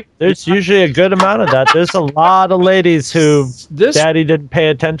 Really? There's usually a good amount of that. There's a lot of ladies who daddy didn't pay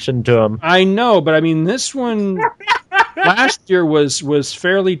attention to them. I know, but I mean, this one last year was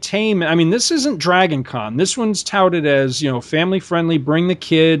fairly tame. I mean, this isn't Dragon Con. This one's touted as, family friendly, bring the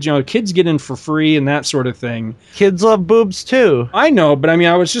kids, kids get in for free and that sort of thing. Kids love boobs too. I know, but I mean,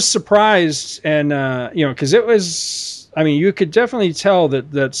 I was just surprised, and because it was, I mean, you could definitely tell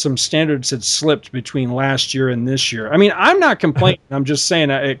that some standards had slipped between last year and this year. I mean, I'm not complaining. I'm just saying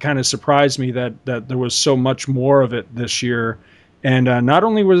it kind of surprised me that there was so much more of it this year. And not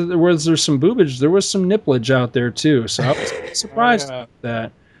only was there some boobage, there was some nipplage out there too. So I was surprised at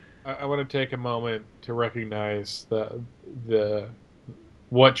that. I want to take a moment to recognize the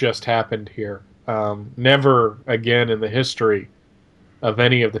what just happened here. Never again in the history of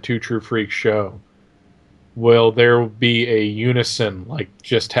any of the Two True Freaks show will there be a unison like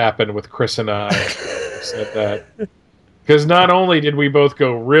just happened with Chris and I. Said that. Because not only did we both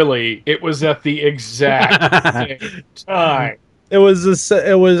go, really, it was at the exact same time. It was.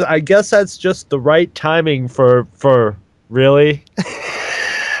 I guess that's just the right timing for really.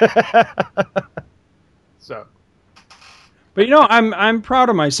 So, but I'm proud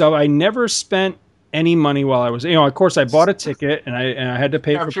of myself. I never spent any money while I was. Of course, I bought a ticket and I had to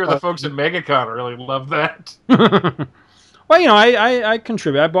pay. I'm sure the folks at MegaCon really love that. Well, I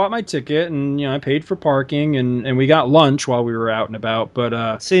contributed. I bought my ticket and I paid for parking and we got lunch while we were out and about.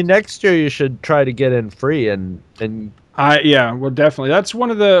 But see, next year you should try to get in free and. Well, definitely. That's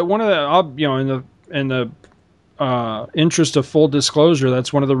one of the in the interest of full disclosure,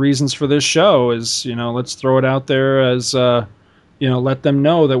 that's one of the reasons for this show is, let's throw it out there as, let them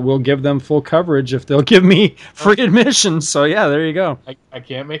know that we'll give them full coverage if they'll give me free admission. So, yeah, there you go. I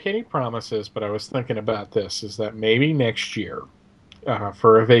can't make any promises, but I was thinking about this, is that maybe next year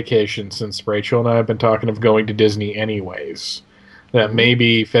for a vacation, since Rachel and I have been talking of going to Disney anyways, that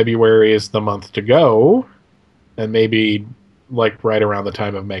maybe February is the month to go, and maybe like right around the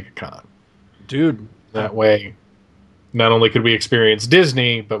time of MegaCon. Dude. That way, not only could we experience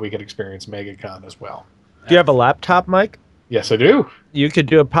Disney, but we could experience MegaCon as well. Do you have a laptop, Mike? Yes, I do. You could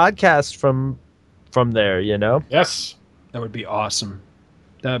do a podcast from there, Yes. That would be awesome.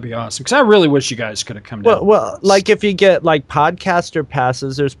 That would be awesome. Because I really wish you guys could have come down. Well, like if you get like podcaster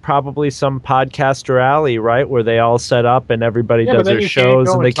passes, there's probably some podcaster alley, right, where they all set up and everybody does their shows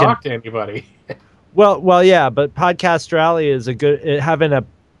and they talk to anybody. Well, yeah, but podcaster alley is having a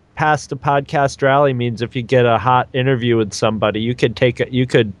pass to podcaster alley means if you get a hot interview with somebody, you could take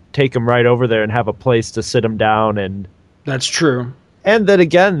them right over there and have a place to sit them down. And that's true. And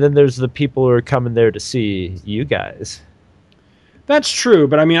then there's the people who are coming there to see you guys. That's true,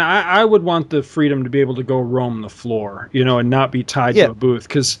 but I mean, I would want the freedom to be able to go roam the floor, and not be tied to a booth.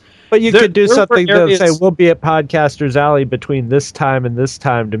 But you could do something to say, we'll be at Podcaster's Alley between this time and this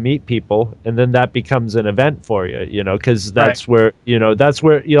time to meet people, and then that becomes an event for you, because that's where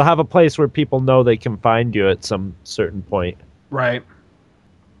you'll have a place where people know they can find you at some certain point. Right.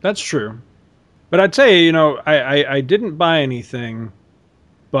 That's true. But I'd say, I didn't buy anything,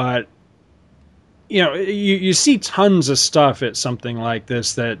 but you see tons of stuff at something like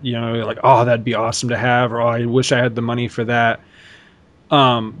this that, like, oh, that'd be awesome to have, or oh, I wish I had the money for that.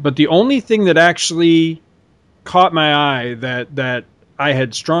 But the only thing that actually caught my eye that I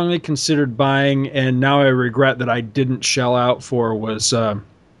had strongly considered buying, and now I regret that I didn't shell out for, was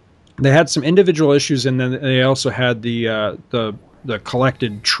they had some individual issues, and then they also had the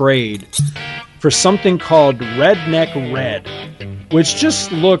collected trade for something called Redneck Red, which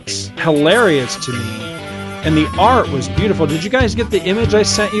just looks hilarious to me, and the art was beautiful. Did you guys get the image I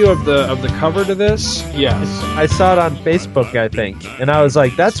sent you of the cover to this? Yes, I saw it on Facebook, I think, and I was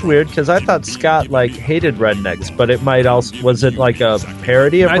like, "That's weird," because I thought Scott hated rednecks, but it might also was it like a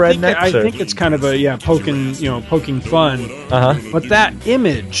parody of rednecks? I think it's kind of a poking fun. But that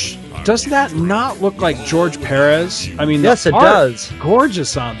image, does that not look like George Perez? I mean, yes, it does.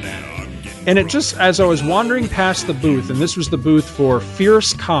 Gorgeous on that. And it just, as I was wandering past the booth, and this was the booth for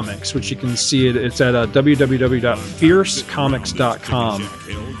Fierce Comics, which you can see it's at www.fiercecomics.com.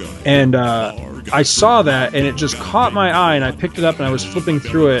 And I saw that, and it just caught my eye, and I picked it up, and I was flipping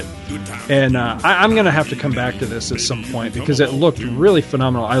through it. And I'm going to have to come back to this at some point, because it looked really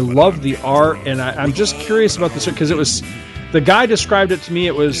phenomenal. I love the art, and I'm just curious about this, because it was, the guy described it to me,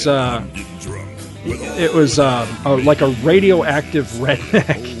 it was like a radioactive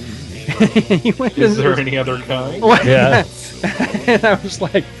redneck. Is there any other kind? Yeah. And I was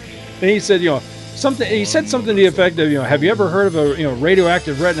like, and he said, something. He said something to the effect of, have you ever heard of a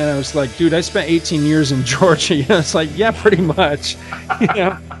radioactive redneck? And I was like, dude, I spent 18 years in Georgia. It's like, yeah, pretty much.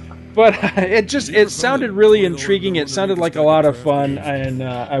 But it sounded really intriguing. It sounded like a lot of fun, and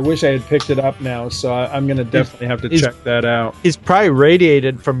I wish I had picked it up now. So I'm going to definitely have to check that out. He's probably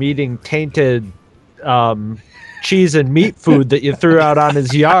radiated from eating tainted cheese and meat food that you threw out on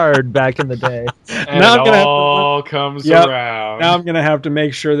his yard back in the day. And now it all comes around. Now I'm going to have to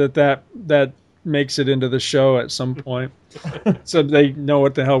make sure that makes it into the show at some point, so they know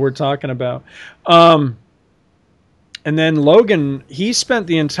what the hell we're talking about. And then Logan, he spent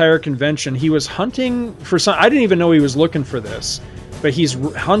the entire convention. He was hunting for some. I didn't even know he was looking for this, but he's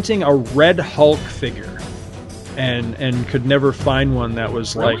hunting a Red Hulk figure, and could never find one that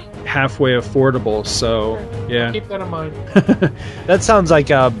was like halfway affordable. So yeah, keep that in mind. That sounds like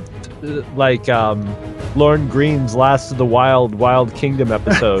Lorne Green's Last of the Wild Kingdom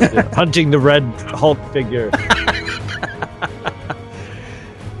episode, hunting the Red Hulk figure.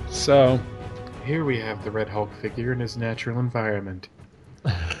 So here we have the Red Hulk figure in his natural environment.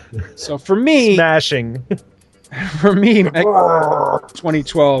 So for me, smashing. For me,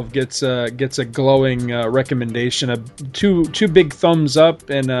 2012 gets a glowing recommendation. Two big thumbs up,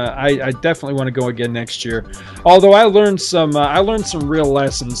 and I definitely want to go again next year. Although I learned some real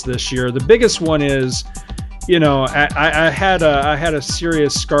lessons this year. The biggest one is, I had a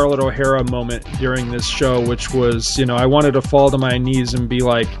serious Scarlett O'Hara moment during this show, which was, I wanted to fall to my knees and be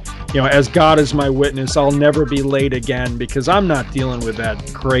like, as God is my witness, I'll never be late again, because I'm not dealing with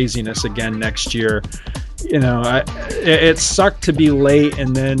that craziness again next year. it sucked to be late,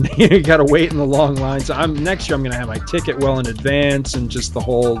 and then you got to wait in the long lines. Next year I'm going to have my ticket well in advance, and just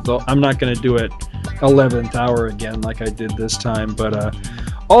I'm not going to do it 11th hour again like I did this time. But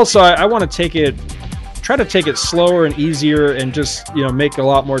also I want to try to take it slower and easier, and just make a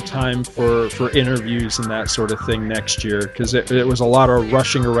lot more time for interviews and that sort of thing next year, because it was a lot of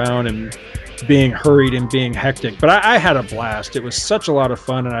rushing around and being hurried and being hectic. But I had a blast. It was such a lot of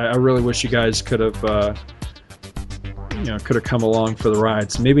fun, and I really wish you guys could have come along for the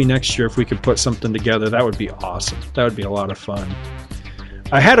ride. So maybe next year, if we could put something together, that would be awesome. That would be a lot of fun.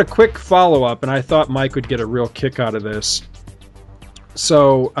 I had a quick follow-up, and I thought Mike would get a real kick out of this.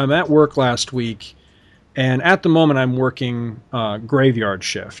 So I'm at work last week, and at the moment I'm working graveyard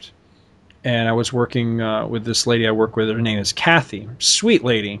shift. And I was working with this lady I work with. Her name is Kathy. Sweet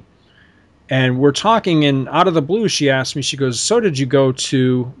lady. And we're talking, and out of the blue, she asked me, she goes, so did you go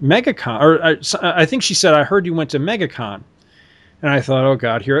to MegaCon? Or I think she said, I heard you went to MegaCon. And I thought, oh,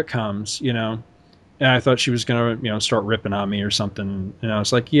 God, here it comes, And I thought she was going to, start ripping on me or something. And I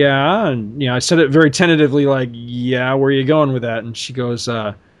was like, yeah. And, I said it very tentatively, like, yeah, where are you going with that? And she goes,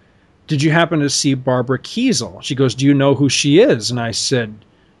 did you happen to see Barbara Kiesel? She goes, do you know who she is? And I said,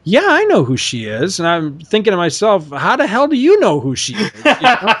 yeah, I know who she is. And I'm thinking to myself, how the hell do you know who she is?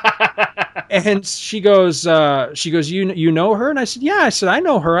 And she goes, you know her? And I said, yeah. I said, I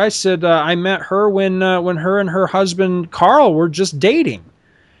know her. I said, I met her when her and her husband Carl were just dating.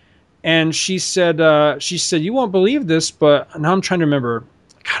 And she said, you won't believe this, but now I'm trying to remember.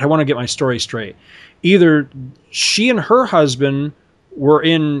 God, I want to get my story straight. Either she and her husband were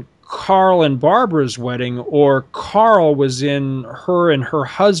in Carl and Barbara's wedding, or Carl was in her and her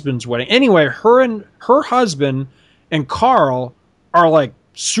husband's wedding. Anyway, her husband and Carl are like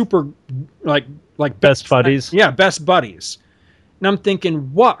super like best buddies. Yeah, best buddies. And I'm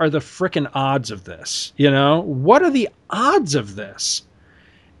thinking, what are the frickin' odds of this? What are the odds of this?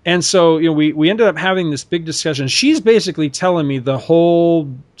 And so, we ended up having this big discussion. She's basically telling me the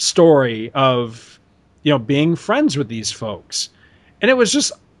whole story of, being friends with these folks. And it was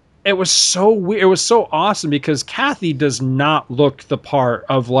so weird. It was so awesome, because Kathy does not look the part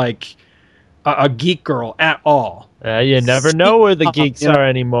of like a geek girl at all. You never know where the geeks are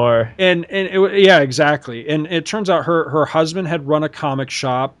anymore. And yeah, exactly. And it turns out her husband had run a comic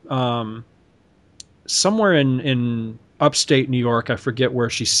shop somewhere in upstate New York. I forget where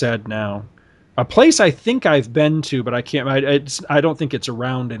she said now. A place I think I've been to, but I can't. I don't think it's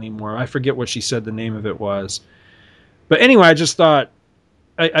around anymore. I forget what she said the name of it was. But anyway, I just thought,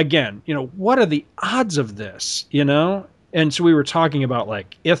 again, what are the odds of this? And so we were talking about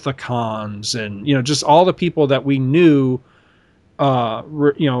like Ithacons and, just all the people that we knew,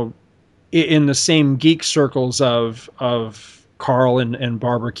 in the same geek circles of Carl and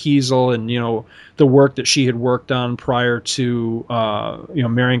Barbara Kiesel, and, the work that she had worked on prior to,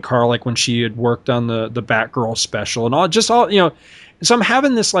 marrying Carl, like when she had worked on the Batgirl special and all. So I'm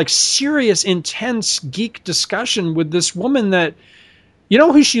having this like serious, intense geek discussion with this woman that,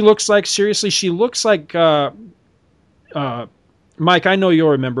 who she looks like? Seriously, she looks like... Mike, I know you'll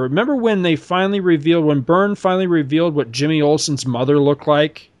remember. Remember when when Byrne finally revealed what Jimmy Olsen's mother looked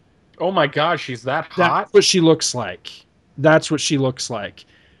like? Oh my gosh, she's that hot? That's what she looks like.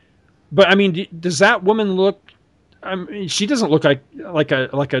 But I mean, does that woman look? I mean, she doesn't look like a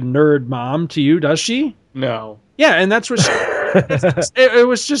nerd mom to you, does she? No. Yeah, and that's what she, it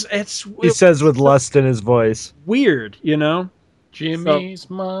was just. He says with lust in his voice. Weird, Jimmy's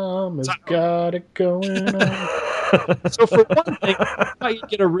mom has got it going on. So for one thing, I thought you'd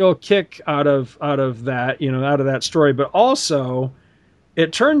get a real kick out of that, out of that story. But also,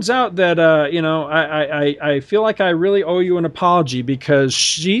 it turns out that I feel like I really owe you an apology, because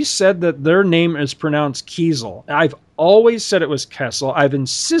she said that their name is pronounced Kiesel. I've always said it was Kessel. I've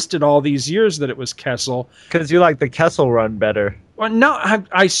insisted all these years that it was Kessel, because you like the Kessel Run better. Well, no,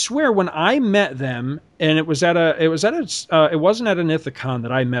 I swear when I met them, and it wasn't at an Ithacon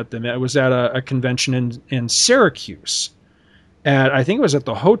that I met them. It was at a convention in Syracuse. I think it was at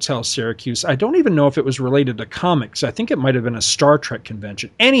the Hotel Syracuse. I don't even know if it was related to comics. I think it might have been a Star Trek convention.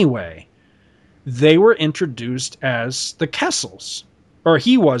 Anyway, they were introduced as the Kessels. Or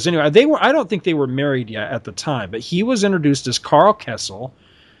he was. Anyway, I don't think they were married yet at the time, but he was introduced as Carl Kessel.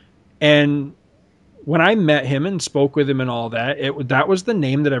 And when I met him and spoke with him and all that, that was the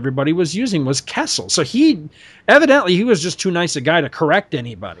name that everybody was using, was Kessel. So he was just too nice a guy to correct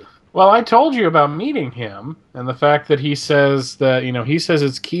anybody. Well, I told you about meeting him and the fact that he says that, he says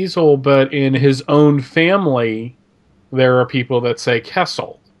it's Kiesel, but in his own family, there are people that say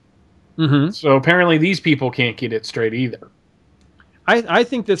Kessel. Mm-hmm. So apparently these people can't get it straight either. I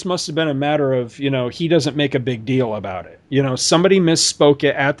think this must have been a matter of, he doesn't make a big deal about it. Somebody misspoke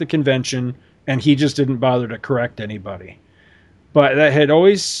it at the convention, and he just didn't bother to correct anybody. But that had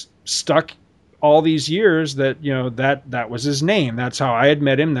always stuck all these years that, that was his name. That's how I had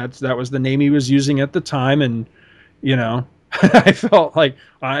met him. That was the name he was using at the time. And, I felt like,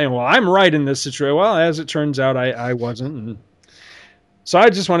 I'm right in this situation. Well, as it turns out, I wasn't. And so I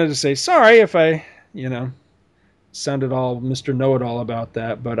just wanted to say sorry if I, sounded all Mr. Know-It-All about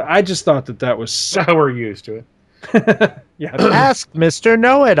that. But I just thought that was so... we're used to it. Yeah. Ask Mr.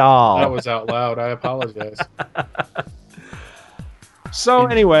 Know-It-All. That was out loud. I apologize. So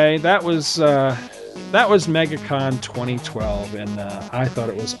anyway, that was MegaCon 2012, and I thought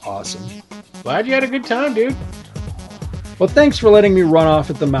it was awesome. Glad you had a good time, dude. Well, thanks for letting me run off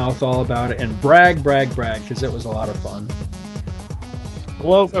at the mouth all about it and brag, because it was a lot of fun.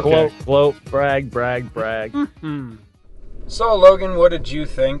 Gloat, gloat, brag. Mm-hmm. So, Logan, what did you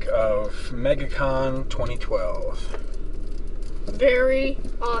think of MegaCon 2012? Very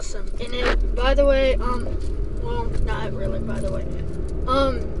awesome. And it, by the way, well, not really, by the way.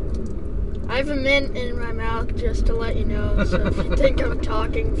 I have a mint in my mouth just to let you know. So if you think I'm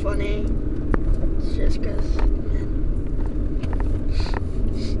talking funny, it's just because.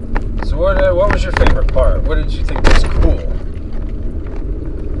 So what was your favorite part? What did you think was cool?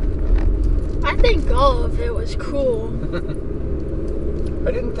 I think all of it was cool.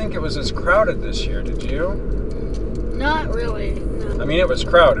 I didn't think it was as crowded this year, did you? Not really, no. I mean, it was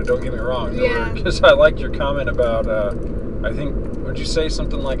crowded, don't get me wrong. Yeah. Because I liked your comment about, I think, would you say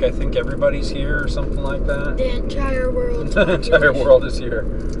something like, I think everybody's here or something like that? The entire world. The entire world is here.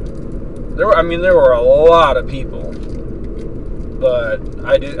 There were a lot of people. But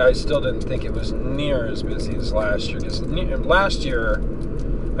I still didn't think it was near as busy as last year. Because last year,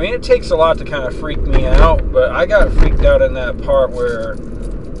 it takes a lot to kind of freak me out, but I got freaked out in that part where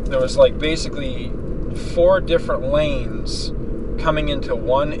there was like basically 4 different lanes coming into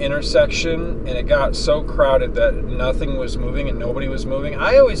one intersection, and it got so crowded that nothing was moving and nobody was moving.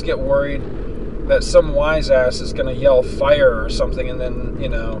 I always get worried that some wise ass is going to yell fire or something, and then,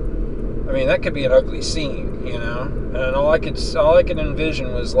 that could be an ugly scene, and all I could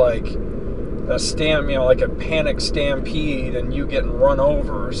envision was like a panic stampede and you getting run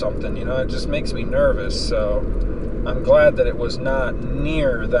over or something, it just makes me nervous. So I'm glad that it was not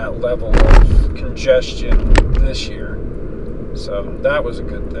near that level of congestion this year. So that was a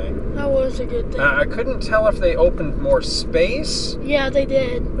good thing. That was a good thing. I couldn't tell if they opened more space. Yeah, they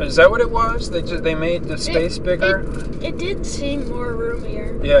did. Is that what it was? They made the space bigger? It did seem more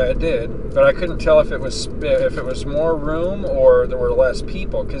roomier. Yeah, it did. But I couldn't tell if it was more room or there were less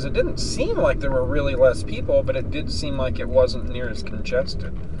people, because it didn't seem like there were really less people, but it did seem like it wasn't near as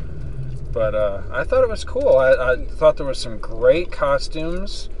congested. But I thought it was cool. I thought there was some great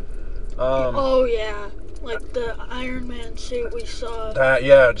costumes. Oh, yeah. Like the Iron Man suit we saw.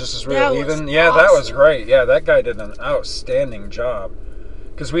 Just as we were leaving. Yeah, awesome. That was great. Yeah, that guy did an outstanding job.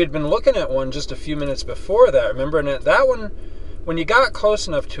 Because we had been looking at one just a few minutes before that, remember? And that one, when you got close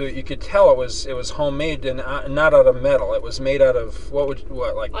enough to it, you could tell it was homemade and not out of metal. It was made out of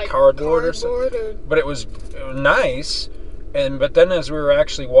like cardboard or something. But it was nice. But then as we were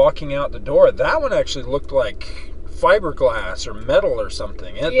actually walking out the door, that one actually looked like fiberglass or metal or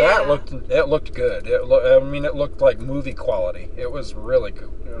something. It looked good. It looked like movie quality. It was really good,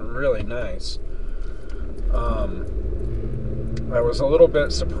 really nice. I was a little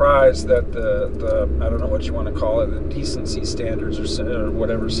bit surprised that the I don't know what you want to call it, the decency standards or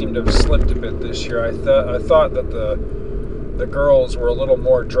whatever seemed to have slipped a bit this year. I thought that the girls were a little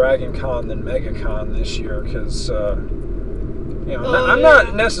more Dragon Con than MegaCon this year, because I'm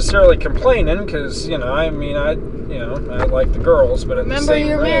not necessarily complaining, because I like the girls, but at the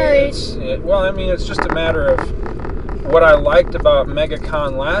same rate, it's just a matter of what I liked about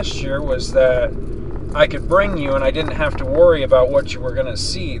MegaCon last year was that I could bring you and I didn't have to worry about what you were going to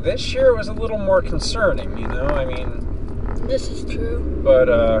see. This year it was a little more concerning, This is true. But,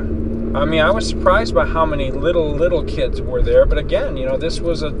 I was surprised by how many little kids were there. But again, this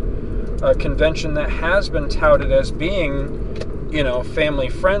was a convention that has been touted as being, family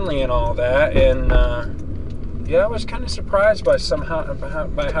friendly and all that. And, I was kind of surprised by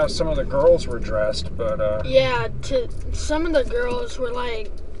how some of the girls were dressed. But, some of the girls were,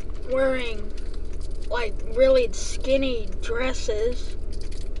 wearing really skinny dresses.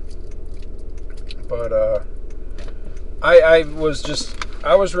 But I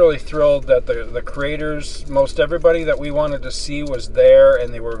was really thrilled that the creators, most everybody that we wanted to see was there,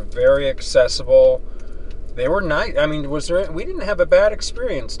 and they were very accessible. They were nice. I mean, we didn't have a bad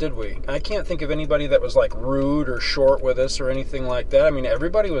experience, did we? I can't think of anybody that was like rude or short with us or anything like that. I mean,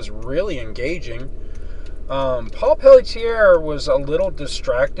 everybody was really engaging. Paul Pelletier was a little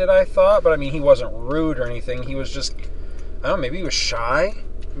distracted, I thought, but I mean, he wasn't rude or anything. He was just, I don't know, maybe he was shy.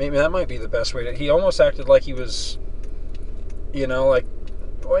 Maybe that might be the best way to. He almost acted like he was, you know, like,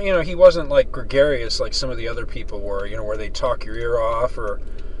 well, you know, he wasn't like gregarious like some of the other people were, you know, where they talk your ear off, or,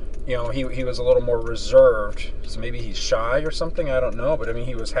 you know, he was a little more reserved. So maybe he's shy or something, I don't know. But I mean,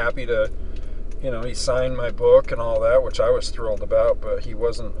 he was happy to, you know, he signed my book and all that, which I was thrilled about, but he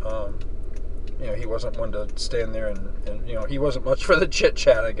wasn't, you know, he wasn't one to stand there and you know, he wasn't much for the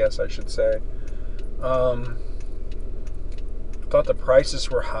chit-chat, I guess I should say. Thought the prices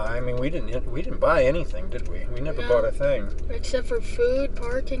were high. I mean, we didn't buy anything, did we? We never bought a thing. Except for food,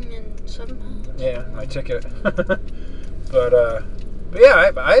 parking, and something. Yeah, my ticket. But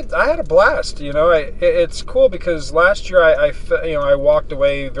yeah, I had a blast. You know, it's cool because last year I walked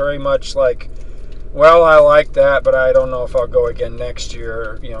away very much like, well, I like that, but I don't know if I'll go again next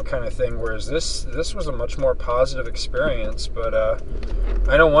year, you know, kind of thing. Whereas this was a much more positive experience. But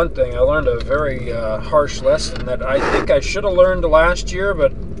I know one thing. I learned a very harsh lesson that I think I should have learned last year,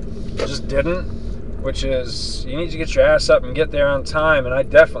 but just didn't, which is you need to get your ass up and get there on time. And I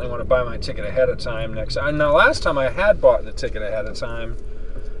definitely want to buy my ticket ahead of time next time. Now, last time I had bought the ticket ahead of time.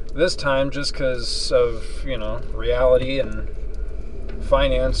 This time, just because of, you know, reality and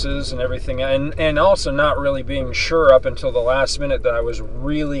finances and everything, and also not really being sure up until the last minute that I was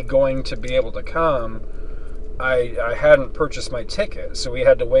really going to be able to come, I hadn't purchased my ticket, so we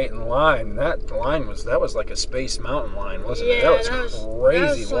had to wait in line. And that line was like a Space Mountain line, wasn't it? That was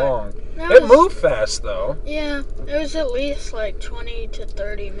crazy long. It moved fast though. Yeah, it was at least like 20 to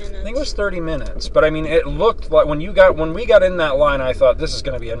 30 minutes. I think it was 30 minutes, but I mean, it looked like when we got in that line, I thought this is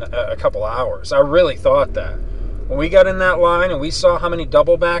going to be a couple hours. I really thought that. When we got in that line and we saw how many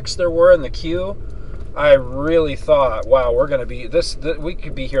double backs there were in the queue, I really thought, wow, we're going to be we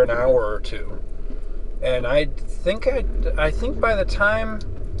could be here an hour or two. And I think by the time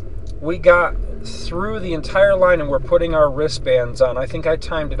we got through the entire line and we're putting our wristbands on, I think I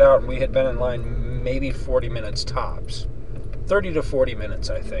timed it out and we had been in line maybe 40 minutes tops. 30 to 40 minutes,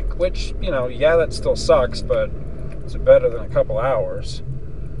 I think. Which, you know, yeah, that still sucks, but it's better than a couple hours.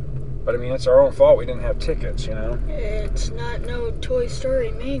 But I mean, it's our own fault we didn't have tickets, you know? It's not no Toy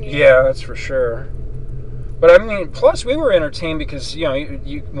Story Mania. Yeah, that's for sure. But I mean, plus we were entertained because, you know,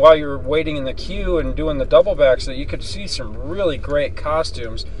 you while you're waiting in the queue and doing the double backs, that you could see some really great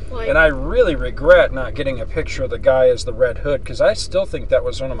costumes. And I really regret not getting a picture of the guy as the Red Hood, because I still think that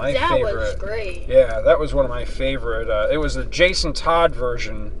was one of my favorite. That was great. Yeah, that was one of my favorite. It was the Jason Todd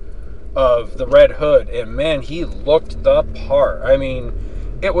version of the Red Hood, and man, he looked the part. I mean,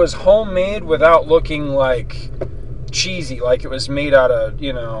 it was homemade without looking like cheesy, like it was made out of,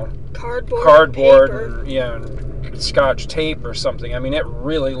 you know, cardboard and, you know, Scotch tape or something. I mean, it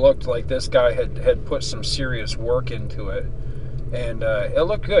really looked like this guy had put some serious work into it, and it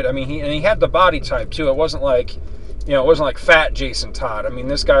looked good. I mean, he had the body type too. It wasn't like, you know, it wasn't like fat Jason Todd. I mean,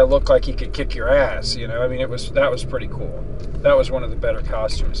 this guy looked like he could kick your ass, you know. I mean, that was pretty cool. That was one of the better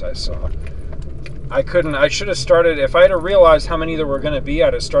costumes I saw. I should have started, if I had realized how many there were going to be,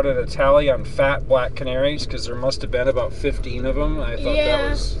 I'd have started a tally on fat black canaries, because there must have been about 15 of them. I thought that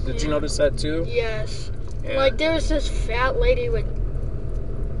was, did you notice that too? Yes. Yeah. Like, there was this fat lady with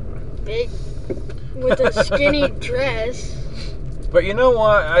a skinny dress. But you know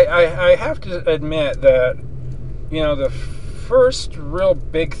what? I have to admit that, you know, the first real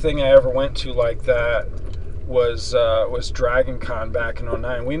big thing I ever went to like that was Dragon Con back in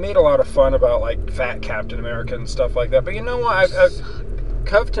 2009. We made a lot of fun about like fat Captain America and stuff like that. But you know what? I've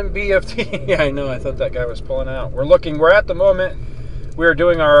cuffed him BFT. Yeah, I know. I thought that guy was pulling out. We're at the moment. We're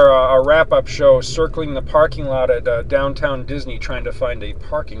doing our wrap-up show, circling the parking lot at downtown Disney, trying to find a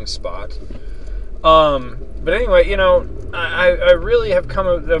parking spot. But anyway, you know, I really have come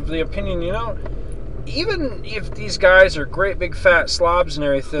of the opinion, you know, even if these guys are great big fat slobs and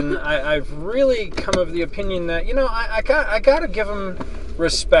everything, I've really come of the opinion that, you know, I got to give them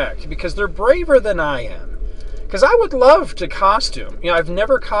respect, because they're braver than I am. Because I would love to costume. You know, I've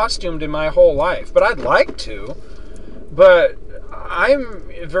never costumed in my whole life, but I'd like to. But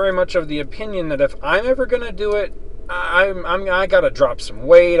I'm very much of the opinion that if I'm ever going to do it, I got to drop some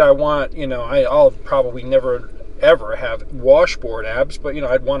weight. I want, you know, I'll probably never ever have washboard abs, but, you know,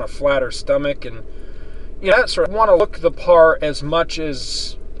 I'd want a flatter stomach, and, you know, that sort of, want to look the part as much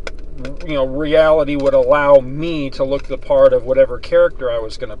as, you know, reality would allow me to look the part of whatever character I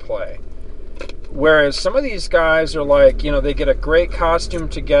was going to play. Whereas some of these guys are like, you know, they get a great costume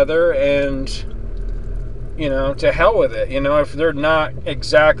together, and to hell with it. If they're not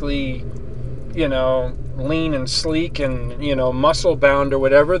exactly, lean and sleek and, muscle bound or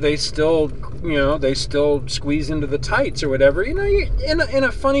whatever, they still squeeze into the tights or whatever, in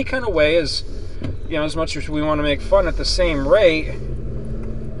a funny kind of way, as much as we want to make fun at the same rate.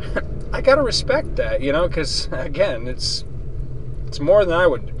 I gotta respect that, because again, it's more than I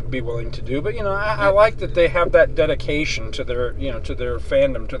would be willing to do. But I like that they have that dedication to their to their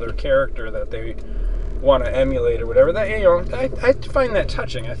fandom, to their character that they want to emulate or whatever. That I find that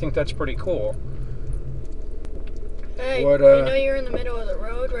touching. I think that's pretty cool. Hey, I know you're in the middle of the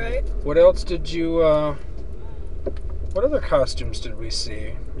road, right? What else did you? What other costumes did we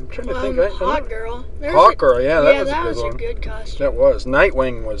see? I'm trying to think. Hawkgirl. Hawkgirl, yeah, that was a good costume. That was.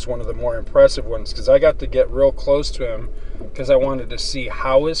 Nightwing was one of the more impressive ones because I got to get real close to him because I wanted to see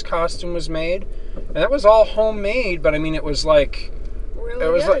how his costume was made, and that was all homemade. But I mean, it was like, really it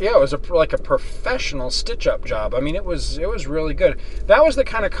was good. like, it was like a professional stitch-up job. I mean, it was really good. That was the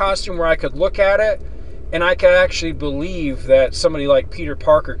kind of costume where I could look at it and I could actually believe that somebody like Peter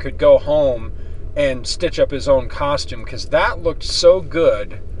Parker could go home and stitch up his own costume, because that looked so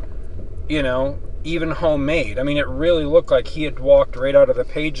good, even homemade. I mean, it really looked like he had walked right out of the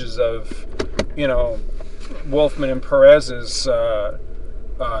pages of, Wolfman and Perez's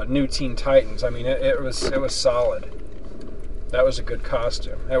New Teen Titans. I mean, it was solid. That was a good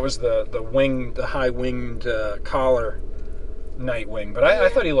costume. That was the high winged collar Nightwing. But I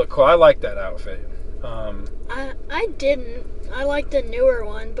thought he looked cool. I liked that outfit. I didn't. I like the newer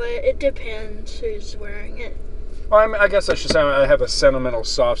one, but it depends who's wearing it. Well, I guess I should say I have a sentimental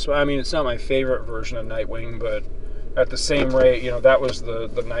soft spot. I mean, it's not my favorite version of Nightwing, but at the same rate, that was the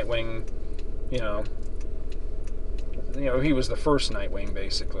Nightwing, he was the first Nightwing,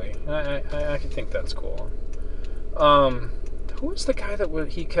 basically. I think that's cool. Who was the guy that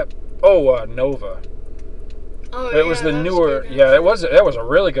he kept... Nova. Oh, it was the newer, that was a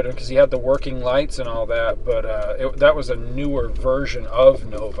really good one because he had the working lights and all that. But that was a newer version of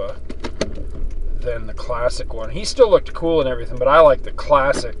Nova than the classic one. He still looked cool and everything, but I like the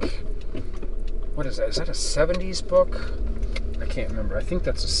classic. What is that? Is that a '70s book? I can't remember. I think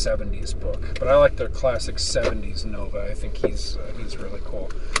that's a '70s book, but I like the classic '70s Nova. I think he's really cool.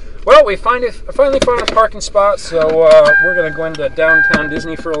 Well, we finally found a parking spot, so we're gonna go into downtown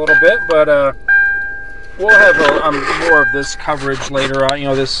Disney for a little bit, but. We'll have more of this coverage later on,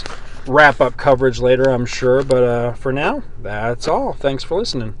 this wrap-up coverage later, I'm sure. But for now, that's all. Thanks for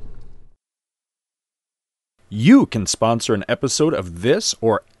listening. You can sponsor an episode of this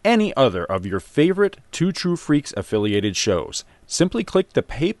or any other of your favorite Two True Freaks affiliated shows. Simply click the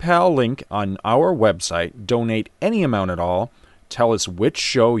PayPal link on our website, donate any amount at all, tell us which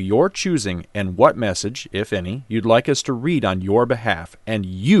show you're choosing and what message, if any, you'd like us to read on your behalf, and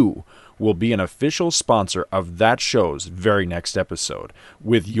you will be an official sponsor of that show's very next episode,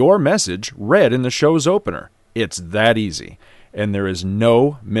 with your message read in the show's opener. It's that easy, and there is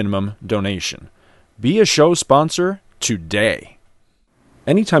no minimum donation. Be a show sponsor today.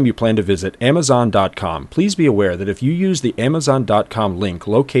 Anytime you plan to visit Amazon.com, please be aware that if you use the Amazon.com link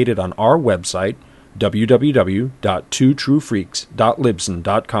located on our website,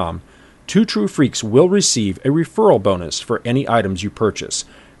 www.twotruefreaks.libsyn.com, Two True Freaks will receive a referral bonus for any items you purchase.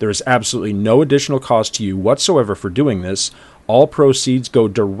 There is absolutely no additional cost to you whatsoever for doing this. All proceeds go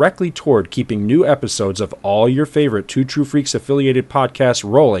directly toward keeping new episodes of all your favorite Two True Freaks affiliated podcasts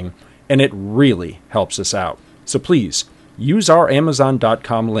rolling, and it really helps us out. So please, use our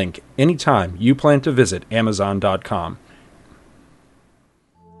Amazon.com link anytime you plan to visit Amazon.com.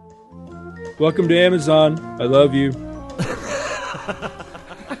 Welcome to Amazon. I love you.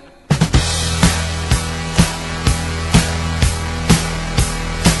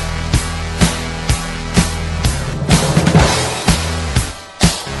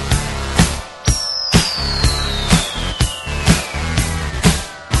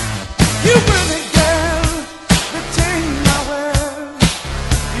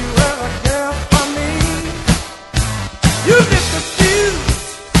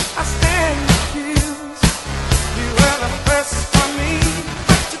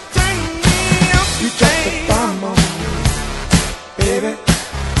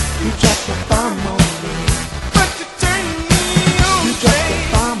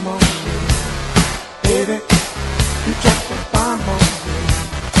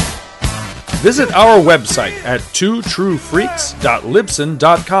 Visit our website at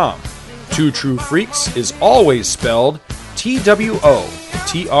twotruefreaks.libsyn.com. Two True Freaks is always spelled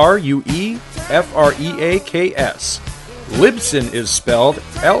TWOTRUEFREAKS. Libsyn is spelled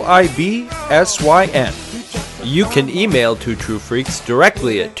LIBSYN. You can email Two True Freaks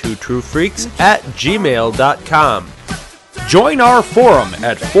directly at twotruefreaks@gmail.com. Join our forum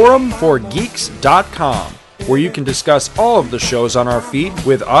at forumforgeeks.com, where you can discuss all of the shows on our feed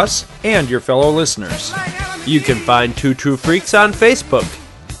with us and your fellow listeners. You can find Two True Freaks on Facebook.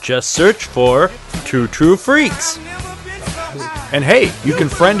 Just search for Two True Freaks. And hey, you can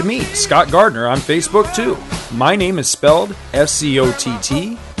friend me, Scott Gardner, on Facebook too. My name is spelled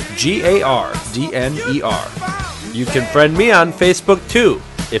SCOTTGARDNER. You can friend me on Facebook too,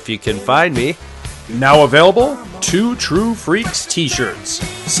 if you can find me. Now available, Two True Freaks t-shirts.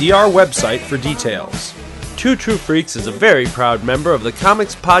 See our website for details. Two True Freaks is a very proud member of the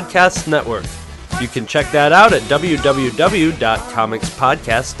Comics Podcast Network. You can check that out at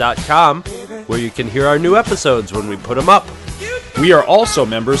www.comicspodcast.com, where you can hear our new episodes when we put them up. We are also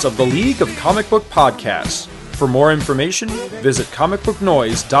members of the League of Comic Book Podcasts. For more information, visit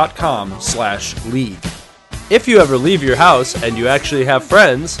comicbooknoise.com/league. If you ever leave your house and you actually have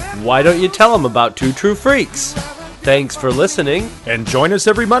friends, why don't you tell them about Two True Freaks? Thanks for listening, and join us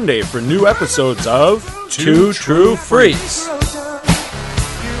every Monday for new episodes of Two True Freaks.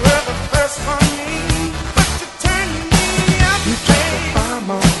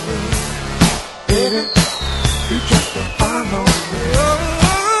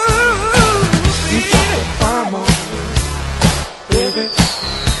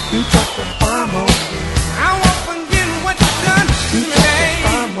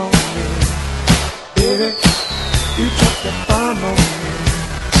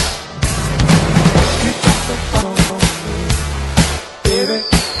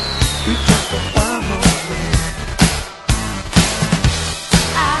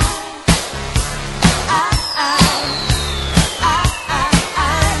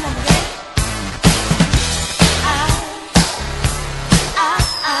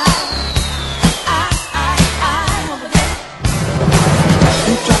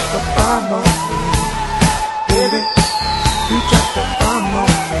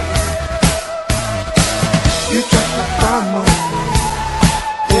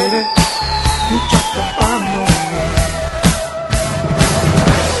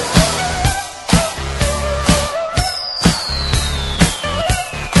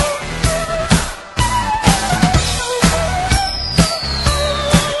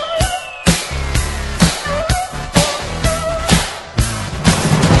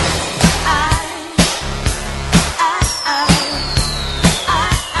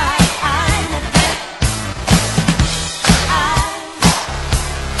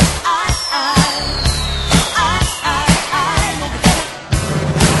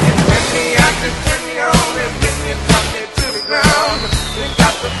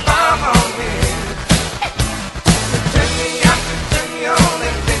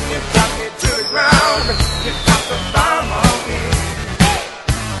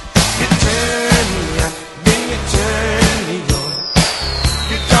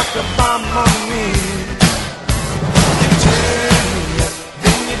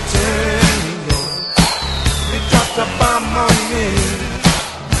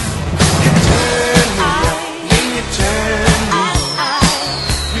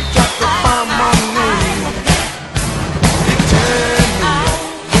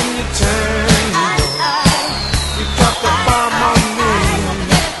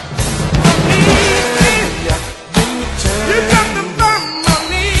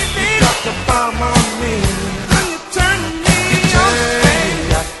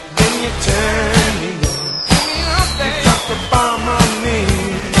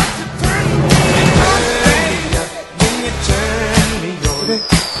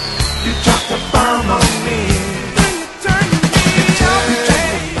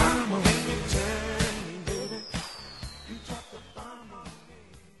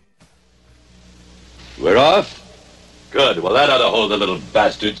 We're off? Good. Well, that ought to hold the little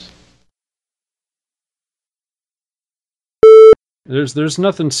bastards. There's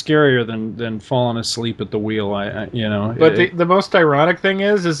nothing scarier than falling asleep at the wheel. But the most ironic thing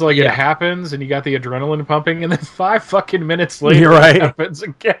is like it happens and you got the adrenaline pumping, and then 5 fucking minutes later right. it happens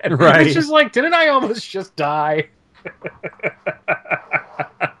again. Right. It's just like, didn't I almost just die? Do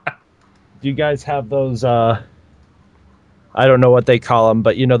you guys have those? I don't know what they call them,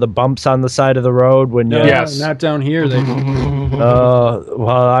 but the bumps on the side of the road when you. Yes. Not down here. They. Well,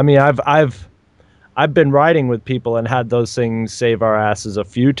 I mean, I've been riding with people and had those things save our asses a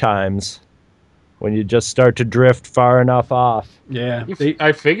few times when you just start to drift far enough off. Yeah.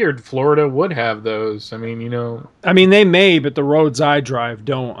 I figured Florida would have those. I mean, I mean, they may, but the roads I drive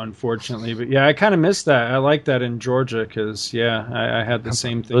don't, unfortunately. But yeah, I kind of miss that. I like that in Georgia because, I had the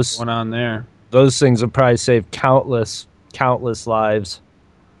same thing going on there. Those things would probably save countless lives.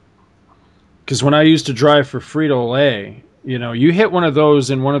 Because when I used to drive for Frito-Lay, you hit one of those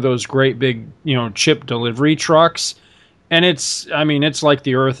in one of those great big, chip delivery trucks, and it's like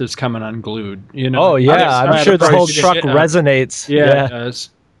the earth is coming unglued. Oh yeah, I'm sure the whole truck resonates. Yeah, it does.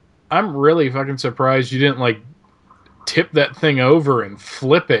 I'm really fucking surprised you didn't like tip that thing over and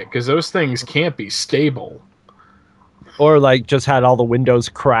flip it, because those things can't be stable. Or like just had all the windows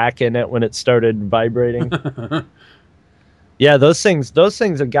crack in it when it started vibrating. Yeah, those things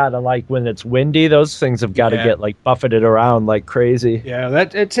have got to, like, when it's windy, those things have got to get like buffeted around like crazy. Yeah,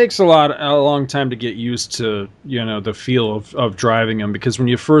 it takes a long time to get used to, the feel of driving them, because when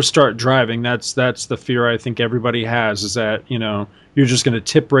you first start driving, that's the fear I think everybody has, is that, you're just going to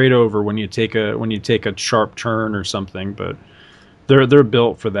tip right over when you take a sharp turn or something, but they're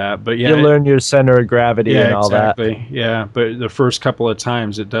built for that. But yeah, you learn your center of gravity and all exactly. that. Yeah, but the first couple of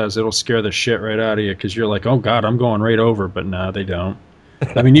times it'll scare the shit right out of you, because you're like, oh god, I'm going right over. But no, they don't.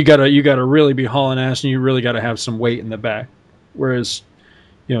 I mean, you gotta really be hauling ass, and you really gotta have some weight in the back. Whereas,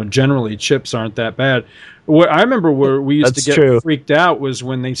 generally chips aren't that bad. What I remember where we used to get freaked out was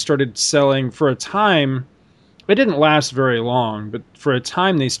when they started selling, for a time. It didn't last very long, but for a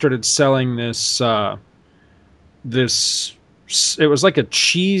time they started selling this. It was like a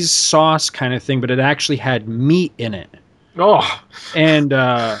cheese sauce kind of thing, but it actually had meat in it. Oh, and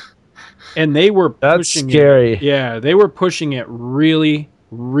they were pushing scary. It. Yeah, they were pushing it really,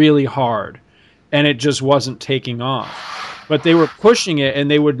 really hard, and it just wasn't taking off. But they were pushing it,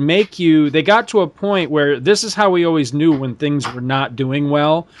 and they would make you. They got to a point where this is how we always knew when things were not doing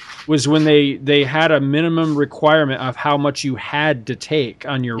well, was when they had a minimum requirement of how much you had to take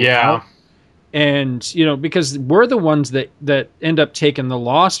on your route. And, because we're the ones that end up taking the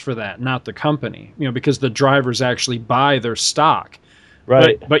loss for that, not the company, because the drivers actually buy their stock.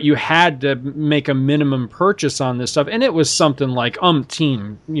 Right. But you had to make a minimum purchase on this stuff. And it was something like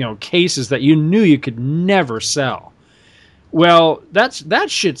umpteen, cases that you knew you could never sell. Well, that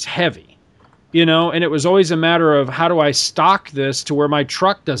shit's heavy, and it was always a matter of, how do I stock this to where my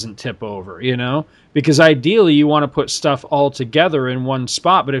truck doesn't tip over, Because ideally you want to put stuff all together in one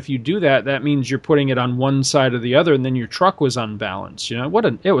spot, but if you do that, that means you're putting it on one side or the other, and then your truck was unbalanced.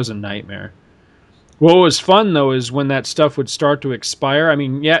 It was a nightmare. What was fun though is when that stuff would start to expire. I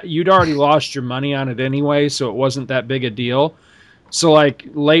mean, yeah, you'd already lost your money on it anyway, so it wasn't that big a deal. So like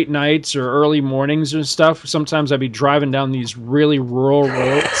late nights or early mornings and stuff, sometimes I'd be driving down these really rural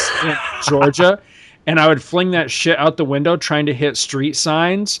roads in Georgia, and I would fling that shit out the window trying to hit street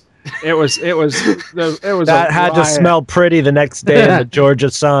signs. It was that had to smell pretty the next day in the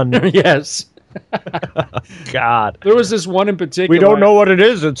Georgia sun. Yes. God. There was this one in particular. We don't know what it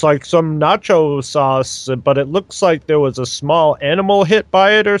is. It's like some nacho sauce, but it looks like there was a small animal hit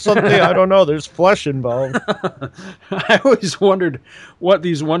by it or something. I don't know. There's flesh involved. I always wondered what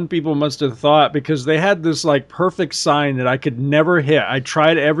these one people must have thought, because they had this like perfect sign that I could never hit. I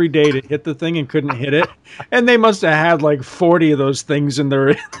tried every day to hit the thing and couldn't hit it. And they must have had like 40 of those things in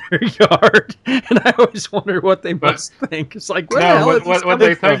their yard. And I always wondered what they must think. It's like, what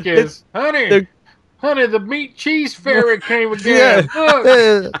they think is, honey, the meat cheese fairy came again.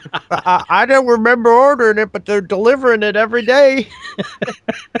 Yeah. I don't remember ordering it, but they're delivering it every day.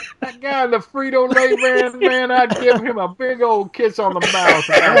 That guy in the Frito-Lay man, I'd give him a big old kiss on the mouth.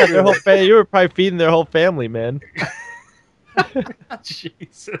 Yeah, you were probably feeding their whole family, man.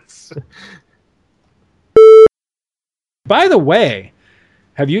 Jesus. By the way,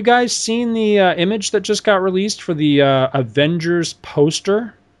 have you guys seen the image that just got released for the Avengers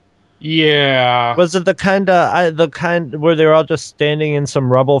poster? Yeah. Was it the kind where they were all just standing in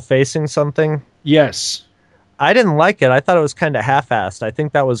some rubble facing something? Yes. I didn't like it. I thought it was kind of half-assed. I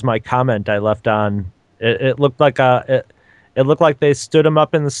think that was my comment I left on. It looked like it looked like they stood him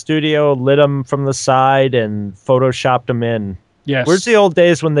up in the studio, lit him from the side, and photoshopped him in. Yes. Where's the old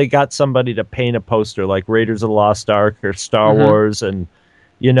days when they got somebody to paint a poster like Raiders of the Lost Ark or Star Wars, and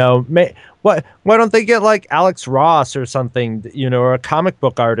why don't they get like Alex Ross or something, or a comic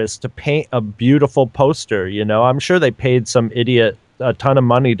book artist to paint a beautiful poster? I'm sure they paid some idiot a ton of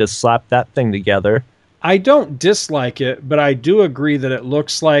money to slap that thing together. I don't dislike it, but I do agree that it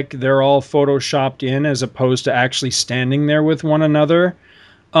looks like they're all photoshopped in as opposed to actually standing there with one another.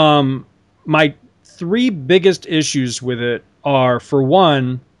 My 3 biggest issues with it are, for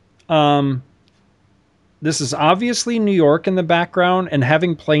one, this is obviously New York in the background, and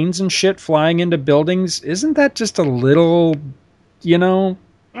having planes and shit flying into buildings, isn't that just a little,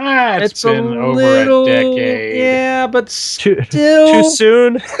 it's been over a decade. Yeah, but still too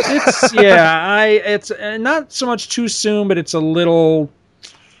soon. It's not so much too soon, but it's a little.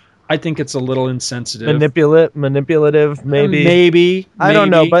 I think it's a little insensitive. Manipulative, maybe. Maybe. I don't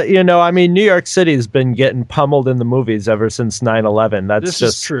know, but I mean, New York City's been getting pummeled in the movies ever since 9/11. This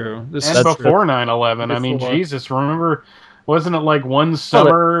is true. And before 9/11, I mean, Jesus, remember, wasn't it like one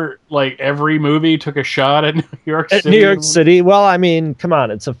summer, like every movie took a shot at New York City? New York City. Well, I mean, come on,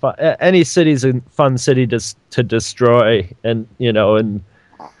 it's any city's a fun city to destroy, and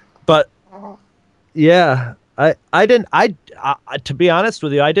but yeah. To be honest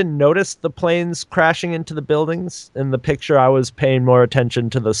with you, I didn't notice the planes crashing into the buildings. In the picture, I was paying more attention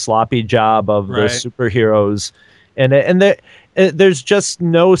to the sloppy job of the superheroes, and there's just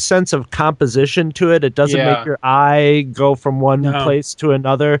no sense of composition to it. It doesn't make your eye go from one place to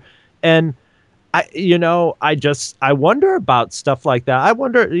another, and I wonder about stuff like that. I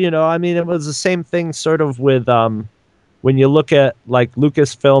wonder, I mean, it was the same thing sort of with when you look at like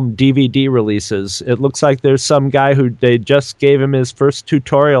Lucasfilm DVD releases, it looks like there's some guy who they just gave him his first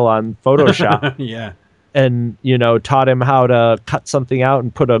tutorial on Photoshop. Yeah. And, taught him how to cut something out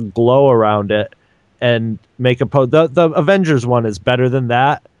and put a glow around it and make a pose. The Avengers one is better than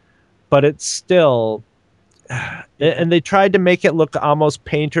that, but it's still, and they tried to make it look almost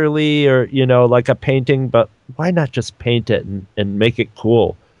painterly or, like a painting, but why not just paint it and make it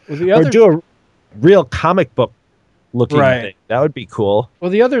cool? Or do a real comic book looking thing. That would be cool. Well,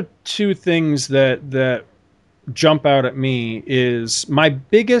 the other two things that jump out at me is my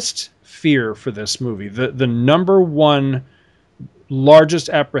biggest fear for this movie. The number one largest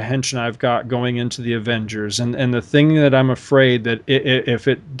apprehension I've got going into the Avengers, and the thing that I'm afraid that if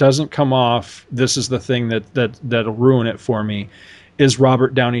it doesn't come off, this is the thing that'll ruin it for me, is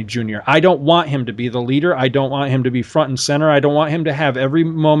Robert Downey Jr. I don't want him to be the leader. I don't want him to be front and center. I don't want him to have every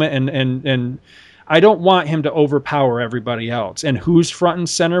moment and I don't want him to overpower everybody else. And who's front and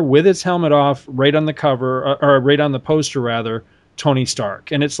center with his helmet off, right on the cover, or right on the poster rather, Tony Stark.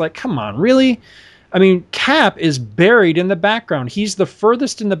 And it's like, come on, really? I mean, Cap is buried in the background. He's the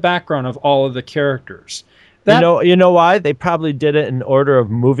furthest in the background of all of the characters. You know why? They probably did it in order of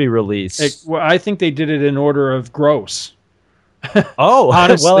movie release. I think they did it in order of gross. Oh,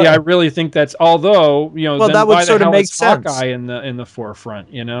 honestly, I really think that's. Although that would sort of make sense. Hawkeye in the forefront,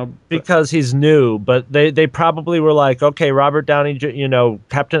 because he's new. But they probably were like, okay, Robert Downey,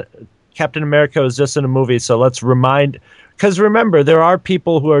 Captain America was just in a movie, so let's remind. Because remember, there are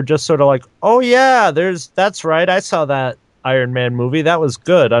people who are just sort of like, oh yeah, that's right, I saw that Iron Man movie, that was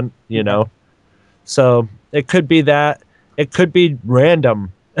good, So it could be that. It could be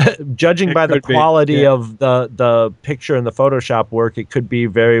random. Judging by the quality of the picture and the Photoshop work, it could be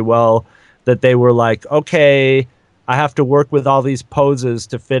very well that they were like, okay, I have to work with all these poses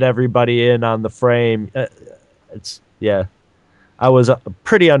to fit everybody in on the frame. I was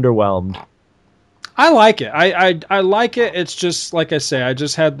pretty underwhelmed. I like it. I like it. It's just like I say. I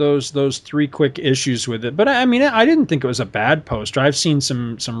just had those three quick issues with it. But I mean, I didn't think it was a bad poster. I've seen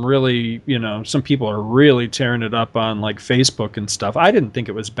some really, some people are really tearing it up on like Facebook and stuff. I didn't think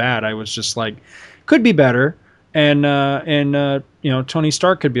it was bad. I was just like, could be better. And Tony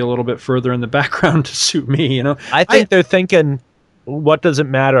Stark could be a little bit further in the background to suit me. I think they're thinking, what does it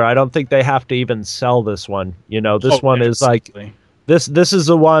matter? I don't think they have to even sell this one. This one is like this is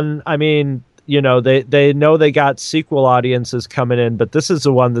the one. I mean. They know they got sequel audiences coming in, but this is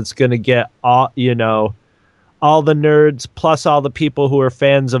the one that's going to get all the nerds plus all the people who are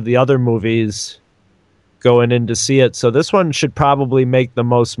fans of the other movies going in to see it. So this one should probably make the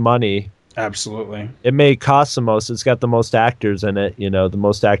most money. Absolutely. It may cost the most. It's got the most actors in it, the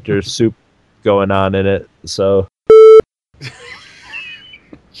most actor soup going on in it. So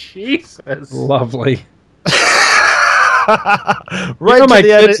Jesus. Lovely. Right my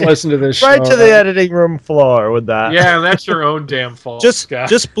kids listen to this show. Right to the editing room floor with that. Yeah, that's your own damn fault. Just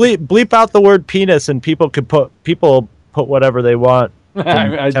bleep out the word penis, and people put whatever they want in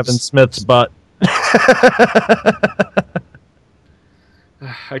Kevin Smith's butt.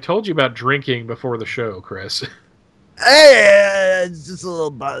 I told you about drinking before the show, Chris. Hey, it's just a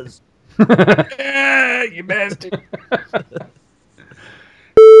little buzz. You bastard.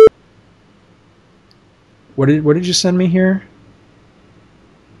 What did you send me here?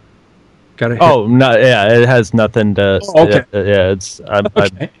 Got it. Oh no, yeah, it has nothing to. Oh, okay. Yeah, it's.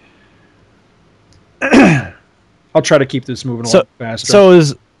 Okay. I'll try to keep this moving a little faster.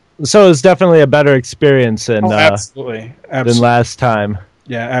 So it's definitely a better experience than absolutely than last time.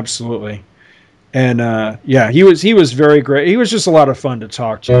 Yeah, absolutely. And he was very great. He was just a lot of fun to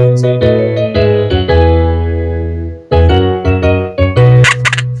talk to.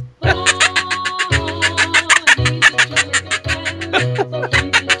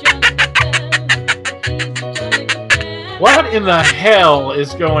 What in the hell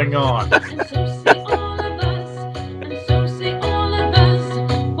is going on?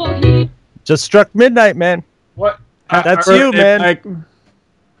 Just struck midnight, man. What? That's you, man.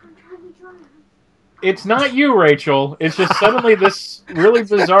 It's not you, Rachel. It's just suddenly this really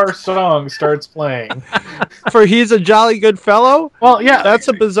bizarre song starts playing. For He's a Jolly Good Fellow? Well, yeah. That's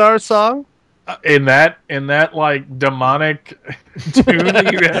a bizarre song. In that like demonic tune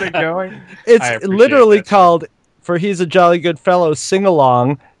that you had it going? It's literally called For He's a Jolly Good Fellow Sing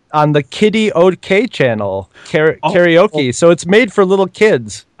Along on the Kiddie OK channel, karaoke. So it's made for little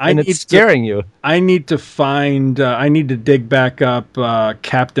kids, and it's scaring you. I need to find, I need to dig back up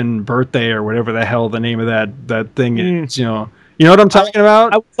Captain Birthday or whatever the hell the name of that thing is. You know what I'm talking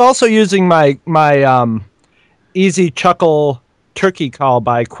about? I was also using my Easy Chuckle Turkey Call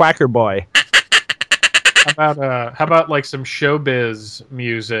by Quacker Boy. How about like some Showbiz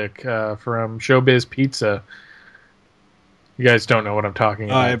music from Showbiz Pizza? You guys don't know what I'm talking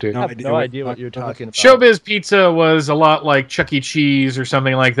about, I have no idea what you're talking about. Showbiz Pizza was a lot like Chuck E. Cheese or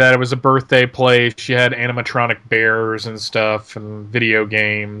something like that. It was a birthday place. She had animatronic bears and stuff and video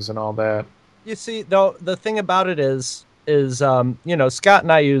games and all that. You see, though, the thing about it is Scott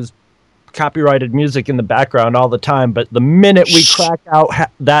and I use copyrighted music in the background all the time, but the minute we crack out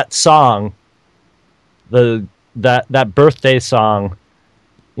that song, that birthday song,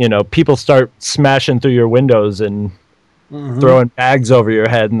 people start smashing through your windows and throwing bags over your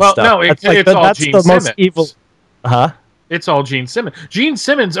head and stuff. No, it's all Gene the Simmons. most evil. Huh? It's all Gene Simmons. Gene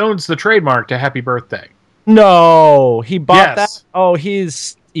Simmons owns the trademark to Happy Birthday. No, he bought that. Oh,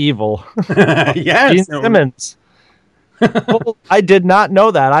 he's evil. Yes, Gene Simmons. Well, I did not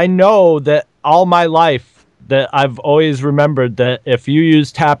know that. I know that all my life that I've always remembered that if you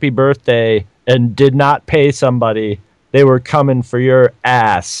used Happy Birthday and did not pay somebody, they were coming for your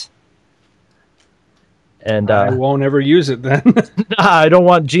ass. And I won't ever use it then. I don't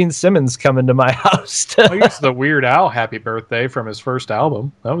want Gene Simmons coming to my house. I used the Weird Al Happy Birthday from his first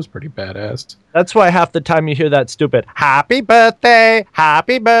album. That was pretty badass. That's why half the time you hear that stupid Happy Birthday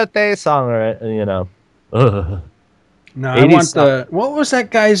song, ugh. No, I want what was that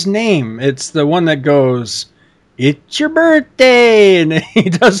guy's name? It's the one that goes, "It's your birthday," and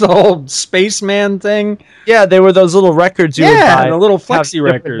he does the whole spaceman thing. Yeah, they were those little records you would buy. The little flexi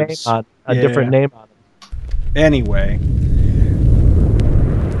records. Different name on them. Anyway.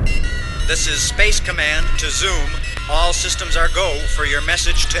 This is Space Command to Zoom. All systems are go for your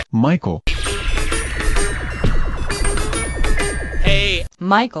message to Michael. Hey,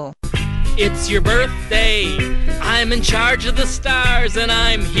 Michael. It's your birthday. I'm in charge of the stars, and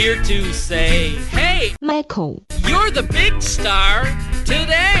I'm here to say, hey, Michael, you're the big star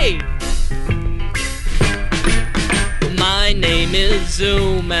today. My name is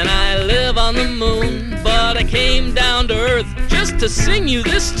Zoom, and I live on the moon, but I came down to Earth just to sing you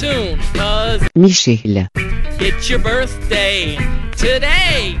this tune, 'cause Michel, it's your birthday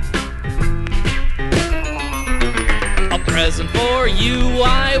today. A present for you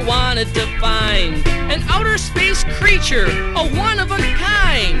I wanted to find, an outer space creature, a one of a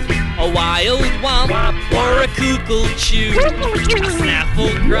kind, a wild womp or a kukul chew, a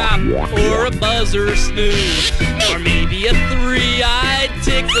snaffle drop or a buzzer snooze, or maybe a three-eyed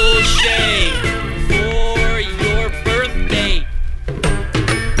tickle shay for your birthday.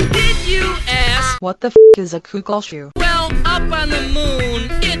 Did you ask? What the is a kukul shoe? Well, up on the moon,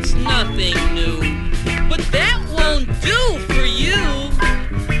 it's nothing new, but that won't do for you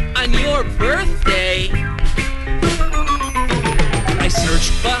on your birthday. I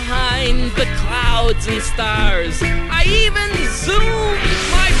searched behind the clouds and stars. I even zoomed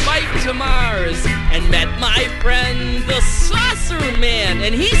my flight to Mars and met my friend the Saucer Man,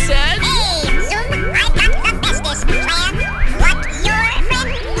 and he said, "Hey, Zoom, I got the bestest plan. What your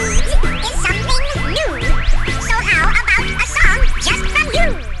friend needs is something new. So how about a song just from you?"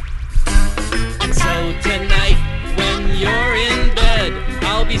 So tonight, when you're in bed,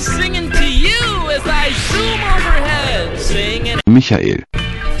 I'll be singing to you as I zoom overhead, singing Michael.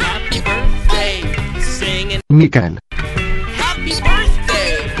 Happy birthday, singing Michael. Happy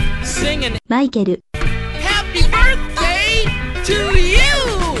birthday, singing Michael, Happy birthday to you.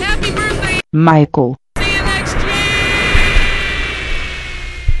 Happy birthday, Michael.